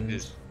gave and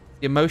the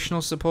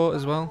emotional support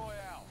as well.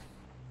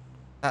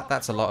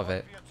 That's a lot of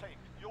it.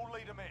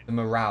 The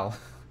morale.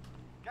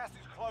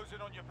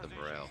 The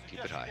morale.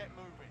 Keep it high.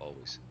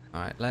 Always.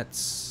 Alright,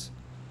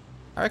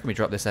 I reckon we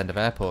drop this end of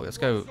airport. Let's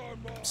go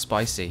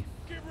spicy.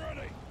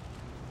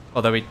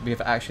 Although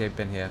we've actually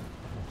been here.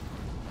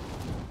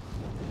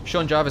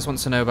 Sean Jarvis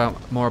wants to know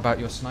more about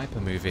your sniper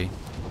movie.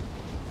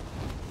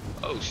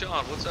 Oh,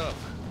 Sean, what's up?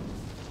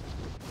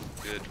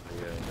 Good.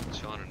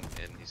 Sean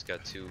and he's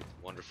got 2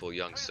 wonderful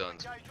young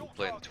sons who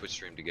play in the Twitch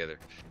stream together.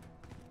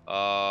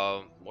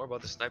 More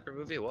about the sniper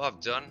movie? Well, I've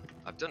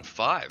done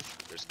 5.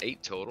 There's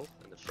 8 total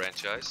in the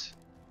franchise.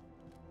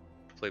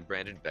 Play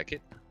Brandon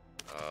Beckett,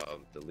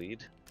 the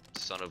lead,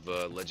 son of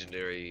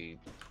legendary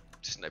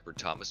sniper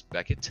Thomas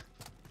Beckett,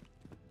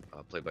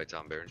 played by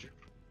Tom Berenger.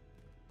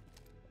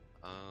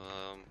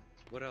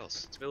 What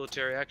else? It's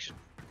military action.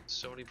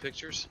 Sony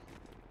Pictures.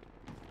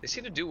 They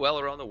seem to do well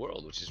around the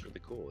world, which is really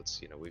cool.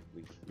 It's, you know,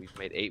 we've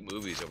made 8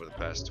 movies over the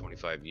past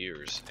 25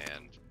 years,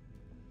 and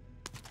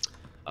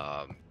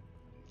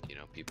you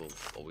know, people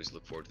always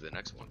look forward to the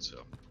next one.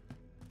 So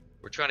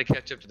we're trying to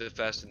catch up to the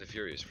Fast and the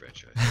Furious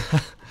franchise.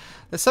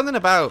 There's something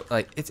about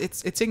like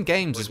it's in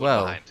games Always as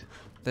well. behind.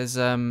 There's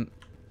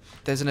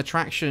an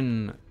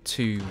attraction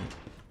to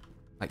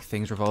like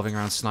things revolving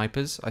around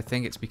snipers. I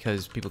think it's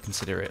because people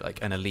consider it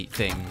like an elite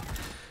thing,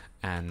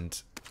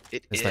 and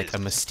there's like a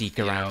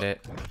mystique around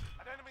it.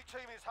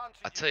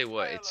 I tell you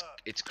what,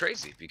 it's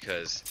crazy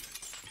because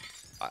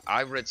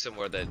I read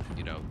somewhere that,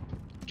 you know,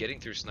 getting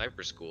through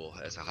sniper school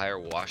has a higher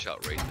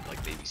washout rate than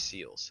like Navy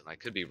SEALs, and I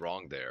could be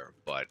wrong there,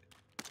 but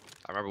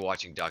I remember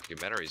watching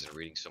documentaries and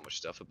reading so much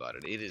stuff about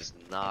it. It is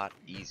not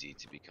easy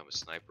to become a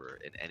sniper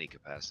in any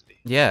capacity.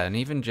 Yeah, and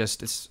even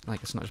just it's not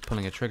just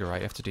pulling a trigger,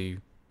 right? You have to do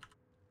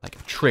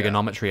like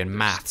trigonometry and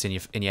maths in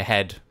your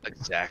head.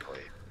 Exactly.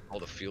 All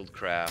the field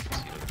craft,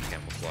 you know, the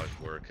camouflage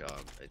work.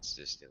 It's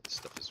just, you know, this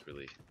stuff is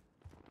really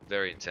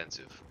very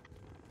intensive.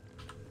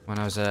 When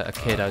I was a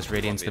kid, I was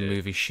really into the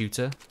movie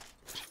Shooter.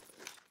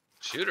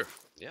 Shooter,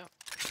 yeah.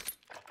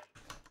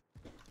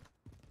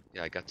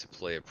 Yeah, I got to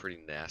play a pretty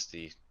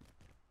nasty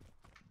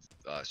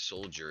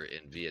soldier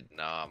in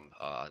Vietnam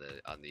on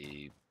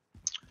the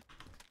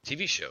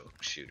TV show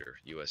Shooter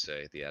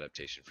USA, the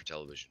adaptation for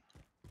television,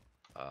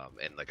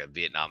 and like a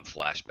Vietnam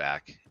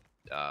flashback,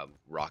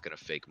 rocking a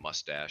fake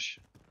mustache.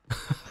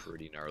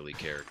 Pretty gnarly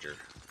character.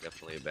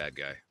 Definitely a bad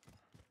guy.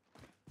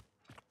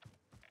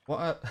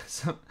 What?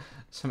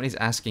 Somebody's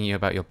asking you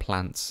about your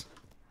plants.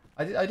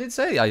 I did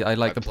say I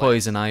like the plants.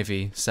 poison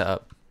ivy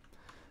setup.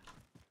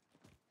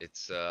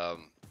 It's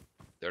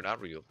they're not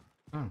real.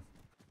 Oh.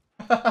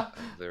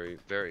 Very,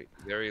 very,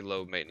 very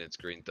low maintenance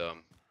green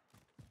thumb.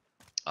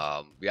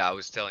 Yeah, I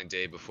was telling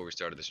Dave before we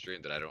started the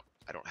stream that I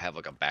don't have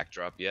like a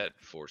backdrop yet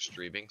for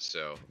streaming,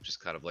 so I'm just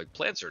kind of like,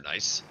 plants are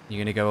nice.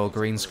 You're gonna go all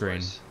green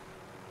screen.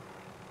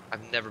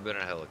 I've never been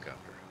in a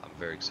helicopter. I'm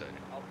very excited.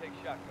 I'll take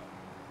shotgun.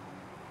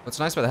 What's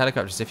nice about the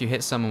helicopter is if you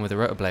hit someone with the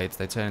rotor blades,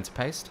 they turn into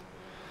paste.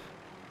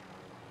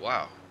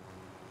 Wow,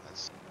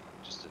 that's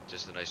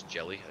just a nice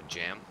jelly, a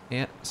jam.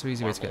 Yeah, it's an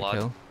easy way to get a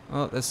Marmalade. kill.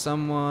 Oh, there's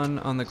someone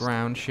on the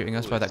ground shooting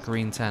us by that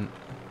green tent.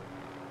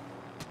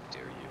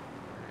 Dare you?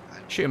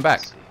 Shoot him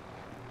back. See.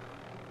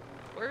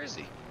 Where is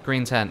he?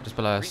 Green tent, just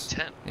below Green us.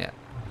 tent. Yeah.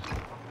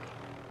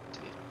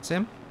 See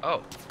him?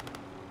 Oh,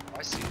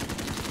 I see.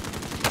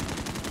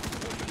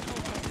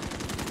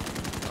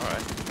 All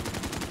right.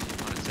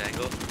 Want to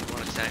tangle?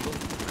 Want to tangle?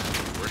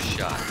 We're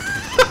shot.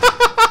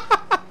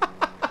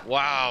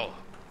 Wow.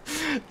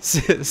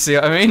 See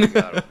what I mean?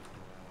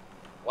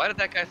 Why did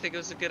that guy think it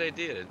was a good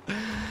idea to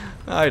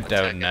I attack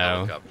don't a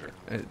know. helicopter?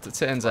 It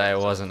turns out it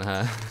wasn't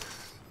her.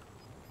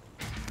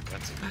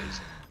 That's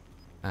amazing.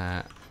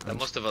 Uh, That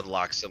must have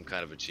unlocked some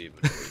kind of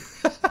achievement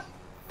for you.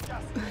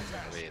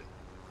 I mean,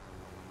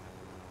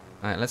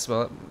 Alright,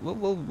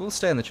 we'll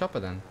stay in the chopper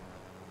then.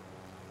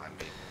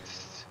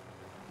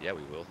 yeah,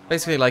 we will.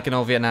 Basically like an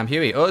old Vietnam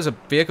Huey. Oh, there's a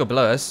vehicle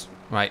below us.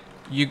 Right,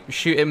 you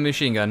shoot him with a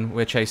machine gun.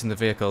 We're chasing the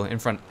vehicle in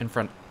front. In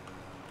front.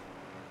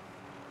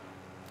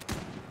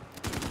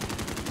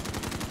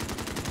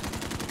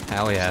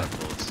 Hell yeah.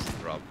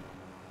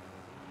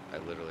 I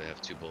literally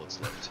have 2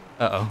 bullets left.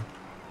 Uh-oh.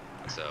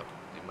 So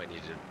you might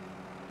need to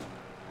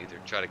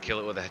either try to kill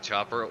it with a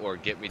chopper or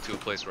get me to a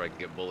place where I can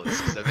get bullets,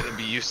 because I'm gonna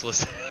be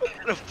useless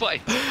in a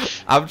fight.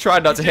 I'm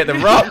trying not to hit the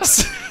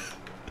rocks.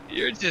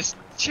 You're just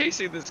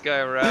chasing this guy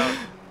around.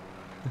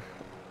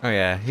 Oh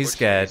yeah, he's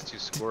scared.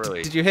 He's too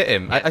squirrely. Did you hit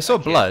him? I saw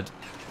blood.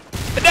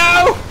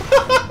 No!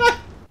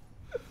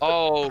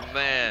 Oh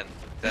man,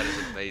 that is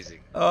amazing.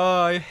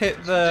 Oh, I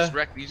hit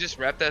the... You just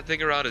wrap that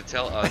thing around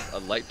a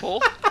light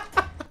pole?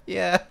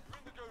 Yeah.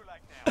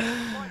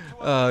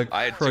 I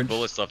had 2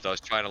 bullets left. I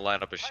was trying to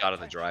line up a shot on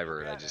the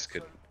driver, and I just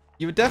couldn't.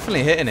 You were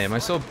definitely hitting him. I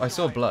saw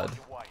blood.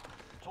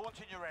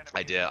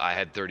 I did. I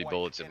had 30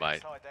 bullets in my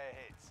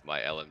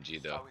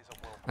LMG though.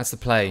 That's the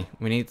play.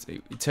 We need to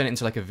turn it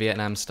into like a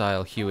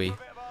Vietnam-style Huey.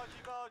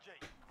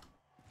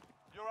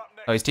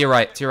 Oh, he's to your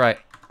right. To your right.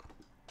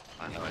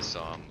 I know I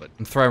saw him, but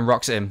I'm throwing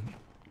rocks at him.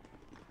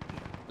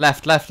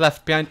 Left, left,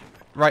 left, behind,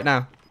 right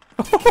now.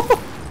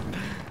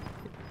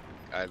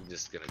 I'm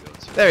just gonna go.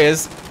 There he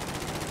is.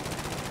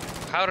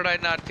 How did I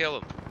not kill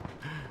him?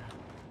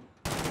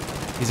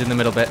 He's in the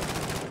middle bit.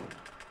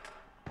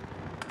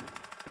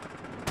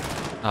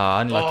 Oh,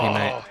 unlucky,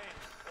 mate.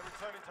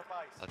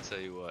 I'll tell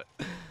you what.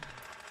 I'm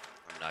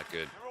not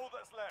good.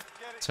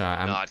 It's alright,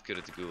 I'm not good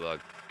at the gulag.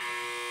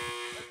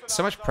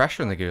 So much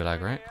pressure in the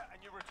gulag, right?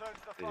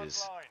 It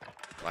is.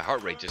 My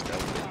heart rate just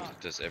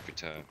does every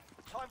time.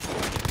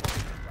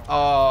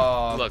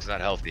 Oh, Gulag's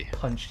not healthy.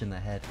 Punched in the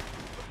head.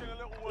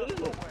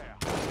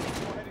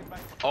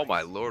 Oh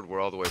my lord, we're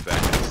all the way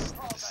back to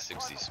the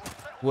 60s.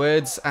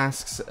 Words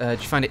asks, do you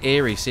find it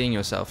eerie seeing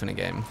yourself in a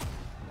game?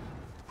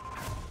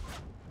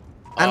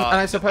 And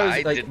I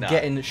suppose like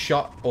getting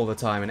shot all the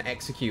time and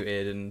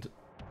executed and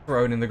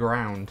thrown in the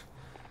ground.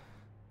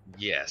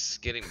 Yes,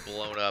 getting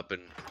blown up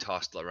and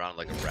tossed around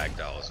like a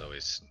ragdoll is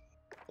always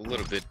a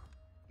little bit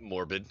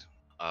morbid.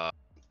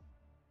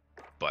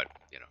 But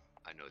you know,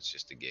 I know it's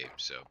just a game,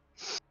 so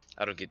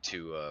I don't get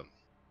too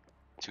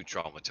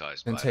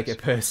traumatized. And take it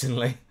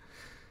personally.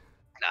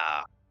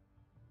 Nah.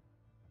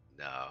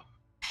 No.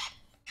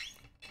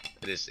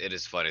 It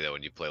is funny though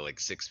when you play like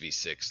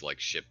 6v6 like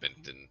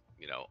Shipment and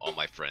you know all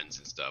my friends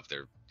and stuff.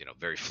 They're you know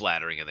very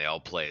flattering and they all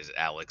play as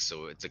Alex,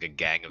 so it's like a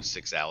gang of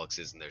 6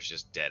 Alexes and there's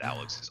just dead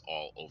Alexes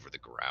all over the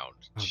ground.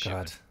 Oh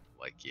god.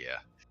 Like yeah.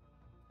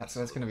 That's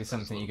gonna be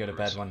something you go to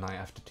bed one night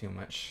after too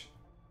much.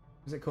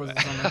 Was it causing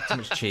too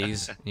much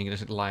cheese? And you can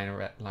just lie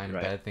in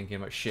bed thinking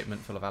about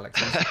Shipment full of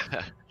Alexes.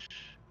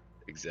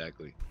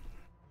 Exactly.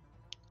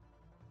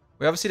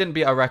 We obviously didn't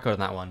beat our record on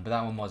that one, but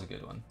that one was a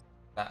good one.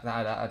 That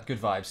had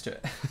good vibes to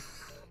it.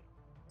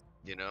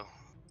 You know,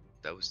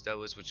 that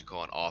was what you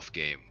call an off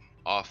game.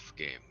 Off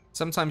game.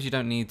 Sometimes you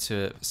don't need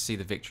to see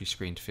the victory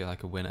screen to feel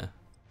like a winner.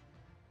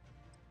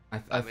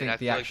 I think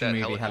the action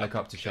movie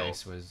Helicopter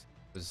Chase was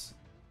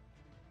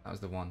that was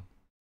the one.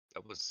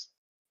 That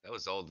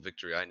was all the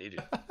victory I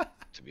needed,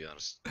 to be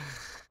honest.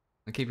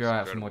 And keep your eye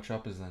out for more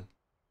choppers then.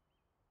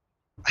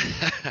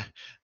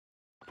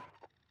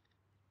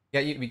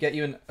 We get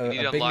you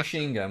a big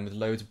machine gun with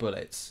loads of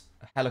bullets,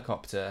 a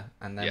helicopter,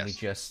 and then we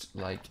just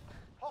like.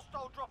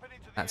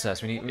 That's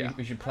us.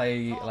 We should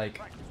play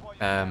like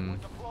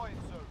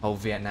old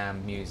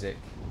Vietnam music,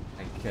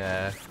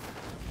 like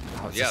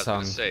what's the song? I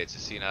was gonna say it's a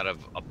scene out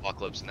of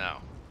Apocalypse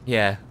Now.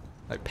 Yeah,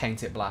 like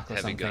Paint It Black or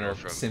Heavy something, or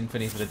from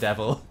Symphony for the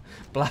Devil,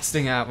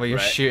 blasting out where you're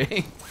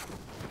shooting.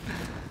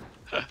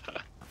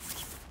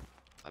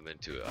 I'm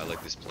into it. I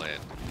like this plan.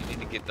 You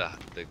need to get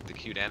the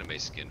cute anime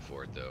skin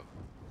for it though.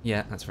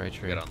 Yeah, that's very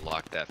true. You gotta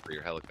unlock that for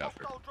your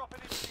helicopter.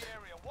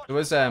 There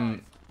was have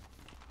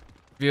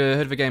you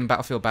heard of a game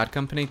Battlefield Bad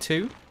Company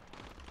 2?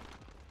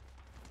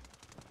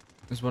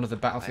 It was one of the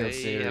Battlefield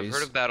series. I've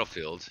heard of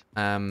Battlefield.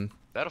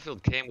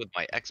 Battlefield came with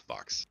my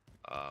Xbox,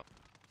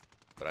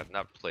 but I've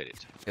not played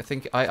it. I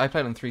think I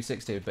played on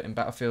 360, but in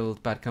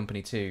Battlefield Bad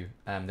Company 2,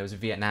 there was a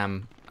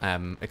Vietnam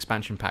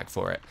expansion pack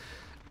for it,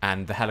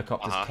 and the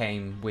helicopters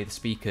came with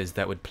speakers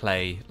that would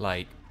play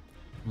like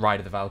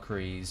Ride of the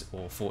Valkyries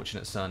or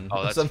Fortunate Son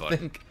or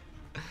something.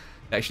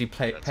 They actually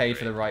paid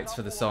for the rights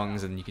for the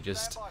songs, and you could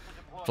just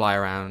fly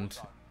around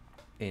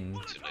in.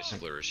 It's a nice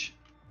flourish.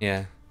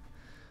 Yeah.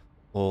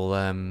 All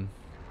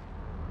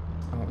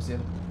what was the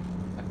other?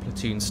 Like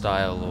Platoon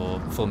style or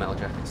Full Metal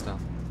Jacket style.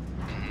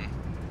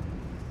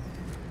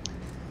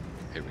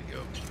 Here we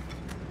go.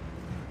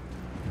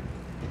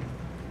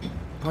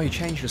 Oh, you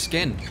changed your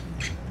skin.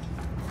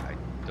 I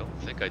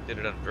don't think I did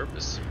it on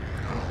purpose.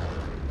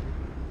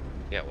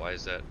 Yeah, why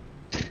is that?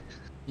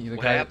 You're the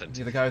What guy. happened?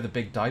 You're the guy with the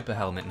big diaper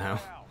helmet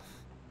now.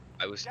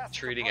 I was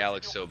treating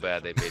Alex so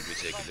bad they made me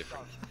take a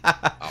different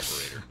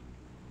operator.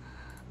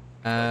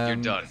 You're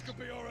done. This could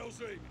be our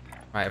LZ.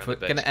 Right, if we're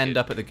gonna end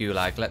up at the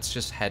Gulag, let's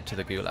just head to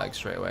the Gulag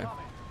straight away.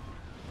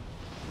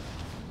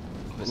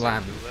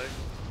 Land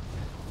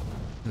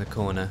in the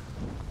corner.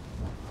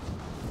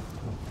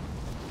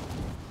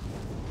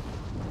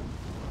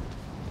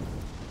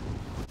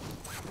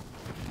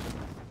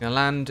 Gonna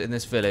land in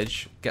this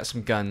village, get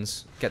some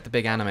guns, get the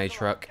big anime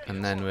truck,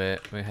 and then we're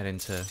heading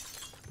to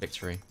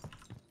victory.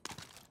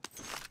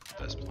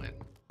 Best plan.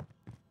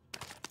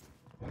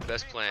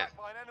 Best plan.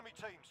 By an enemy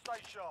team. Stay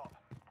sharp.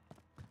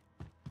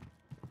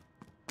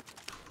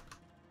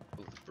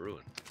 Ooh, the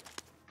Bruin.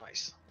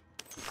 Nice.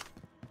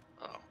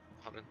 Oh,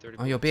 130.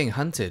 Oh, you're being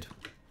hunted.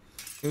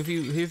 Who have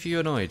you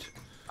annoyed?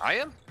 I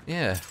am?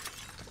 Yeah.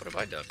 What have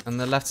I done? On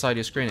the left side of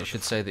your screen, it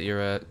should say that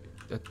you're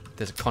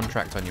there's a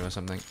contract on you or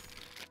something.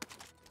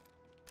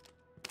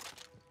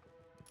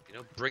 You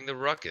know, bring the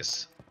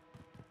ruckus.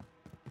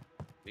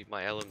 Need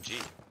my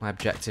LMG. My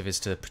objective is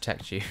to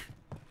protect you.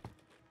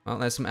 Well,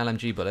 there's some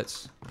LMG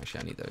bullets. Actually,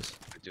 I need those.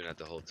 I've been doing that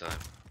the whole time.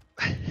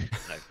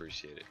 I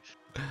appreciate it.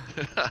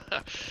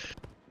 Gotta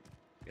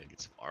get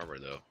some armor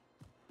though.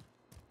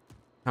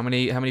 How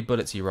many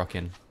bullets are you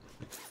rocking?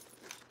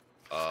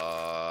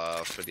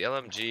 For the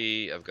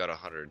LMG, I've got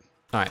 100.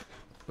 All right,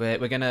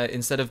 we're gonna,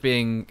 instead of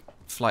being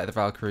Flight of the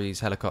Valkyries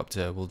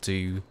helicopter, we'll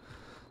do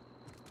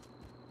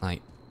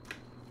like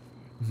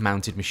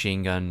mounted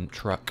machine gun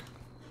truck.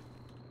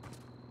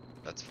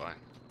 That's fine.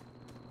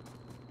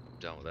 I'm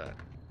down with that.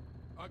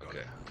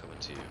 Okay, coming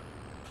to you.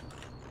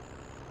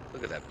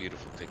 Look at that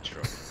beautiful picture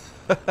of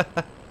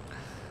it.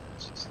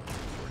 It's just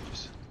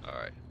gorgeous.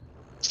 Alright.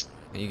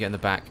 You get in the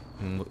back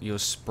and you'll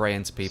spray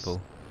into people.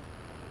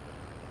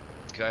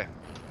 Okay.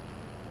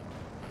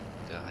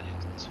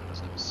 This one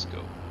doesn't have a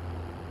scope.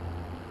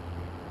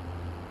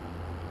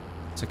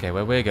 It's okay,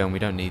 where we're going we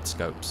don't need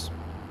scopes.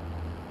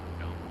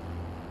 No.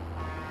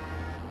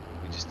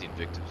 We just need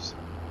victims.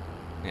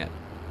 Yeah.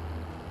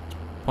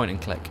 Point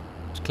and click.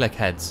 Just click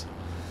heads.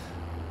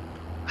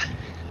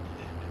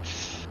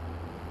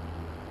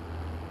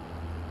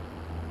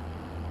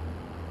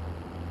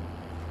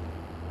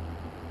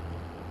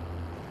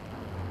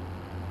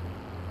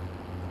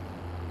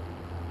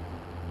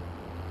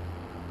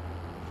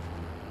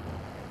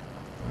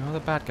 Where are all the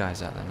bad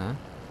guys out there now?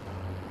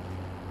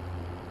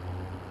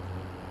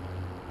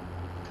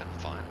 Kind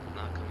of fine. I'm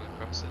not coming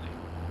across any.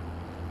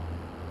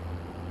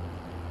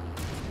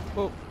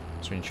 Oh,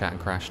 screen chat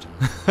and crashed.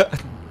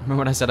 Remember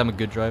when I said I'm a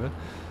good driver?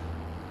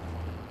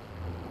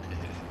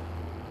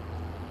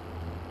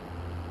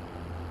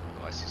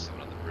 Oh, I see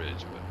someone on the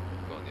bridge,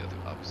 but going the other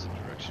opposite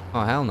direction.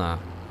 Oh hell no.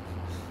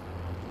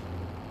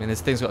 I mean, this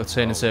thing's got to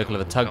turn in circle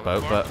of a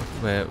tugboat, but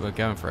we're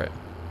going for it.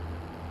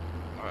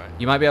 Alright.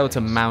 You might be able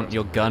to mount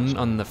your gun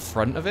on the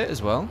front of it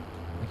as well,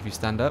 like if you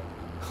stand up.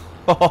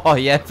 Oh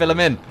yeah, fill him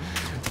in.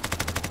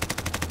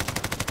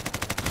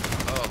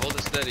 Oh, hold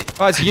it steady.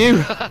 Oh, it's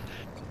you.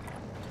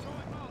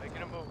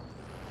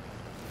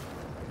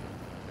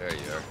 There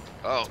you are.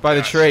 Oh, He's by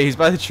the tree. He's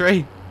by the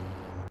tree.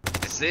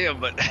 I see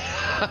him, but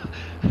I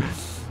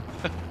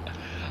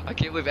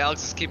can't believe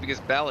Alex is keeping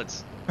his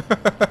balance.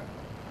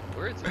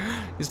 Where is he?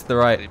 He's to the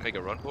right. Did he make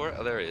a run for it?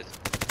 Oh, there he is.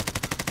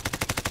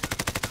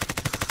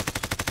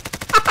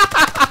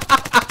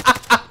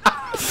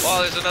 Oh,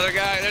 there's another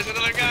guy. There's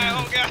another guy.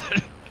 Oh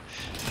god.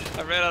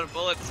 I ran out of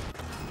bullets.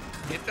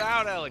 Get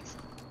down, Alex.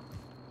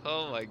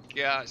 Oh my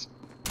gosh.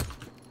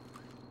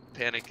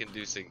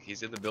 Panic-inducing.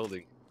 He's in the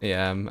building.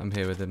 Yeah, I'm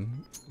here with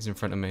him. He's in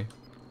front of me.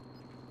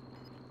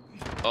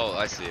 Oh,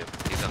 I see him.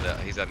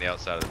 He's on the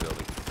outside of the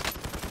building.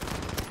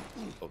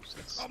 Oops,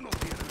 that's I'm not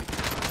the enemy.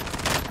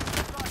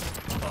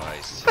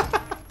 nice.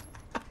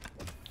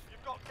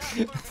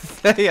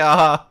 They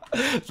are.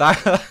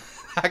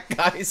 That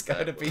guy's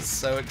going to be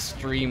so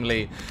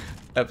extremely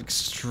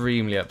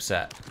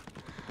upset.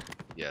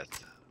 Yes.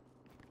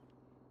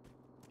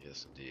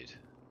 Yes, indeed.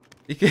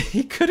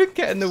 He couldn't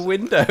get in the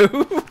window.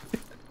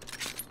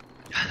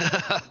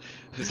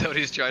 Is that what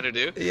he's trying to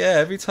do? Yeah,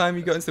 every time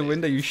you got into the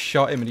window, you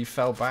shot him and he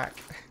fell back.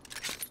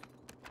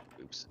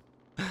 Oops.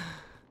 My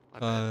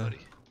bad, buddy.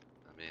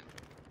 I mean,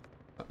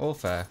 All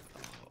fair.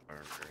 oh,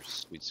 armor.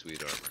 Sweet,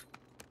 sweet armor.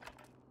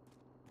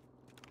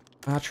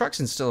 Our truck's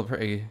in still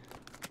pretty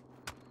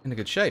in a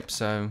good shape,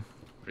 so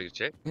Pretty good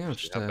shape. yeah, we'll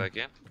Just just hop back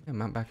in. yeah,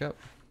 mount back up.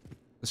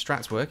 The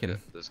strat's working. Yeah,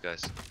 those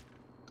guys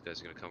are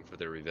gonna come for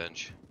their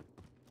revenge.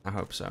 I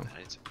hope so. I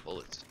need some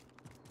bullets.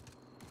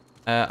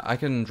 I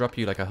can drop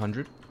you like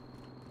 100.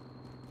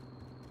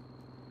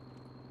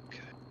 Okay.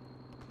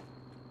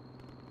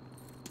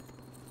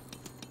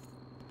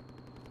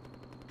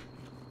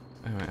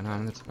 All right, and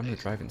I'm in the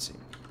driving seat.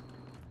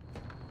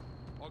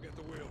 I'll get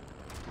the wheel.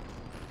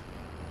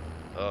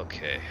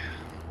 Okay.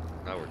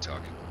 Now we're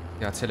talking.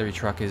 The artillery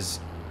truck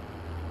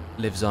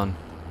lives on.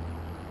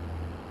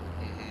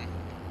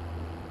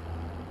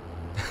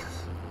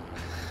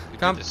 We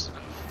Can't- did this.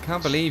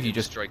 Can't believe you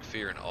just strike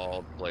fear in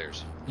all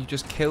players. you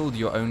just killed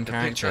your own The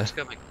big character. truck's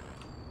coming.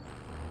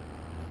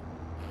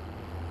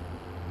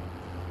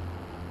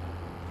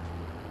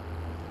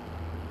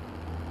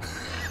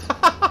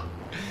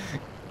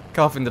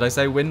 Coffin, did I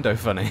say window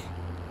funny?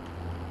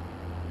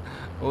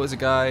 What was a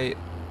guy?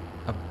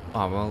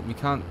 Oh well, we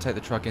can't take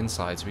the truck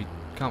inside, so we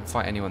can't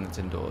fight anyone that's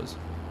indoors.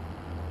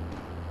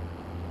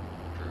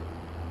 True.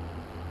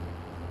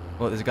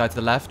 Well, there's a guy to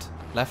the left.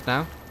 Left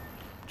now.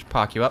 Just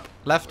park you up.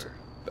 Left. Where?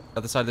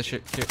 Other side of the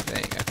ship. There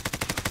you go.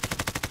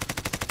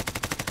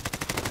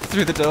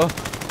 through the door.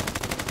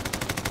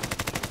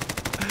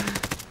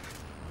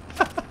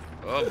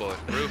 Oh boy,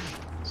 roof.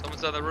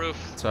 Someone's on the roof.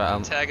 That's right,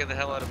 I'm tagging the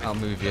hell out of me. I'll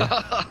move you.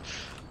 Oh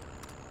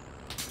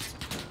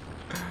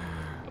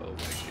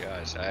my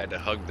gosh, I had to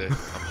hug I'm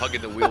hugging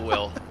the wheel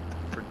well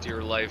for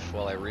dear life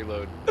while I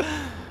reload.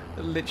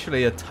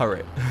 Literally a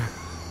turret.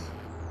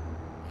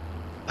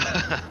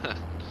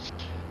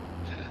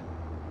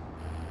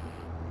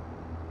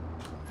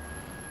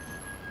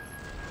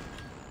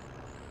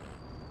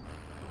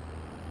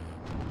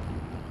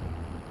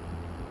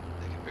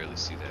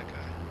 See that guy.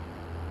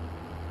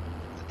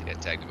 I think I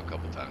tagged him a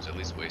couple times. At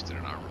least wasted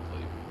an armor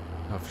plate.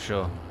 Oh, for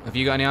sure. Have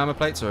you got any armor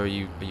plates, or are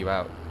you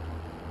out?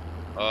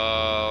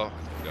 I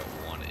think I got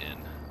one in.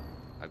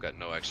 I've got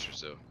no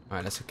extras though. All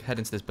right, let's head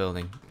into this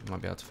building.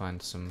 Might be able to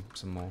find some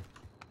more.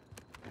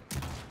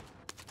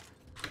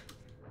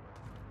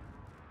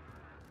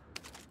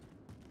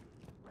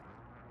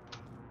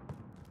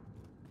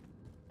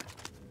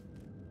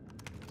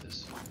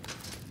 This.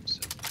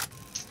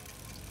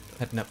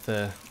 Heading up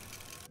the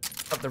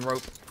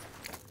rope.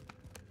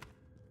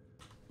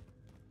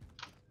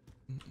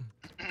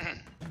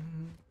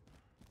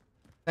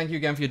 Thank you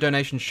again for your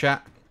donation,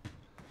 chat.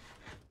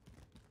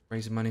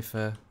 Raising money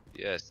for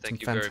thank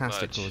you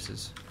fantastic very much.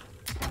 causes.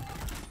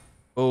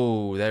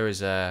 Oh, there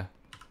is a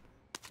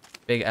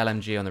big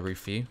LMG on the roof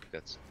for you.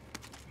 That's...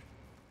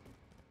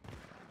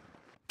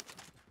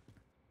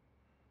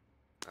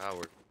 If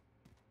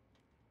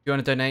you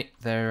want to donate,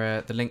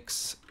 the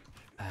links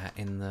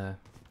in the...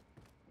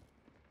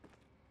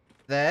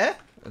 There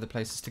are the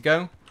places to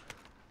go.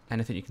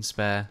 Anything you can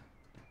spare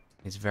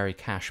is very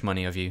cash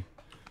money of you.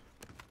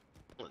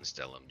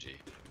 LMG.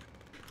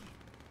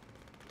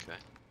 Okay.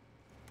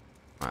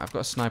 Right, I've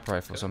got a sniper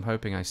rifle, so I'm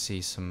hoping I see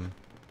some...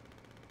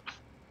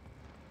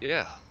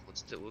 Yeah,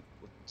 let's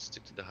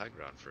stick to the high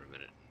ground for a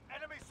minute.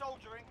 Enemy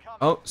soldier incoming.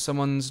 Oh,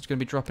 someone's going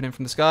to be dropping in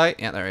from the sky.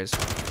 Yeah, there is. I'd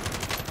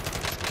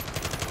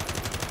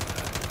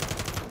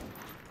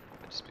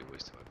just be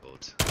wasting my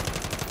bullets.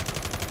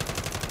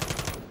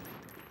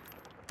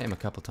 Hit him a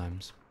couple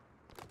times.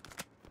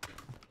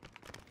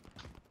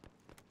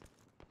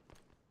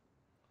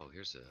 Oh,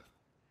 here's a...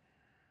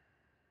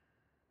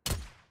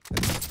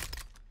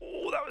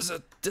 Oh, that was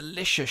a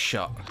delicious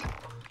shot. Did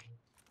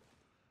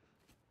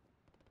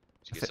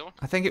you get someone?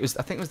 I think it was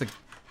the...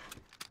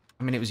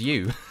 I mean, it was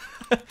you.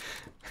 It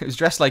was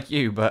dressed like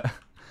you, but...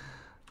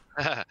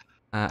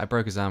 I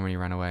broke his arm when he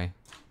ran away.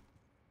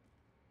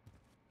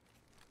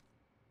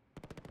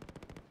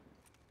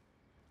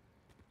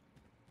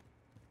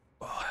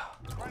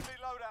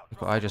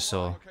 Look what I just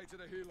saw.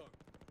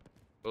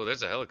 Oh,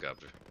 there's a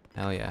helicopter.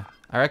 Hell yeah.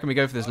 I reckon we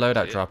go for this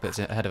loadout drop. It's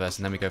ahead of us,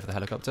 and then we go for the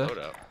helicopter.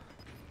 Loadout.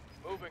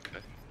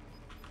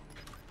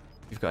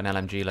 We've got an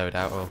LMG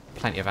loadout, or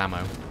plenty of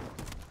ammo.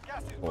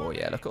 Oh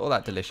yeah, look at all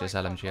that delicious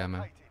LMG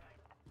ammo.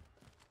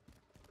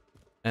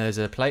 There's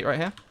a plate right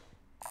here.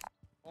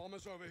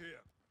 Armor's over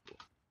here.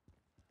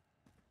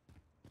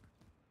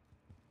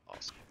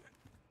 Awesome.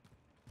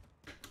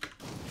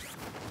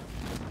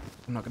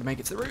 I'm not going to make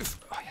it to the roof.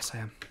 Oh, yes I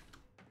am.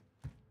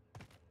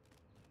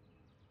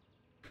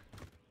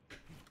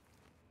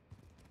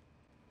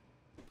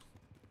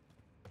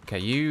 Okay,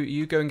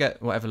 you go and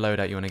get whatever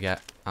loadout you want to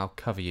get. I'll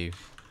cover you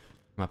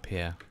from up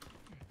here.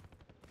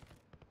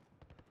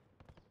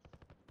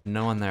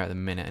 No one there at the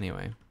minute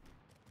anyway.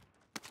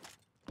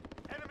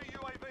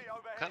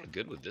 Kind of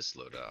good with this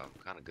loadout. I'm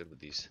kind of good with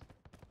these.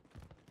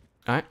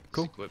 Alright,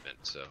 cool. Equipment,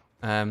 so.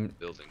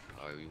 Building.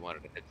 Oh, you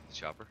wanted to head to the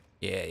chopper?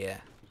 Yeah, yeah.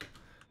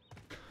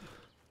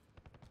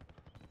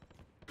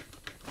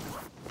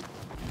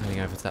 Heading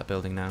over to that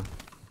building now.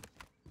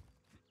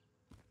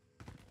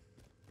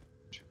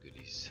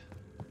 Goodies.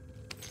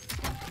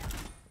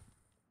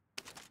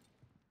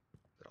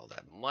 Got all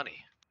that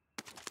money.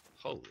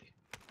 Holy.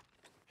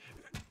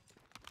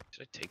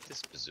 Should I take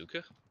this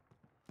bazooka?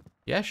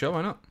 Yeah, sure,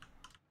 why not?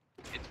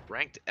 It's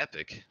ranked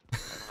epic. I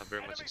don't have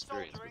very much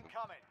experience with them.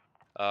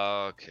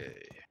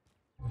 Okay.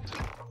 So,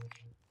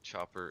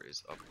 chopper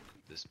is up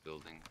this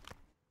building.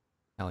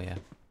 Hell yeah.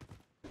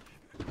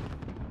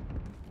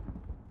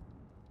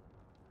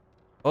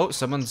 Oh,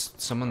 someone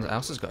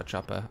else has got a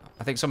chopper.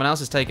 I think someone else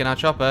has taken our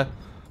chopper.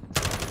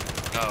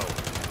 No.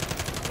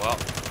 Well,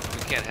 we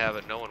can't have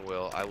it. No one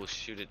will. I will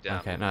shoot it down.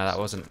 Okay, no, that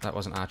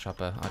wasn't our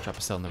chopper. Our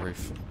chopper's still on the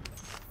roof.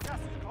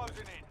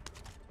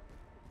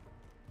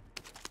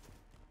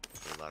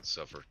 Will not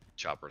suffer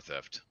chopper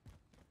theft.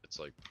 It's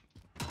like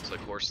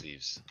horse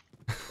thieves.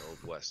 The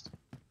Old West.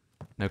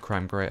 No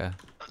crime greater.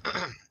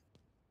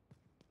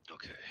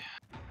 Okay.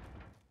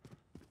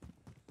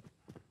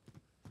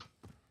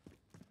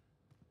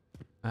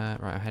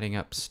 Right, I'm heading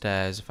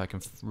upstairs if I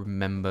can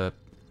remember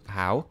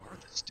how. Where are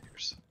the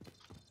stairs?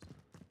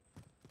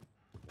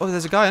 Oh,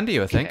 there's a guy under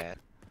you, I think. Cat.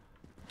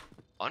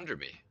 Under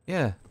me?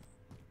 Yeah.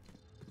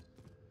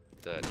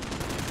 That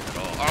at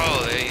all.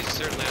 Oh, he's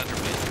certainly under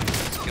me.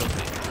 He's killed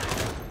me.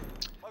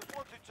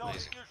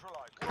 Amazing.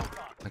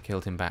 I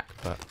killed him back,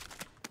 but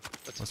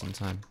it wasn't in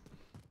time.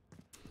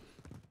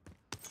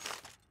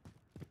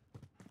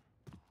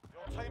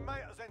 Your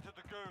teammate has entered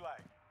the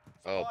gulag.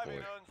 Oh boy,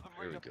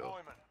 here we go.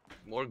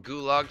 More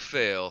gulag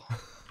fail.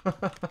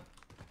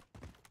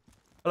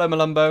 Hello,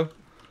 Malumbo.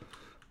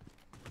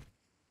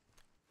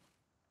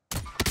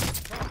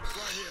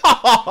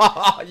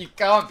 You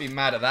can't be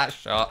mad at that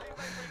shot.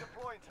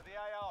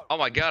 Oh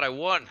my god, I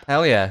won.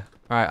 Hell yeah.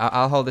 Alright,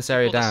 I'll hold this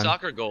area down. The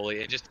soccer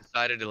goalie and just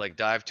decided to like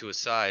dive to his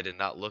side and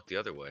not look the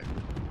other way.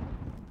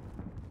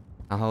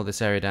 I'll hold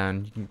this area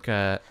down. You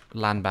can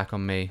land back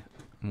on me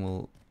and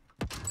we'll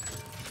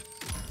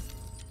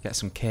get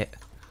some kit.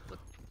 I'm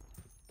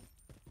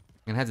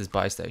gonna head to this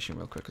buy station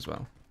real quick as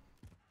well.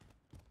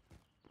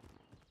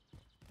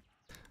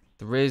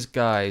 There is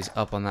guys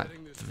up on that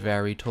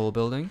very tall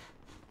building.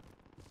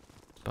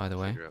 By the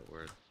way.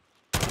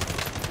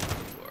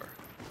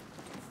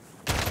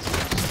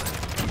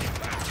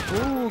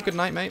 Ooh, good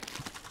night, mate.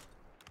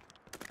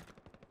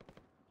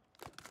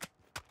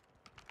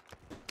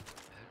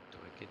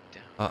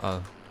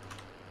 Uh-oh.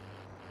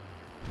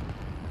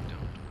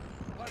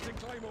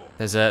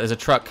 There's a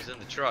truck. He's in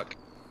the truck.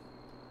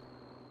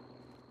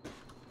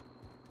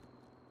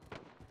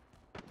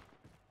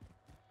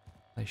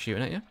 Are they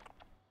shooting at you?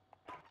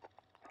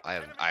 I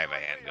have a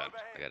handgun.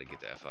 I gotta get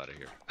the F out of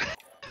here.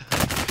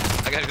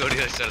 I gotta go to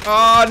the other side of the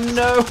Oh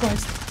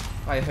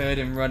no! I heard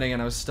him running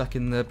and I was stuck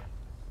in the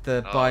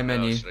buy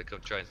menu. Should I come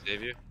try and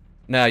save you?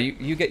 No,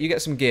 you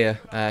get some gear.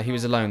 He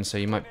was alone, so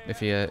you might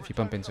if you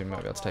bump into him, you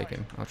might be able to take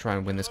him. I'll try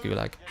and win this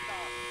gulag.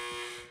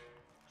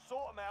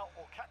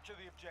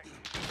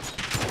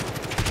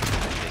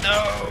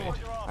 No!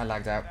 I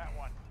lagged out.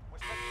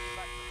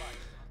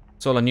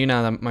 It's all on you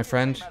now, my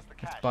friend. You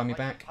have to buy me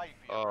back.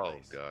 Oh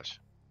gosh.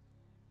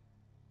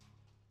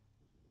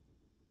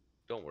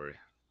 Don't worry.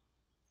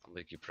 I'll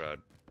make you proud.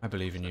 I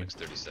believe in you. Next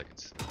 30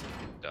 seconds.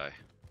 Die.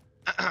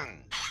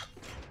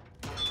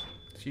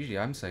 It's usually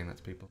I'm saying that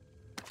to people.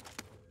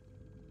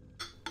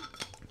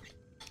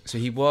 So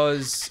he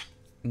was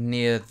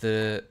near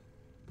the...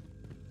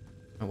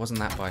 It wasn't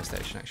that buy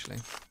station, actually.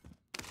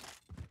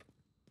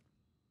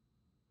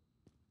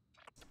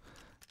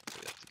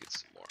 We have to get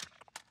some more.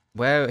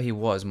 Where he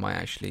was might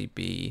actually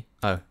be...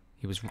 Oh,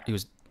 he was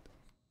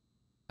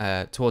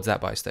towards that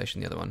buy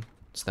station, the other one.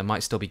 So there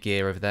might still be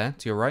gear over there,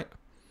 to your right.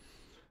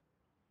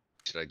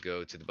 Should I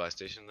go to the buy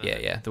station then?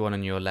 Yeah, the one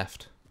on your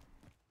left.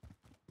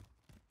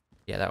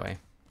 Yeah, that way.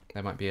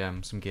 There might be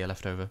some gear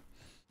left over.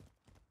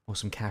 Or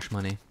some cash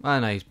money. I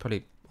don't know, he's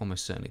probably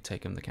almost certainly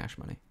taken the cash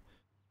money.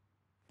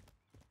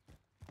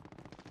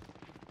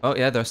 Oh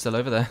yeah, they're still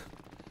over there.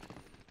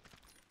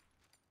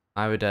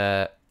 I would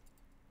try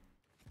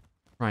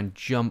and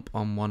jump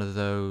on one of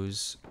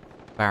those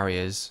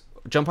barriers.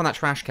 Jump on that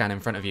trash can in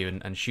front of you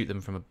and shoot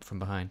them from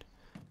behind.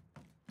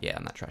 Yeah,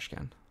 on that trash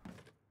can.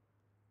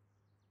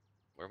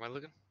 Where am I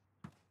looking?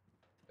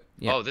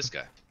 Yeah. Oh, this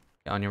guy.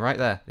 Yeah, on your right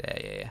there.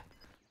 Yeah.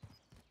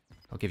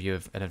 I'll give you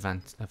an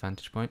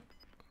advantage point.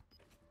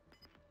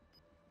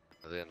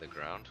 Are they on the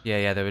ground?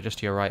 Yeah, they were just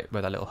to your right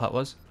where that little hut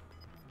was.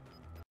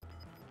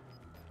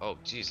 Oh,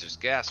 jeez, there's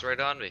gas right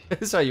on me.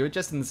 Sorry, you were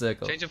just in the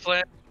circle. Change of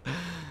plan.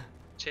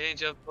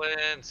 Change of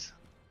plans.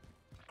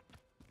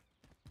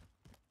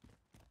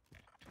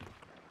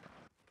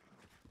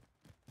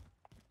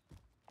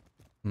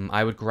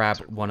 I would grab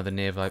one of the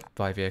nearby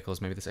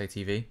vehicles, maybe this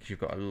ATV, because you've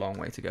got a long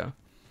way to go.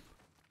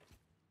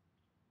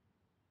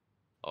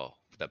 Oh,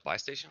 that buy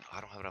station?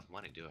 I don't have enough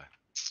money, do I?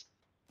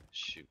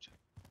 Shoot.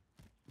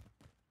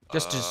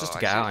 Just to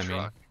get out, I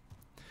mean.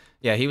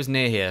 Yeah, he was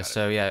near here,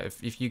 so yeah,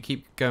 if you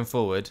keep going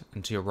forward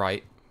and to your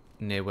right,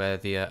 near where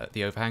the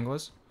overhang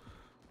was.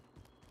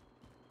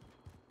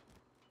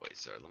 Wait,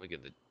 sorry, let me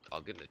get the...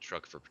 I'll get in the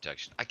truck for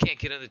protection. I can't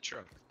get in the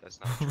truck. That's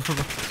not true.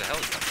 There's a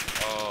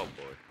helicopter. Oh,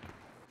 boy.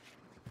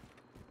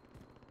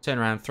 Turn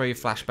around, throw your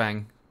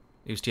flashbang.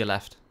 He was to your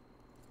left.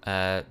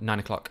 9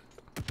 o'clock.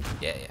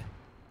 Yeah.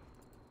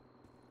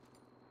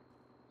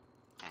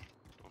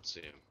 Don't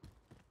see him.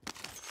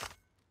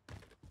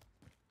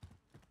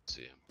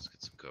 See him. Let's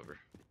get some cover.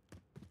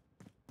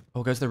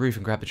 Oh, go to the roof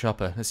and grab the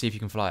chopper. Let's see if you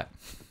can fly it.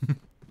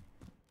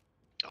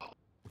 Oh.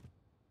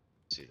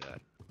 See that.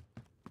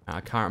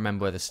 I can't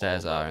remember where the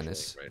stairs are in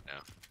this. Right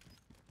now.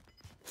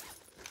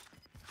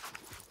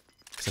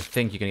 Because I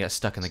think you're going to get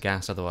stuck in the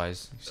gas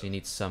otherwise. So you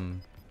need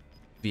some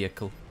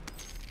vehicle.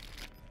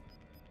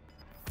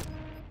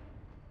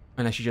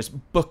 Unless you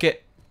just book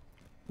it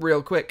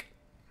real quick.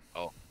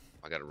 Oh,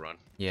 I gotta run.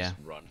 Yeah.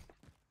 Just run.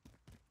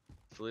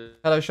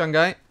 Hello,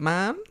 Shanghai.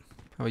 Man,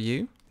 how are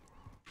you?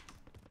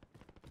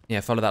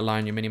 Yeah, follow that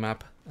line on your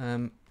minimap.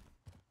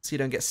 So you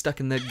don't get stuck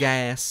in the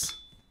gas.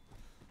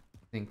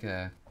 I think,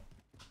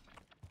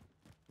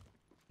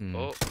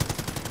 Oh.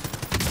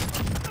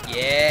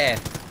 Yeah!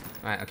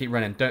 Alright, I'll keep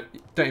running. Don't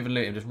even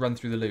loot him, just run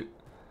through the loot.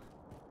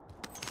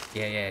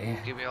 Yeah.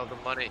 Give me all the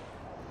money.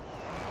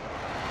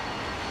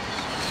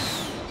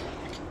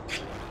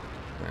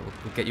 Right,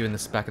 we'll get you in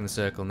back in the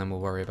circle and then we'll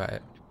worry about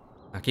it.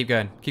 Now keep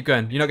going.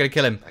 You're not gonna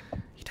kill him.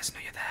 He doesn't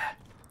know you're there.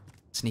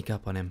 Sneak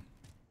up on him.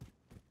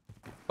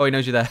 Oh, he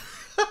knows you're there.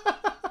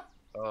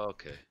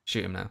 Okay.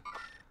 Shoot him now.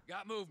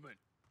 Got movement.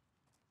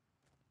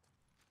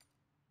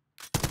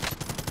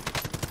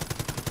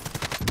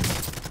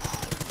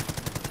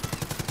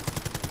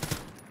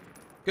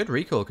 Good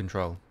recoil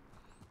control.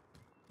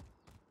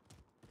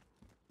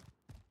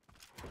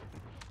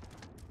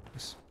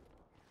 Nice.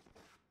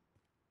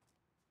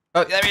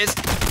 Oh, there he is!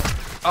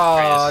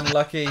 Oh,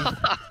 unlucky.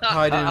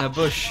 Hiding in a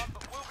bush.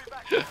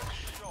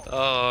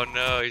 Oh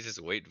no, he's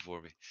just waiting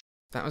for me.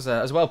 That was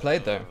well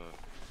played though.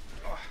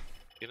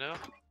 You know?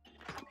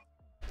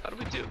 How do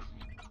we do?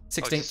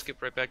 16th. Oh, just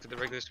skip right back to the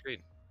regular screen.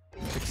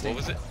 16th. What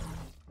was it?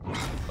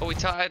 Oh, we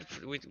tied.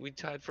 We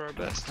tied for our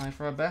best. Tied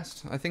for our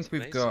best. I think That's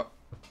we've amazing. got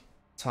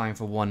time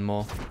for one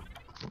more.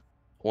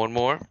 One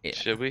more? Yeah.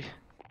 Should we?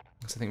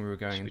 I think we were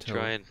going Should we until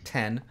try and...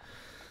 10.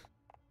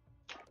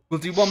 We'll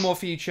do one more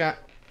for you, chat.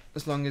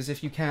 As long as,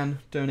 if you can,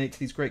 donate to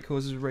these great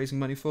causes we're raising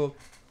money for.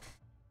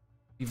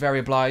 Be very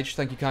obliged.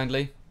 Thank you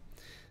kindly.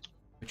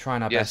 We're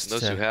trying our best.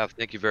 Yes, those who have,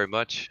 thank you very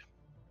much.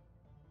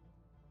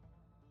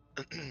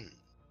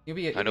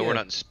 I know we're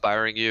not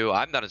inspiring you.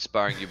 I'm not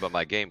inspiring you by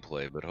my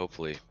gameplay, but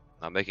hopefully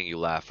I'm making you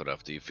laugh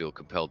enough that you feel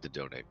compelled to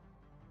donate.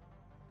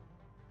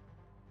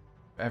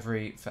 For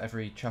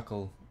every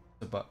chuckle,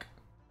 a buck.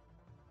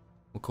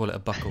 We'll call it a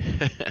buckle.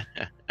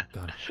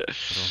 God,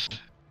 that's awful.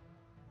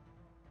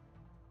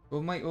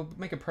 We'll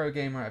make a pro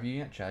gamer out of you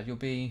yet, Chad. You'll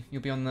be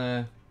on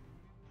the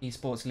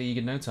esports league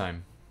in no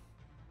time.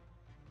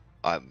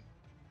 I'm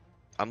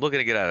looking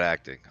to get out of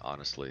acting,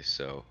 honestly.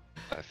 So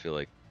I feel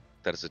like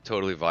that is a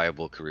totally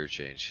viable career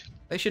change.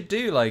 They should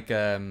do like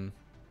a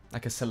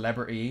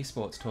celebrity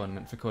esports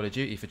tournament for Call of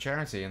Duty for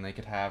charity, and they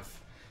could have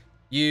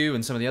you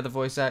and some of the other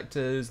voice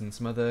actors and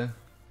some other.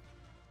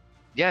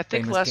 Yeah, I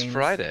think last games.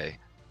 Friday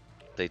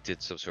they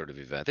did some sort of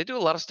event. They do a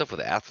lot of stuff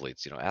with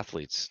athletes. You know,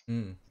 athletes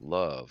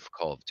love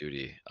Call of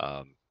Duty,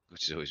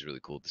 which is always really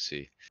cool to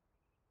see.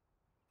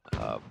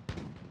 Oh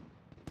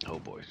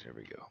boy, here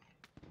we go.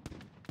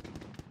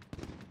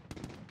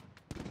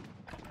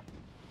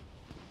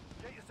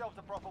 Get yourselves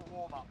a proper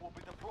warm-up. We'll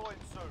be deploying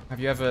soon. Have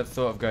you ever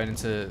thought of going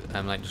into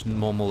like just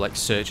normal like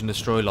search and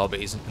destroy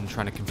lobbies and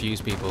trying to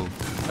confuse people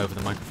over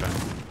the microphone?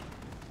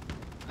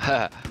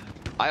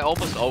 I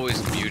almost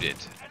always mute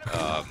it.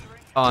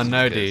 Oh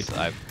no, dude!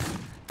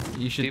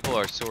 You should. People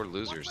are sore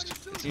losers.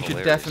 You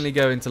should definitely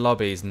go into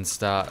lobbies and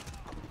start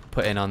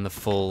putting on the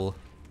full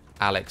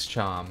Alex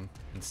charm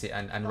and see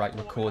and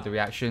record the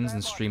reactions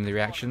and stream the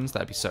reactions.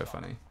 That'd be so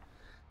funny.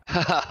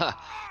 I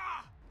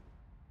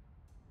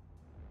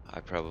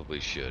probably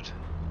should.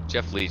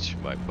 Jeff Leach,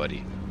 my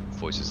buddy,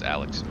 voices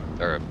Alex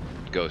or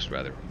Ghost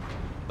rather,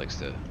 likes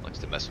to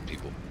mess with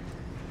people.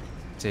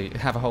 So you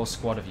have a whole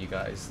squad of you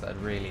guys. That'd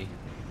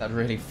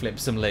really flip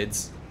some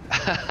lids.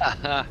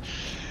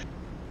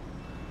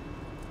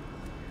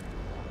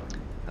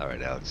 All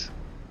right, Alex.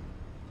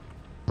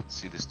 Let's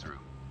see this through.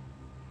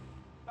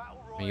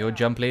 You're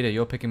jump leader.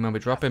 You're picking when we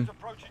drop him.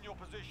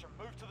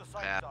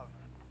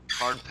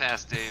 Hard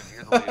pass, Dave.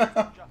 You're the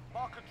leader.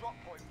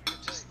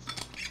 Just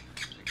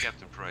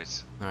Captain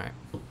Price. All right.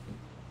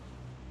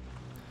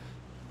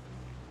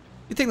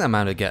 You think that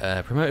man would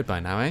get promoted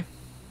by now, eh?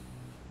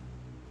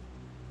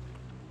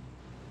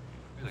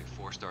 You're like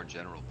 4-star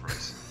General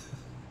Price.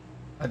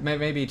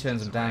 Maybe he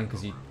turns him down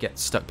because you get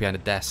stuck behind a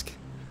desk.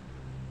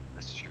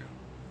 That's true.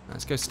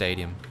 Let's go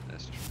stadium.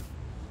 That's true.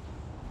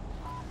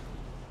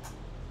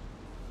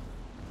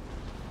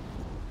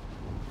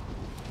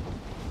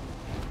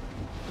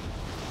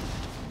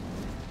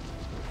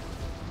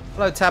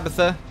 Hello,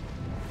 Tabitha.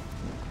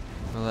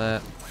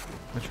 Well,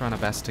 we're trying our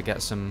best to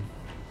get some,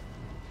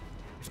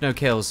 if no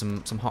kills,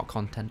 some hot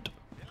content.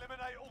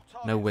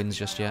 No wins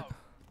just yet.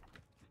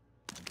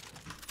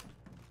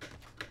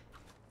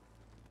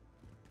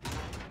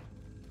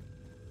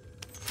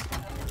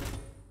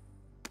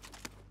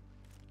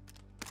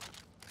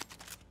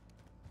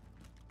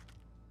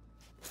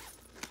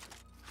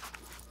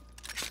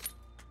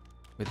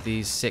 With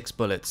these 6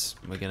 bullets,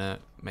 we're gonna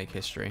make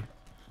history.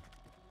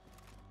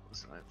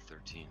 Listen, I have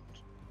 13.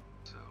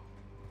 So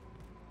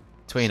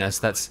between us,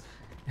 that's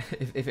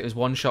if it was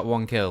 1 shot,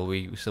 1 kill,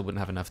 we still wouldn't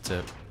have enough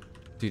to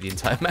do the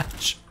entire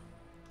match.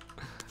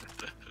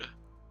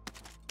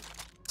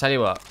 Tell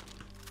you what,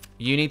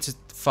 you need to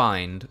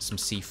find some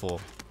C4.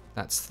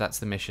 That's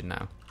the mission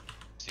now.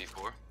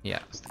 C4? Yeah.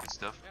 That's the good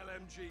stuff.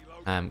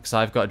 Because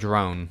I've got a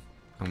drone,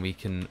 and we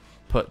can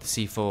put the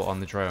C4 on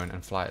the drone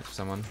and fly it to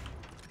someone.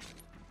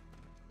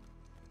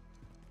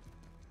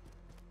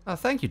 Oh,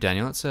 thank you,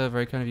 Daniel. That's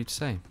very kind of you to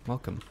say.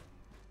 Welcome.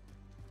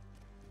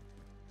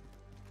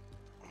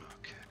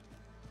 Okay.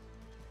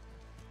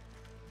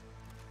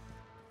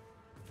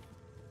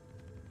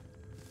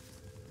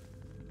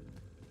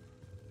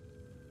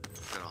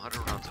 Got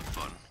 100 rounds of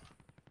fun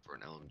for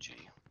an LMG.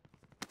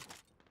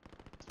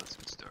 That's a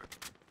good start.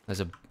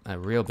 There's a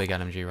real big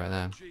LMG right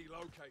there.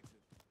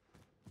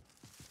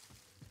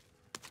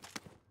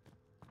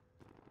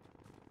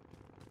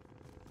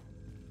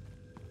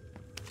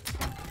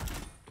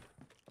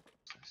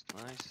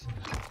 Nice.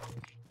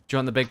 Do you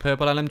want the big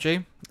purple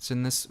LMG? It's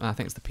in this. I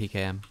think it's the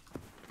PKM.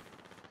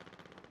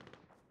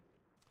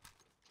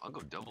 I'll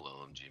go double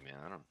LMG, man.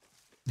 I don't.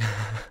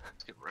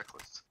 Let's get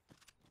reckless.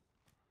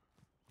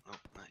 Nope,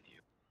 not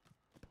you.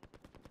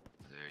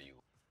 There you.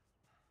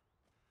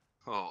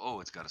 Oh,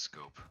 it's got a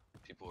scope.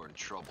 People are in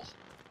trouble.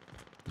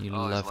 You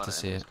Oh, love to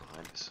see it.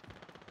 Behind us.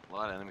 A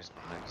lot of enemies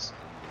behind us.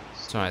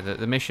 It's alright,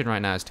 the mission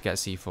right now is to get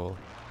C4.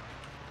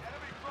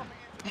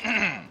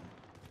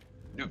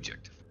 New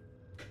objective.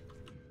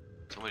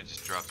 Somebody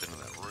just dropped into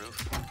that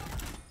roof.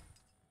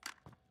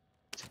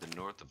 To the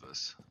north of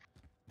us.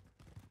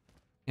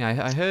 Yeah,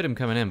 I heard him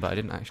coming in, but I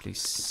didn't actually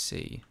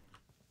see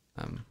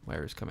where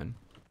he was coming.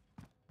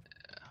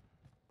 Yeah.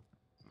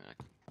 I mean,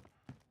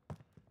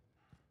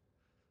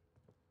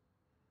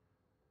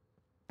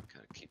 I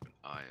gotta keep an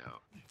eye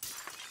out.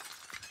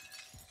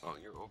 Oh,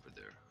 you're over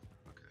there.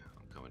 Okay,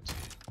 I'm coming to you.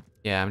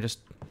 Yeah, I'm just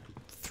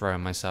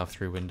throwing myself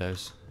through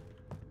windows.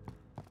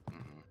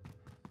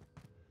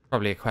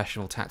 Probably a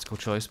questionable tactical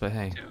choice, but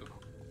hey.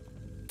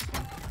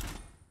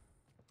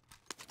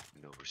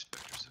 No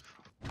respecters of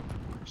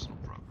personal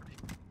property.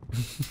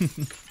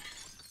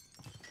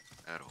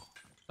 At all.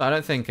 I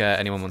don't think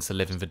anyone wants to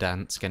live in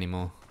Verdansk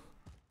anymore.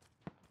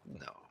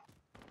 No.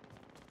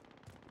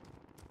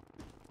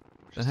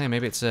 But hey,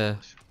 maybe it's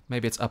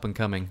up and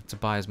coming. It's a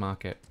buyer's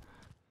market.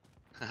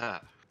 Oh,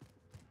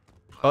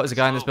 there's a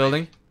guy in this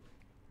building.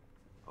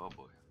 Oh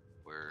boy,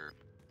 where?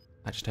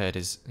 I just heard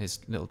his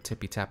little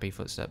tippy tappy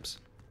footsteps.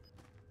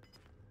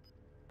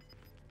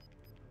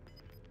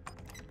 I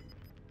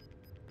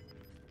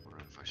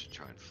wonder if I should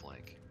try and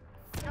flank.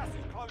 Gas is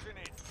closing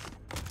in.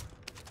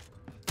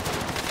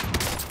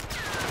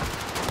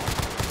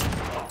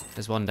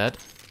 There's one dead.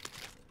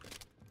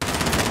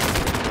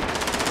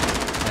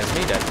 There's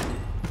me dead.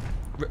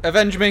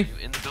 Avenge me! Are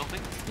you in the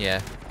building?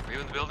 Yeah. Are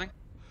you in the building?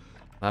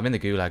 I'm in the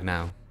gulag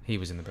now. He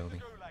was in the building.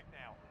 Gulag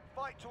now.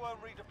 Fight to earn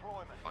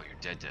redeployment. Oh, you're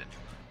dead.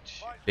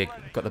 Fight's Big,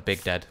 ready. got the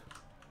big dead.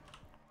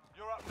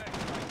 You're up next,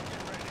 mate.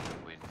 Get ready.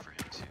 I'm waiting for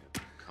him to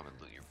come and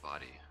loot your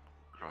body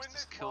across Win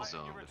this this kill fight zone.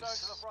 and you but return to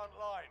the it's front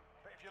line.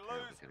 But if you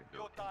lose, apparently gonna go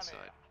you're done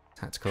inside. here.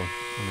 Tactical.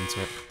 I'm into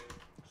it.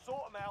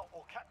 Sort them out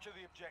or capture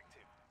the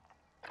objective.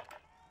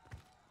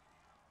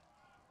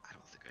 I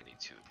don't think I need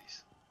two of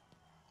these.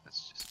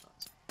 That's just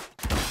nuts.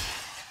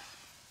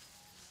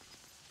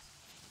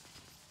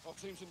 Our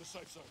team's in the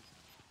safe zone.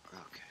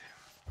 Okay.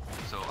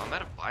 So I'm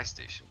at a buy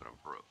station, but I'm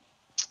broke.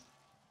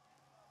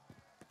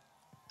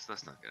 So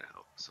that's not gonna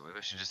help. So maybe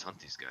I should just hunt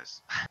these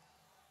guys.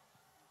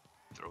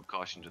 Throw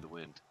caution to the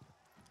wind.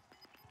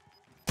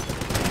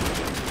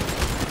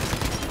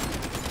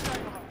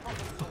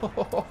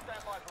 That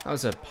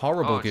was a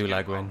horrible did you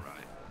get gulag it? win.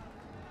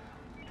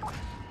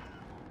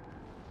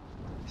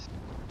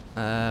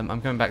 Alright.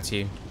 I'm coming back to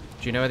you.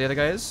 Do you know where the other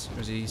guy is?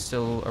 Or is he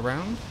still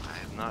around? I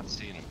have not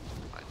seen him.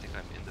 I think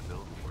I'm in the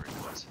building where he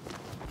was.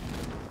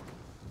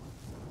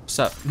 What's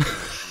up?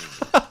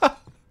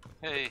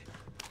 Hey,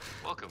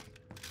 welcome.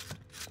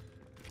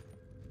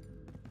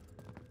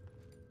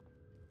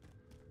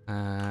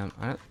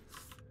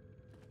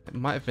 It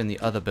might have been the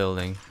other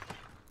building.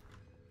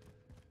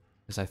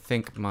 Because I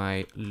think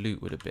my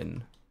loot would have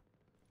been...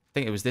 I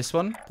think it was this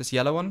one? This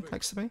yellow one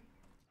next to me?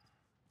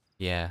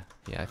 Yeah,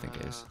 I think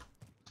it is.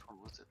 What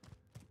was it?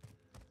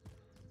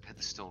 It had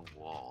the stone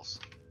walls.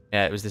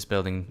 Yeah, it was this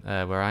building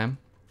where I am.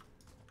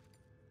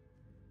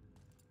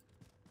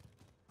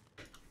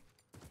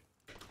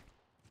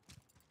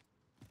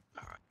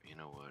 Alright, you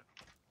know what?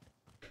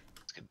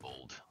 Let's get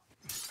bold.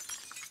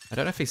 I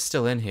don't know if he's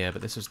still in here,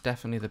 but this was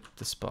definitely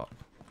the spot.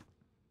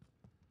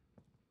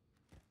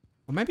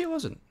 Or maybe it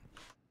wasn't.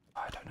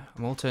 I don't know.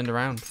 I'm all turned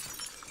around.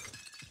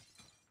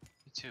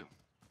 Me too.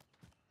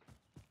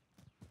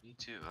 Me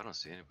too. I don't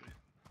see anybody.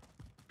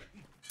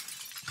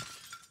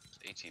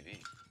 It's ATV.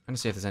 I'm gonna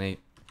see if there's any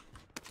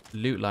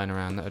loot lying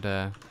around that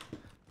would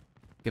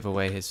give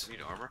away his...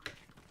 Need armor?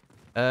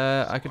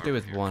 I could do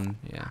with here. one,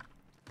 yeah.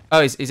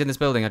 Oh, he's in this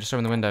building. I just saw him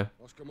in the window.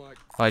 Oscar Mike.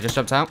 Oh, he just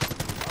jumped out.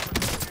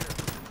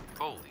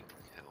 Holy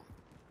hell.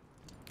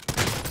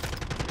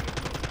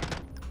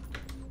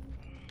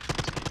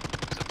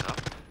 He's up top.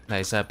 No,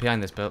 he's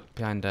behind this build,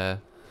 behind the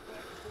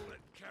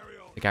Carry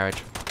on.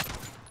 garage.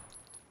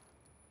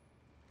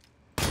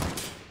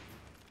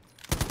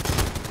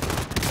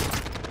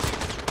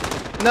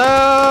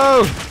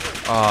 No!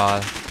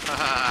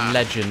 Aw,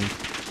 legend.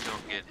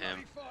 Don't get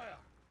him. Fire.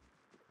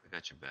 I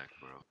got your back,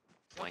 bro. Lock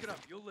Flank it him. up.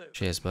 You'll live.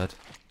 Cheers, bud.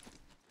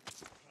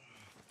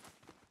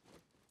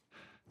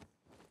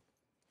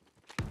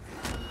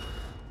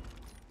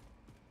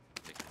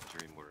 Make the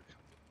dream work.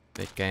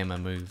 Big gamer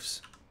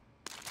moves.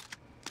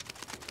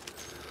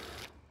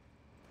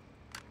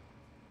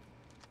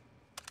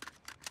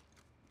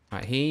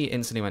 Right, he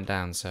instantly went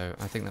down, so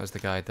I think that was the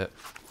guy that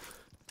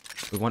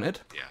we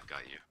wanted. Yeah,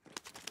 got you.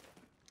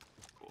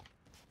 Cool.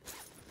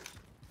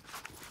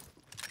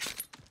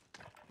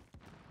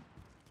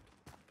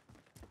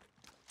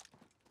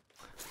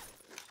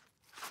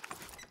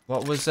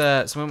 What was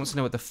someone wants to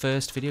know what the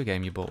first video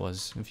game you bought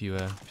was, if you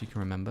can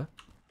remember.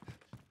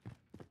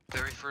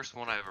 Very first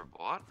one I ever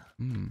bought?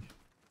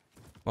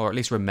 Or at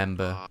least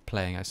remember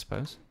playing, I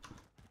suppose.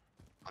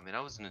 I mean, I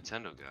was a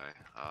Nintendo guy.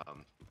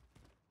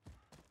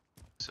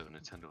 So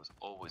Nintendo was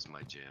always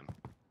my jam.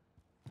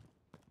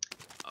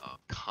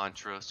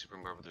 Contra, Super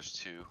Mario Bros.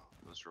 2.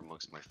 Those were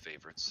amongst my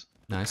favorites.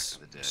 Nice.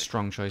 Back in the day.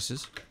 Strong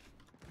choices.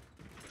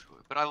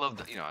 But I love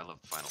the, I love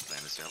Final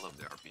Fantasy. I love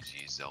the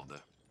RPG,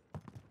 Zelda.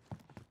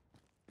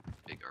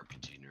 Big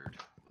RPG nerd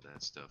with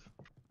that stuff.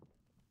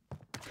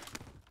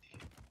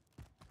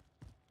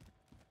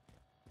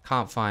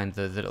 Can't find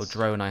the little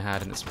drone I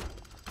had in its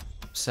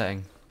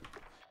setting.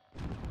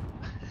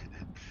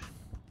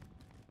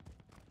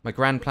 My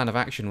grand plan of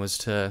action was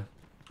to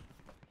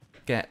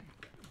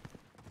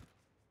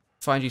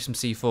find you some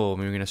C4, and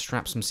we were going to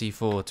strap some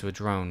C4 to a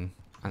drone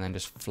and then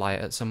just fly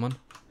it at someone.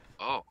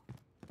 Oh,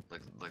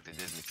 like they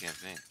did in the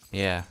campaign.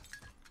 Yeah.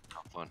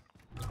 How fun.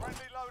 Friendly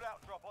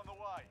loadout drop on the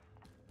way.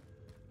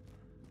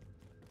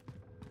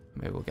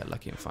 Maybe we'll get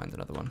lucky and find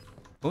another one.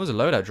 What was a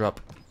loadout drop?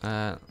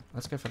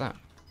 Let's go for that.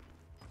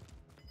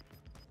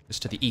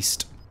 Just to the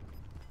east.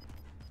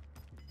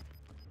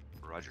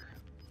 Roger.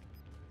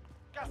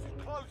 Gas is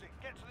closing.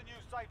 Get to the new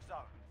safe zone.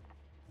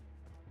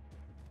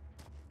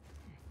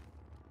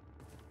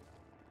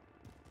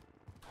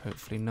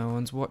 Hopefully no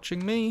one's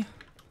watching me.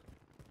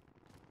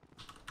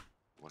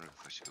 Wonder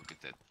if I should go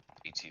get that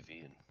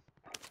ATV and.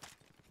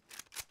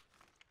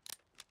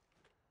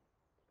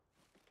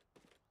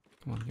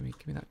 Come on, give me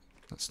that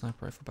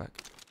sniper rifle back.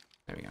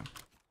 There we go.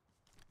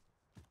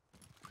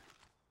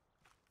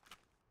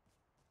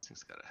 This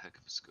thing's got a heck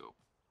of a scope.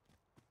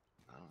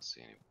 I don't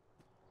see any.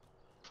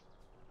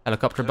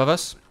 Helicopter above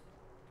us.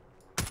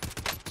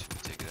 Should we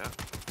take it out?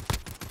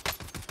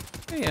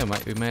 Yeah,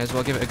 we may as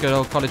well give it a good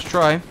old college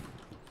try.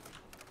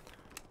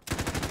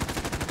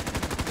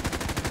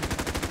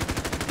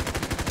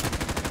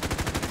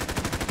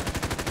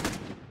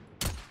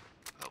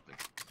 Helping.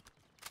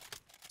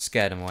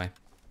 Scared him away.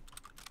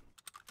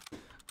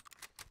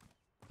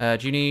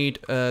 Do you need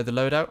the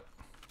loadout,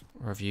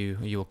 or are you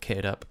all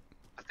kitted up?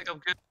 I think I'm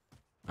good.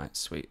 All right,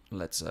 sweet.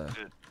 Let's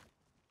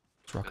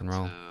rock and Got,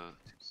 roll.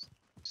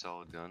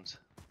 Solid guns.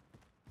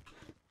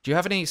 Do you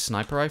have any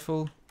sniper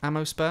rifle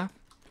ammo spare?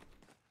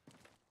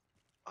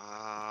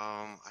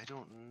 I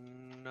don't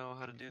know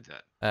how to do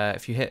that.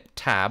 If you hit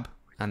tab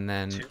and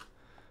then Drop.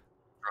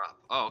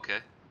 Oh, okay.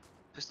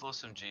 Pistol,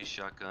 SMG,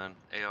 shotgun,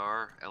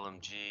 AR,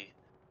 LMG,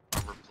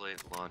 armor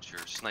plate, launcher,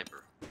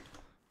 sniper.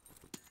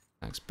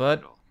 thanks,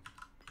 bud. Good all.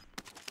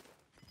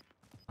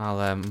 I'll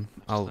Learn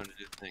to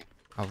do the thing.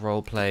 I'll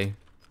role play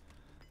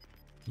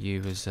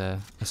you as a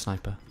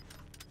sniper.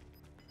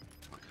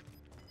 Okay.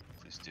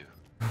 Please do.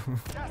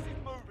 Gas is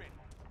moving.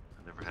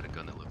 I've never had a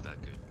gun that looked that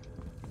good.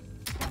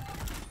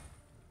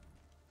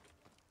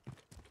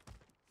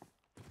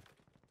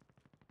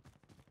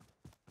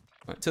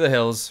 Right, to the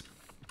hills.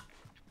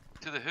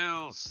 To the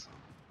hills.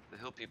 The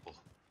hill people.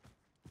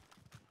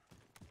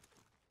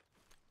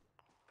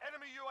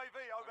 Enemy UAV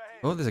overhead.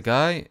 Oh, there's a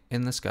guy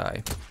in the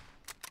sky.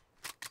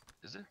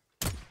 Is it?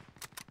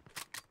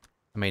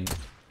 I mean,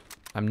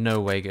 I'm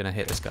no way gonna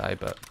hit this guy,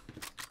 but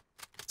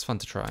it's fun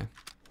to try.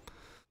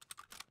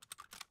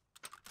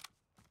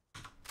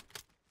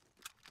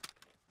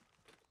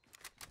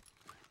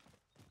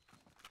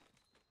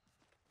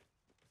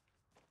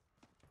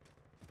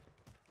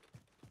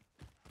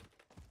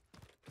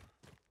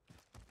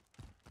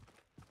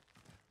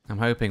 I'm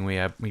hoping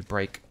we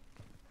break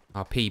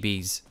our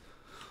PBs.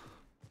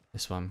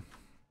 This one.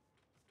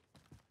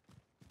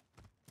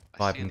 I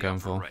Vibe see I'm in the going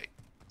upper for. Right.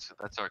 So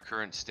that's our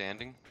current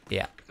standing.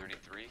 Yeah.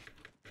 33.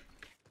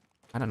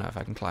 I don't know if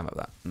I can climb up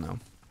that. No.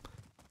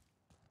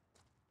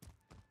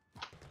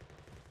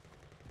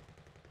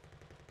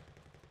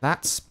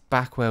 That's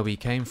back where we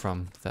came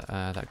from.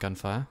 That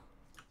gunfire.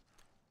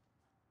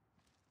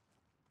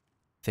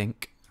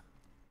 Think.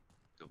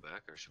 Go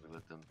back, or should we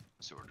let them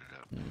sort it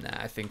out?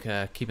 Nah, I think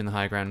keeping the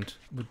high ground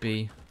would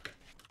be.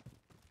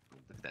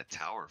 Look at that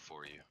tower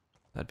for you.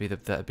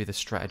 That'd be the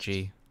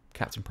strategy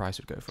Captain Price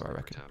would go for, I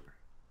reckon. Tower.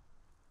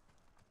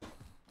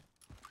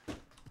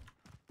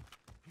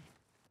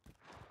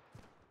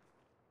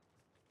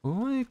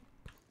 Ooh,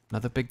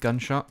 another big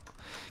gunshot.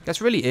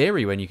 Gets really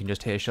eerie when you can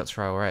just hear shots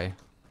far away.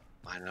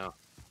 I know.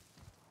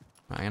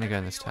 Right, I'm gonna go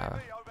in this Enemy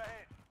tower. UAV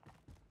overhead.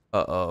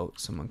 Uh-oh,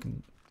 someone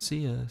can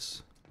see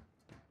us.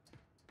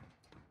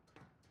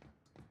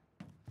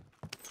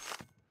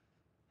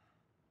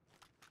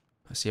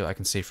 I see what I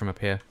can see from up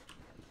here.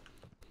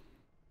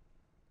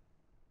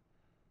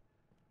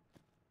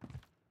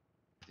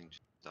 Everything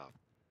just stopped.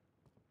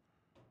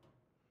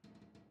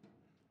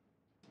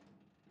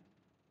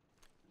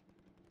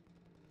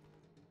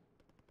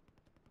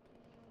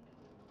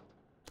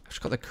 I've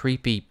just got the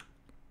creepy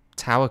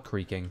tower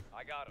creaking.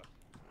 I got him.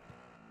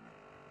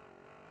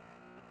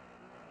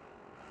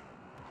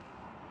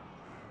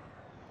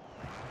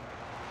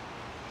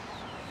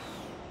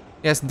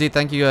 Yes, indeed.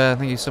 Thank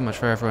you so much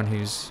for everyone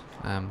who's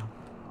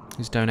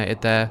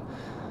donated their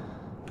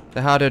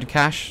hard-earned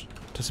cash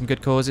to some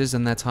good causes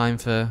and their time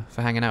for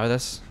hanging out with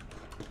us.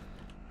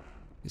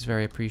 It's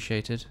very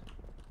appreciated.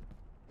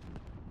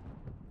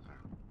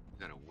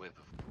 We got a whip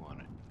if we want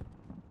it.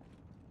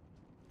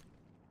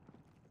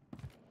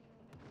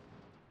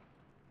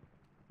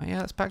 Oh yeah,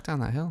 let's back down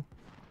that hill.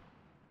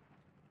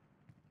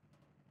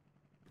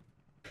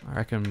 I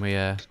reckon we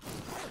head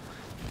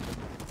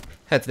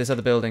to this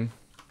other building.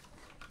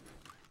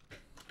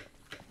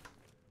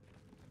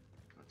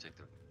 Take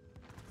the...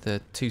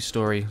 The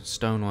 2-story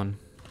stone one.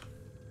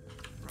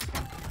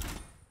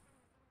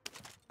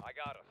 I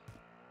got him.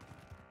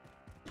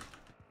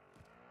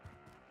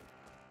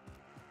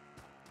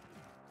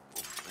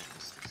 Oh, man,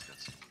 this thing's got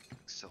some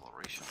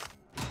acceleration.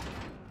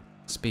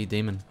 Speed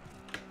demon.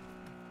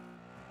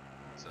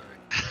 Sorry.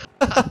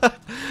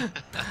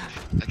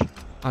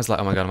 I was like,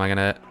 oh my god, am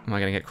I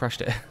gonna get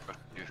crushed here?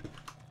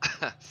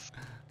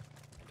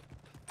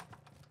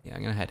 Yeah,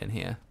 I'm gonna head in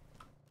here.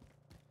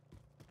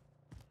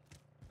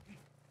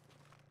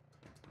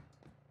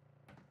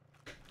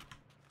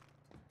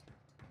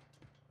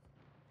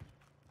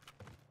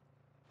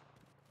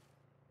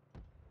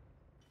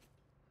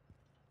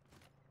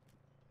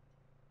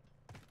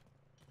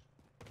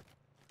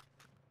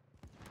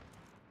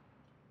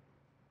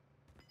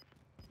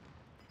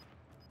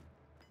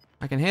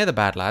 I can hear the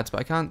bad lads, but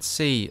I can't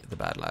see the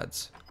bad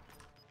lads.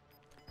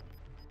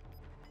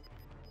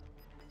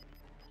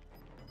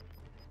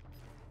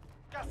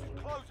 Gas is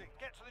closing.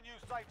 Get to the new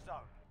safe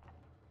zone.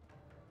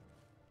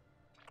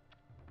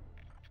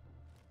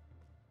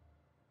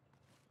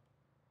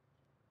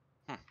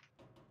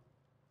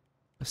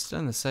 We're still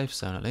in the safe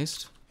zone, at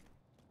least.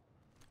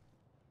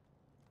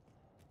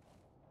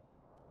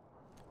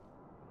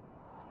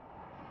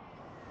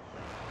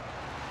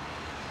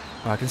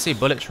 Oh, I can see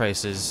bullet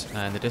traces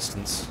in the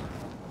distance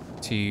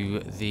to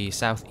the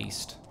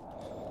southeast.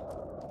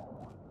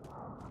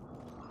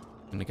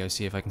 I'm gonna go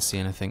see if I can see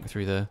anything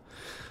through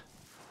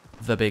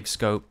the big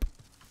scope.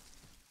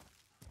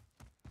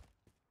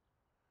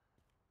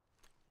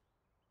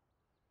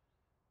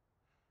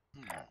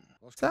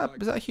 Is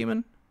that a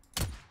human?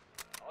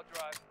 I'll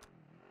drive.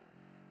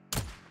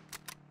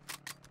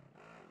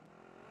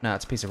 No,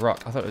 it's a piece of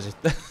rock. I thought it was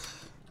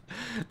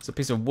it's a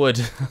piece of wood,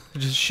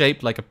 just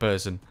shaped like a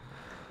person.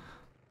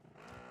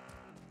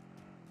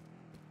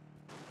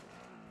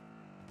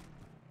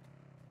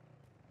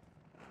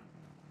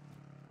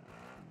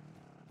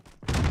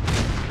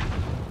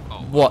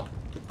 What?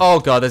 Oh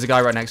god, there's a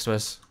guy right next to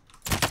us.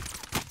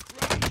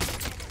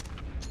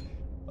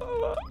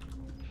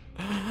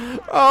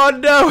 Oh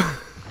no!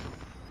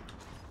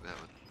 That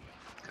was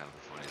kind of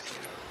the funniest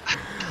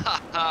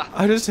thing.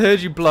 I just heard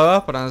you blow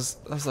up, and I was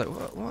like,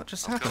 what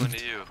just I'm happened? coming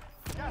to you.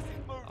 Gas is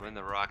moving. I'm in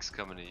the rocks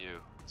coming to you.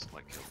 It's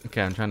like,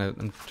 Okay, I'm trying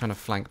to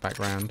flank back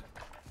round.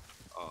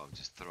 oh, I'm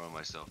just throwing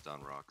myself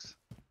down rocks.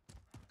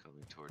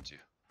 Coming towards you.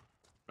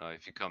 No,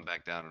 if you come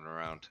back down and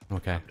around,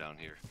 Okay. I'm down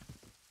here.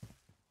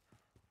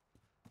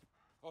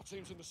 Our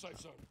team's in the safe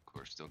zone. Of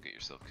course, don't get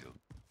yourself killed.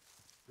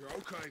 You're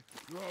okay.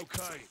 You're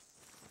okay.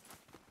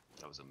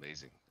 That was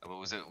amazing. I mean,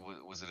 was it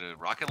a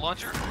rocket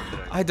launcher? Or did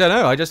I don't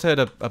know. I just heard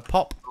a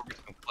pop. go get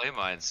some clay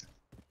mines?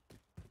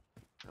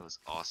 That was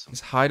awesome.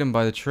 He's hiding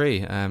by the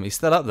tree. He's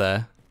still up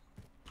there.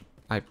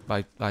 I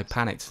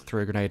panicked,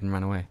 threw a grenade, and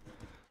ran away.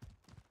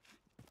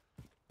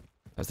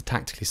 That was the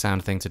tactically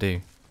sound thing to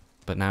do,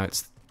 but now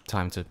it's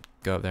time to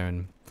go up there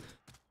and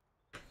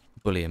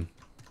bully him.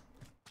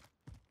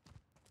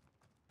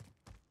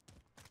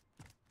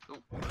 Oh,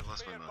 I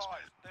lost Be my mouse.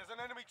 advised, there's an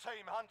enemy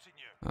team hunting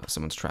you. Oh,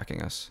 someone's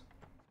tracking us.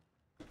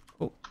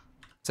 Oh,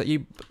 is that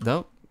you?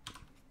 No.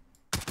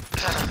 I'm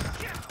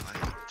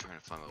trying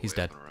to find my He's way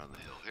dead. up and around the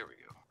hill. Here we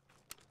go.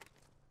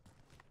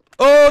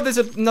 Oh, there's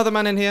another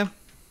man in here.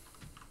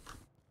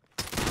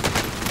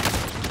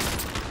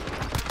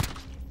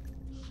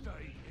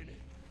 Stay in it.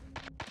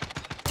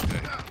 Okay,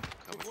 come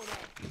Good one out.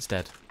 He's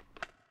dead.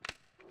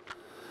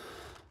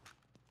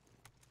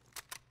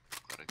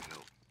 glad I could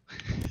help.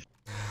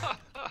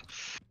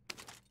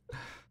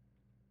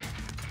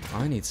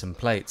 I need some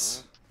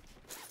plates.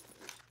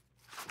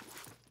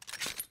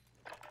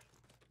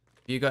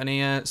 You got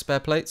any spare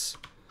plates?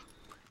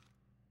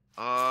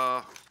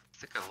 I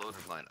think I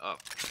loaded mine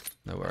up.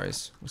 No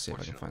worries. We'll see if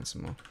I can find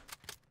some more.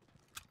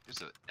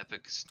 There's an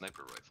epic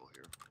sniper rifle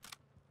here.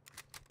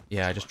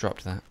 Yeah, I just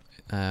dropped that.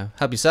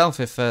 Help yourself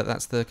if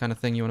that's the kind of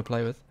thing you want to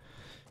play with.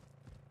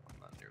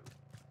 I'm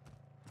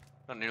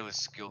not nearly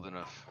skilled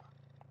enough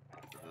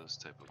for those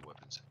type of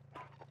weapons.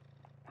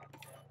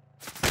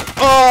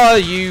 Oh,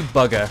 you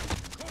bugger!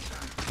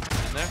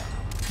 In there?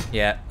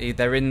 Yeah,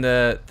 they're in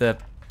the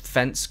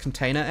fence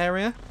container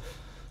area.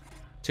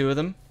 2 of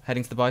them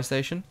heading to the buy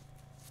station.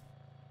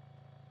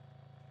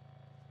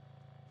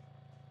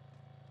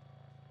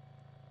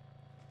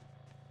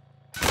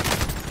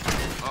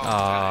 Oh,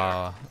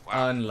 Ah,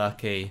 wow.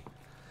 unlucky.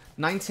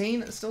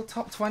 19, still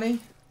top 20.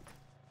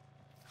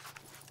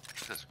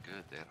 That's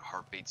good. They had a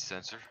heartbeat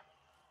sensor.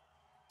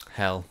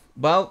 Hell.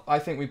 Well, I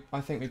think we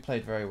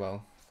played very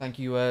well. Thank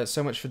you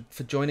so much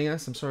for joining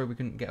us. I'm sorry we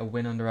couldn't get a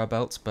win under our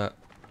belts, but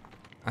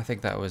I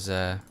think that was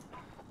a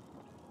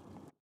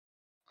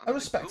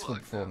respectable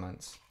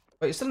performance.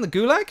 Wait, you're still in the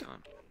gulag?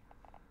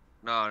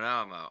 No,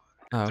 now I'm out.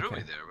 Oh, It threw okay.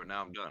 me there, but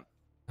now I'm done.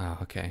 Oh,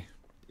 okay.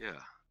 Yeah.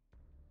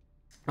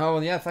 Oh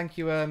well, yeah. Thank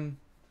you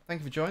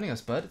for joining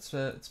us, bud.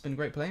 It's been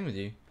great playing with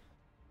you.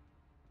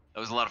 That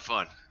was a lot of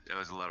fun. That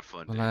was a lot of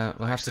fun. Well, dude.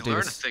 we'll I have to actually do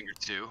learned this. a thing or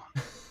two.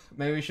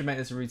 Maybe we should make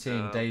this a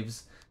routine.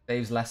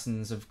 Dave's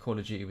lessons of Call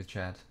of Duty with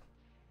Chad.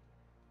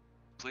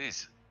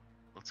 Please,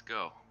 let's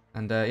go.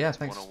 And yeah,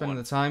 thanks for spending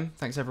the time.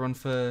 Thanks everyone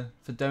for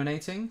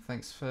donating.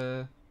 Thanks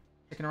for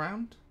sticking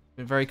around.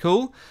 Been very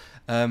cool.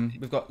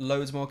 We've got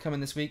loads more coming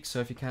this week, so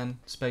if you can,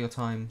 spare your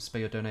time,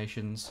 spare your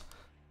donations.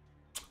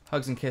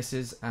 Hugs and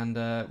kisses, and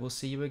we'll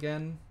see you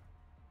again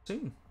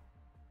soon.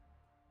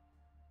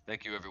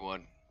 Thank you,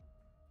 everyone.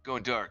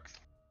 Going dark.